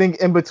 But I think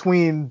in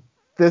between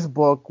this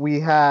book, we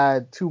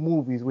had two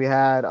movies. We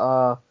had,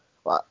 I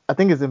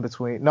think it's in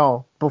between.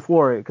 No,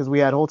 before it, because we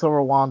had Hotel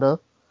Rwanda,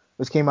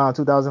 which came out in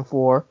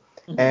 2004,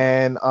 Mhm.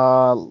 and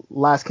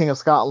Last King of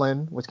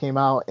Scotland, which came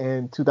out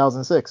in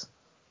 2006.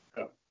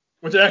 Yeah.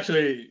 Which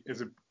actually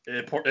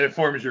it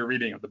informs your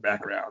reading of the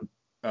background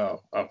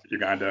of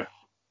Uganda.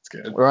 It's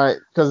good, Right?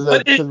 Because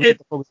but we get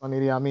to focus on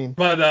Idi Amin.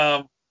 but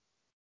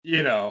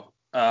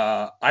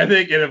I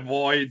think it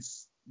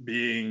avoids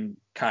being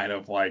kind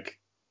of like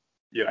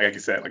like I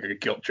said, like a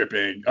guilt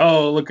tripping.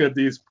 Oh, look at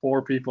these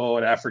poor people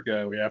in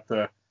Africa. We have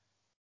to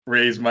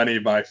raise money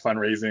by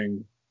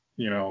fundraising,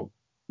 you know,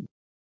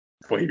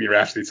 Bohemian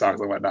Rhapsody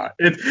songs and whatnot.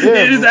 Yeah,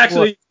 It is but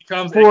actually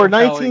becomes a for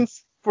compelling.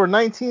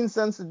 19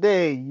 cents a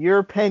day,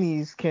 your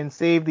pennies can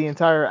save the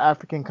entire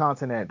African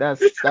continent.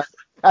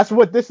 That's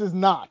what this is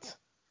not.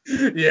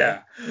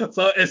 Yeah.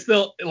 So it's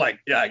still like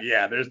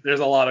yeah. There's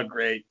a lot of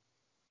great,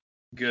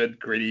 good,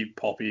 gritty,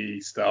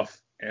 pulpy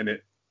stuff in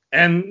it,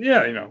 and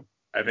yeah,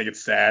 I think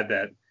it's sad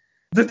that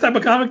this type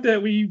of comic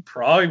that we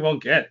probably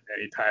won't get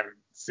anytime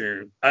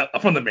soon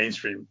from the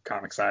mainstream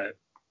comic side.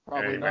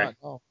 Probably Anyway. not.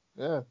 Oh,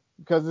 yeah,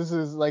 because this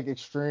is like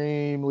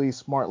extremely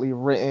smartly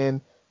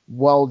written,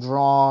 well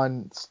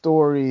drawn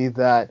story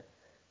that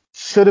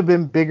should have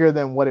been bigger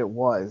than what it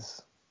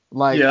was.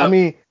 Like, I Yep.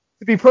 mean,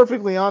 to be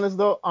perfectly honest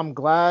though, I'm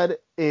glad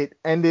it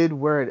ended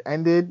where it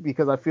ended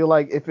because I feel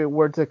like if it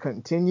were to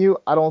continue,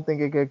 I don't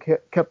think it could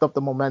kept up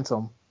the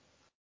momentum.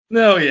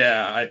 No,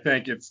 yeah, I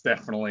think it's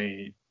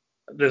definitely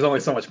there's only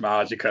so much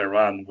mileage you could have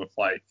run with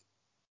like.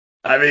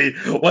 I mean,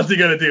 what's he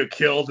gonna do?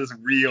 Kill this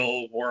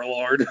real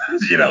warlord?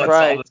 It's all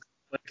Right.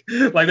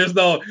 this like there's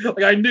no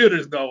like I knew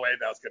there's no way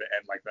that was gonna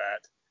end like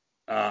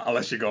that.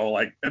 Unless you go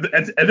like and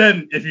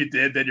then if you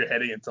did, then you're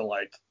heading into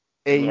like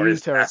AU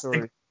Glorious Bastards.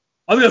 territory.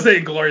 I was gonna say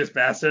Glorious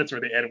Bastards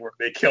where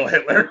they kill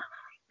Hitler.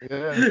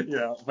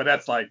 Yeah. But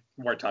that's like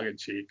more tongue in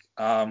cheek.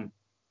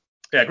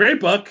 Yeah, great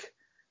book.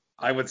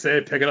 I would say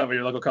pick it up at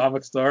your local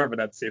comic store, but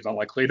that seems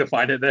unlikely to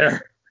find it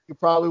there. You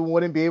probably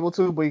wouldn't be able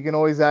to, but you can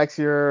always ask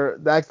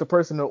the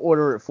person to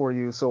order it for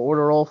you. So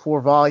order all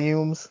 4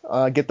 volumes,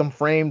 get them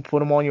framed, put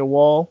them on your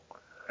wall,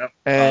 Yep.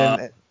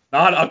 and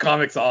Not a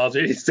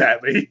comicsology,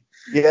 sadly,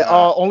 yeah,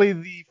 uh, only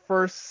the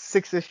first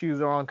 6 issues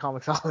are on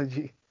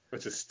Comixology.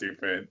 which is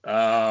stupid.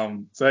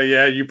 So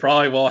yeah, you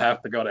probably will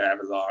have to go to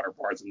Amazon or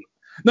Barnes and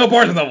no,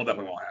 Barnes and Noble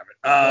definitely won't have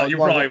it. No, You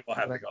Barnes and probably will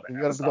have to Noble, go to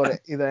you gotta go to Amazon.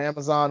 either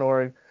Amazon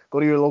or go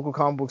to your local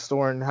comic book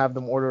store and have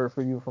them order it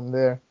for you from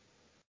there.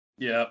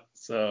 Yeah,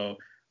 so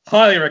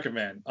highly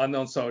recommend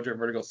Unknown Soldier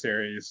Vertigo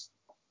series.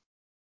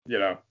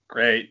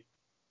 Great.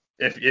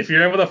 If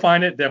you're able to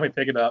find it, definitely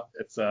pick it up.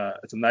 It's a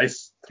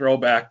nice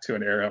throwback to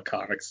an era of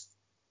comics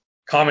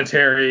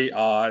commentary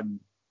on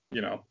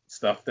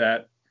stuff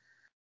that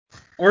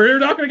we're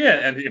not gonna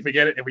get. And if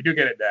we do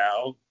get it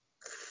now,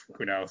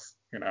 who knows?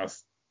 Who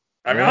knows?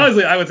 I mean, Yeah.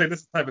 honestly, I would say this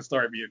is the type of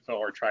story me and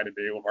Phil are trying to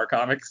do with our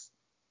comics.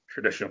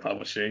 Traditional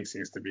publishing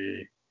seems to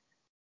be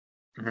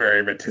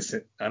very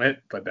reticent on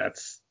it, but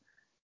that's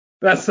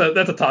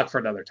a talk for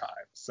another time.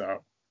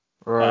 So,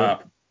 Right.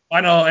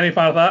 uh, any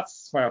final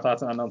thoughts? Final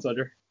thoughts on Unknown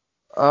Soldier?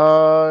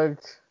 Uh,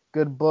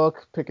 Good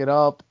book. Pick it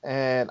up.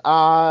 And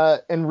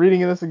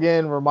reading this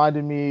again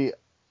reminded me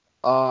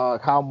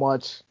how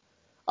much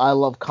I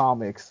love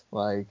comics.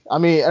 Like, I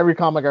mean, every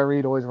comic I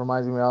read always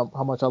reminds me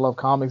how much I love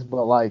comics,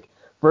 but like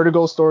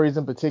Vertigo stories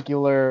in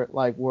particular,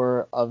 like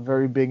were a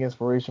very big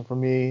inspiration for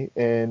me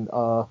and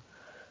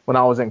when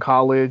I was in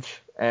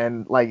college,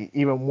 and like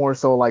even more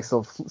so like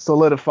so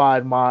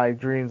solidified my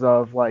dreams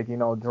of like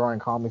drawing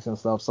comics and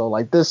stuff. So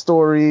like this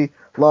story,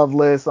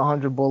 Loveless,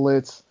 100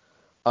 Bullets,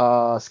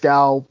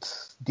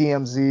 Scalped,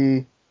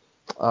 DMZ,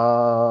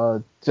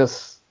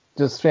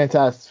 just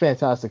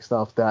fantastic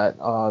stuff that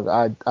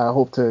I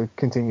hope to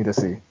continue to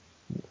see.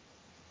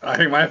 I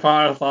think my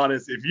final thought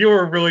is if you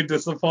were really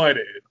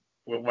disappointed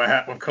with what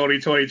happened with Cody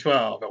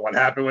 2012 and what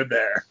happened with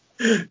there,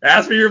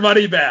 ask for your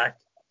money back.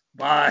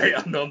 Buy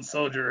Unknown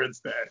Soldier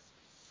instead.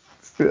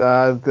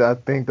 I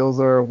think those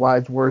are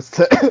wise words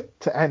to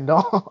end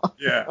on.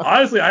 Yeah,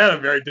 honestly, I had a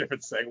very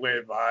different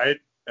segue in mind.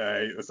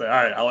 So, all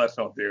right, I'll let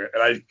Phil do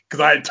it, because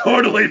I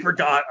totally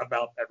forgot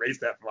about that race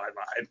that from my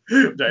mind,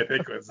 which I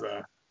think was,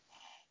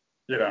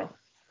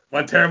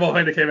 one terrible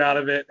thing that came out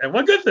of it, and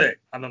one good thing,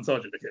 Unknown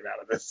Soldier, that came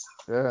out of this.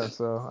 Yeah,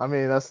 so I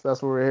mean that's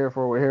what we're here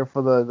for. We're here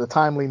for the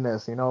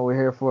timeliness, We're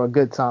here for a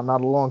good time,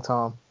 not a long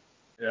time.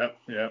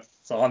 Yep.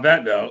 So on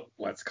that note,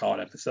 let's call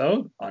it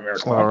episode. I'm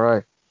Eric All Long.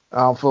 right.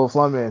 I'm Phil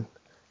Fleming,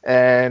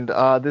 and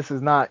this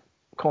is not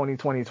Coney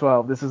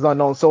 2012. This is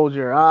Unknown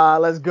Soldier.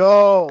 Let's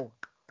go.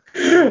 I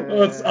Yeah.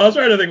 was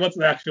trying to think what's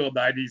an actual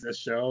 90s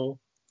show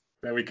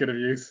that we could have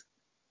used.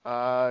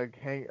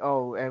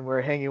 And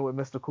we're hanging with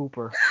Mr.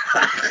 Cooper.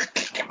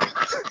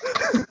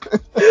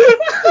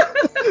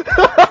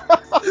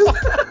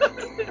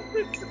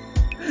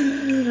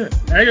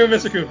 Hang with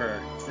Mr.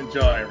 Cooper.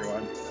 Enjoy, everyone.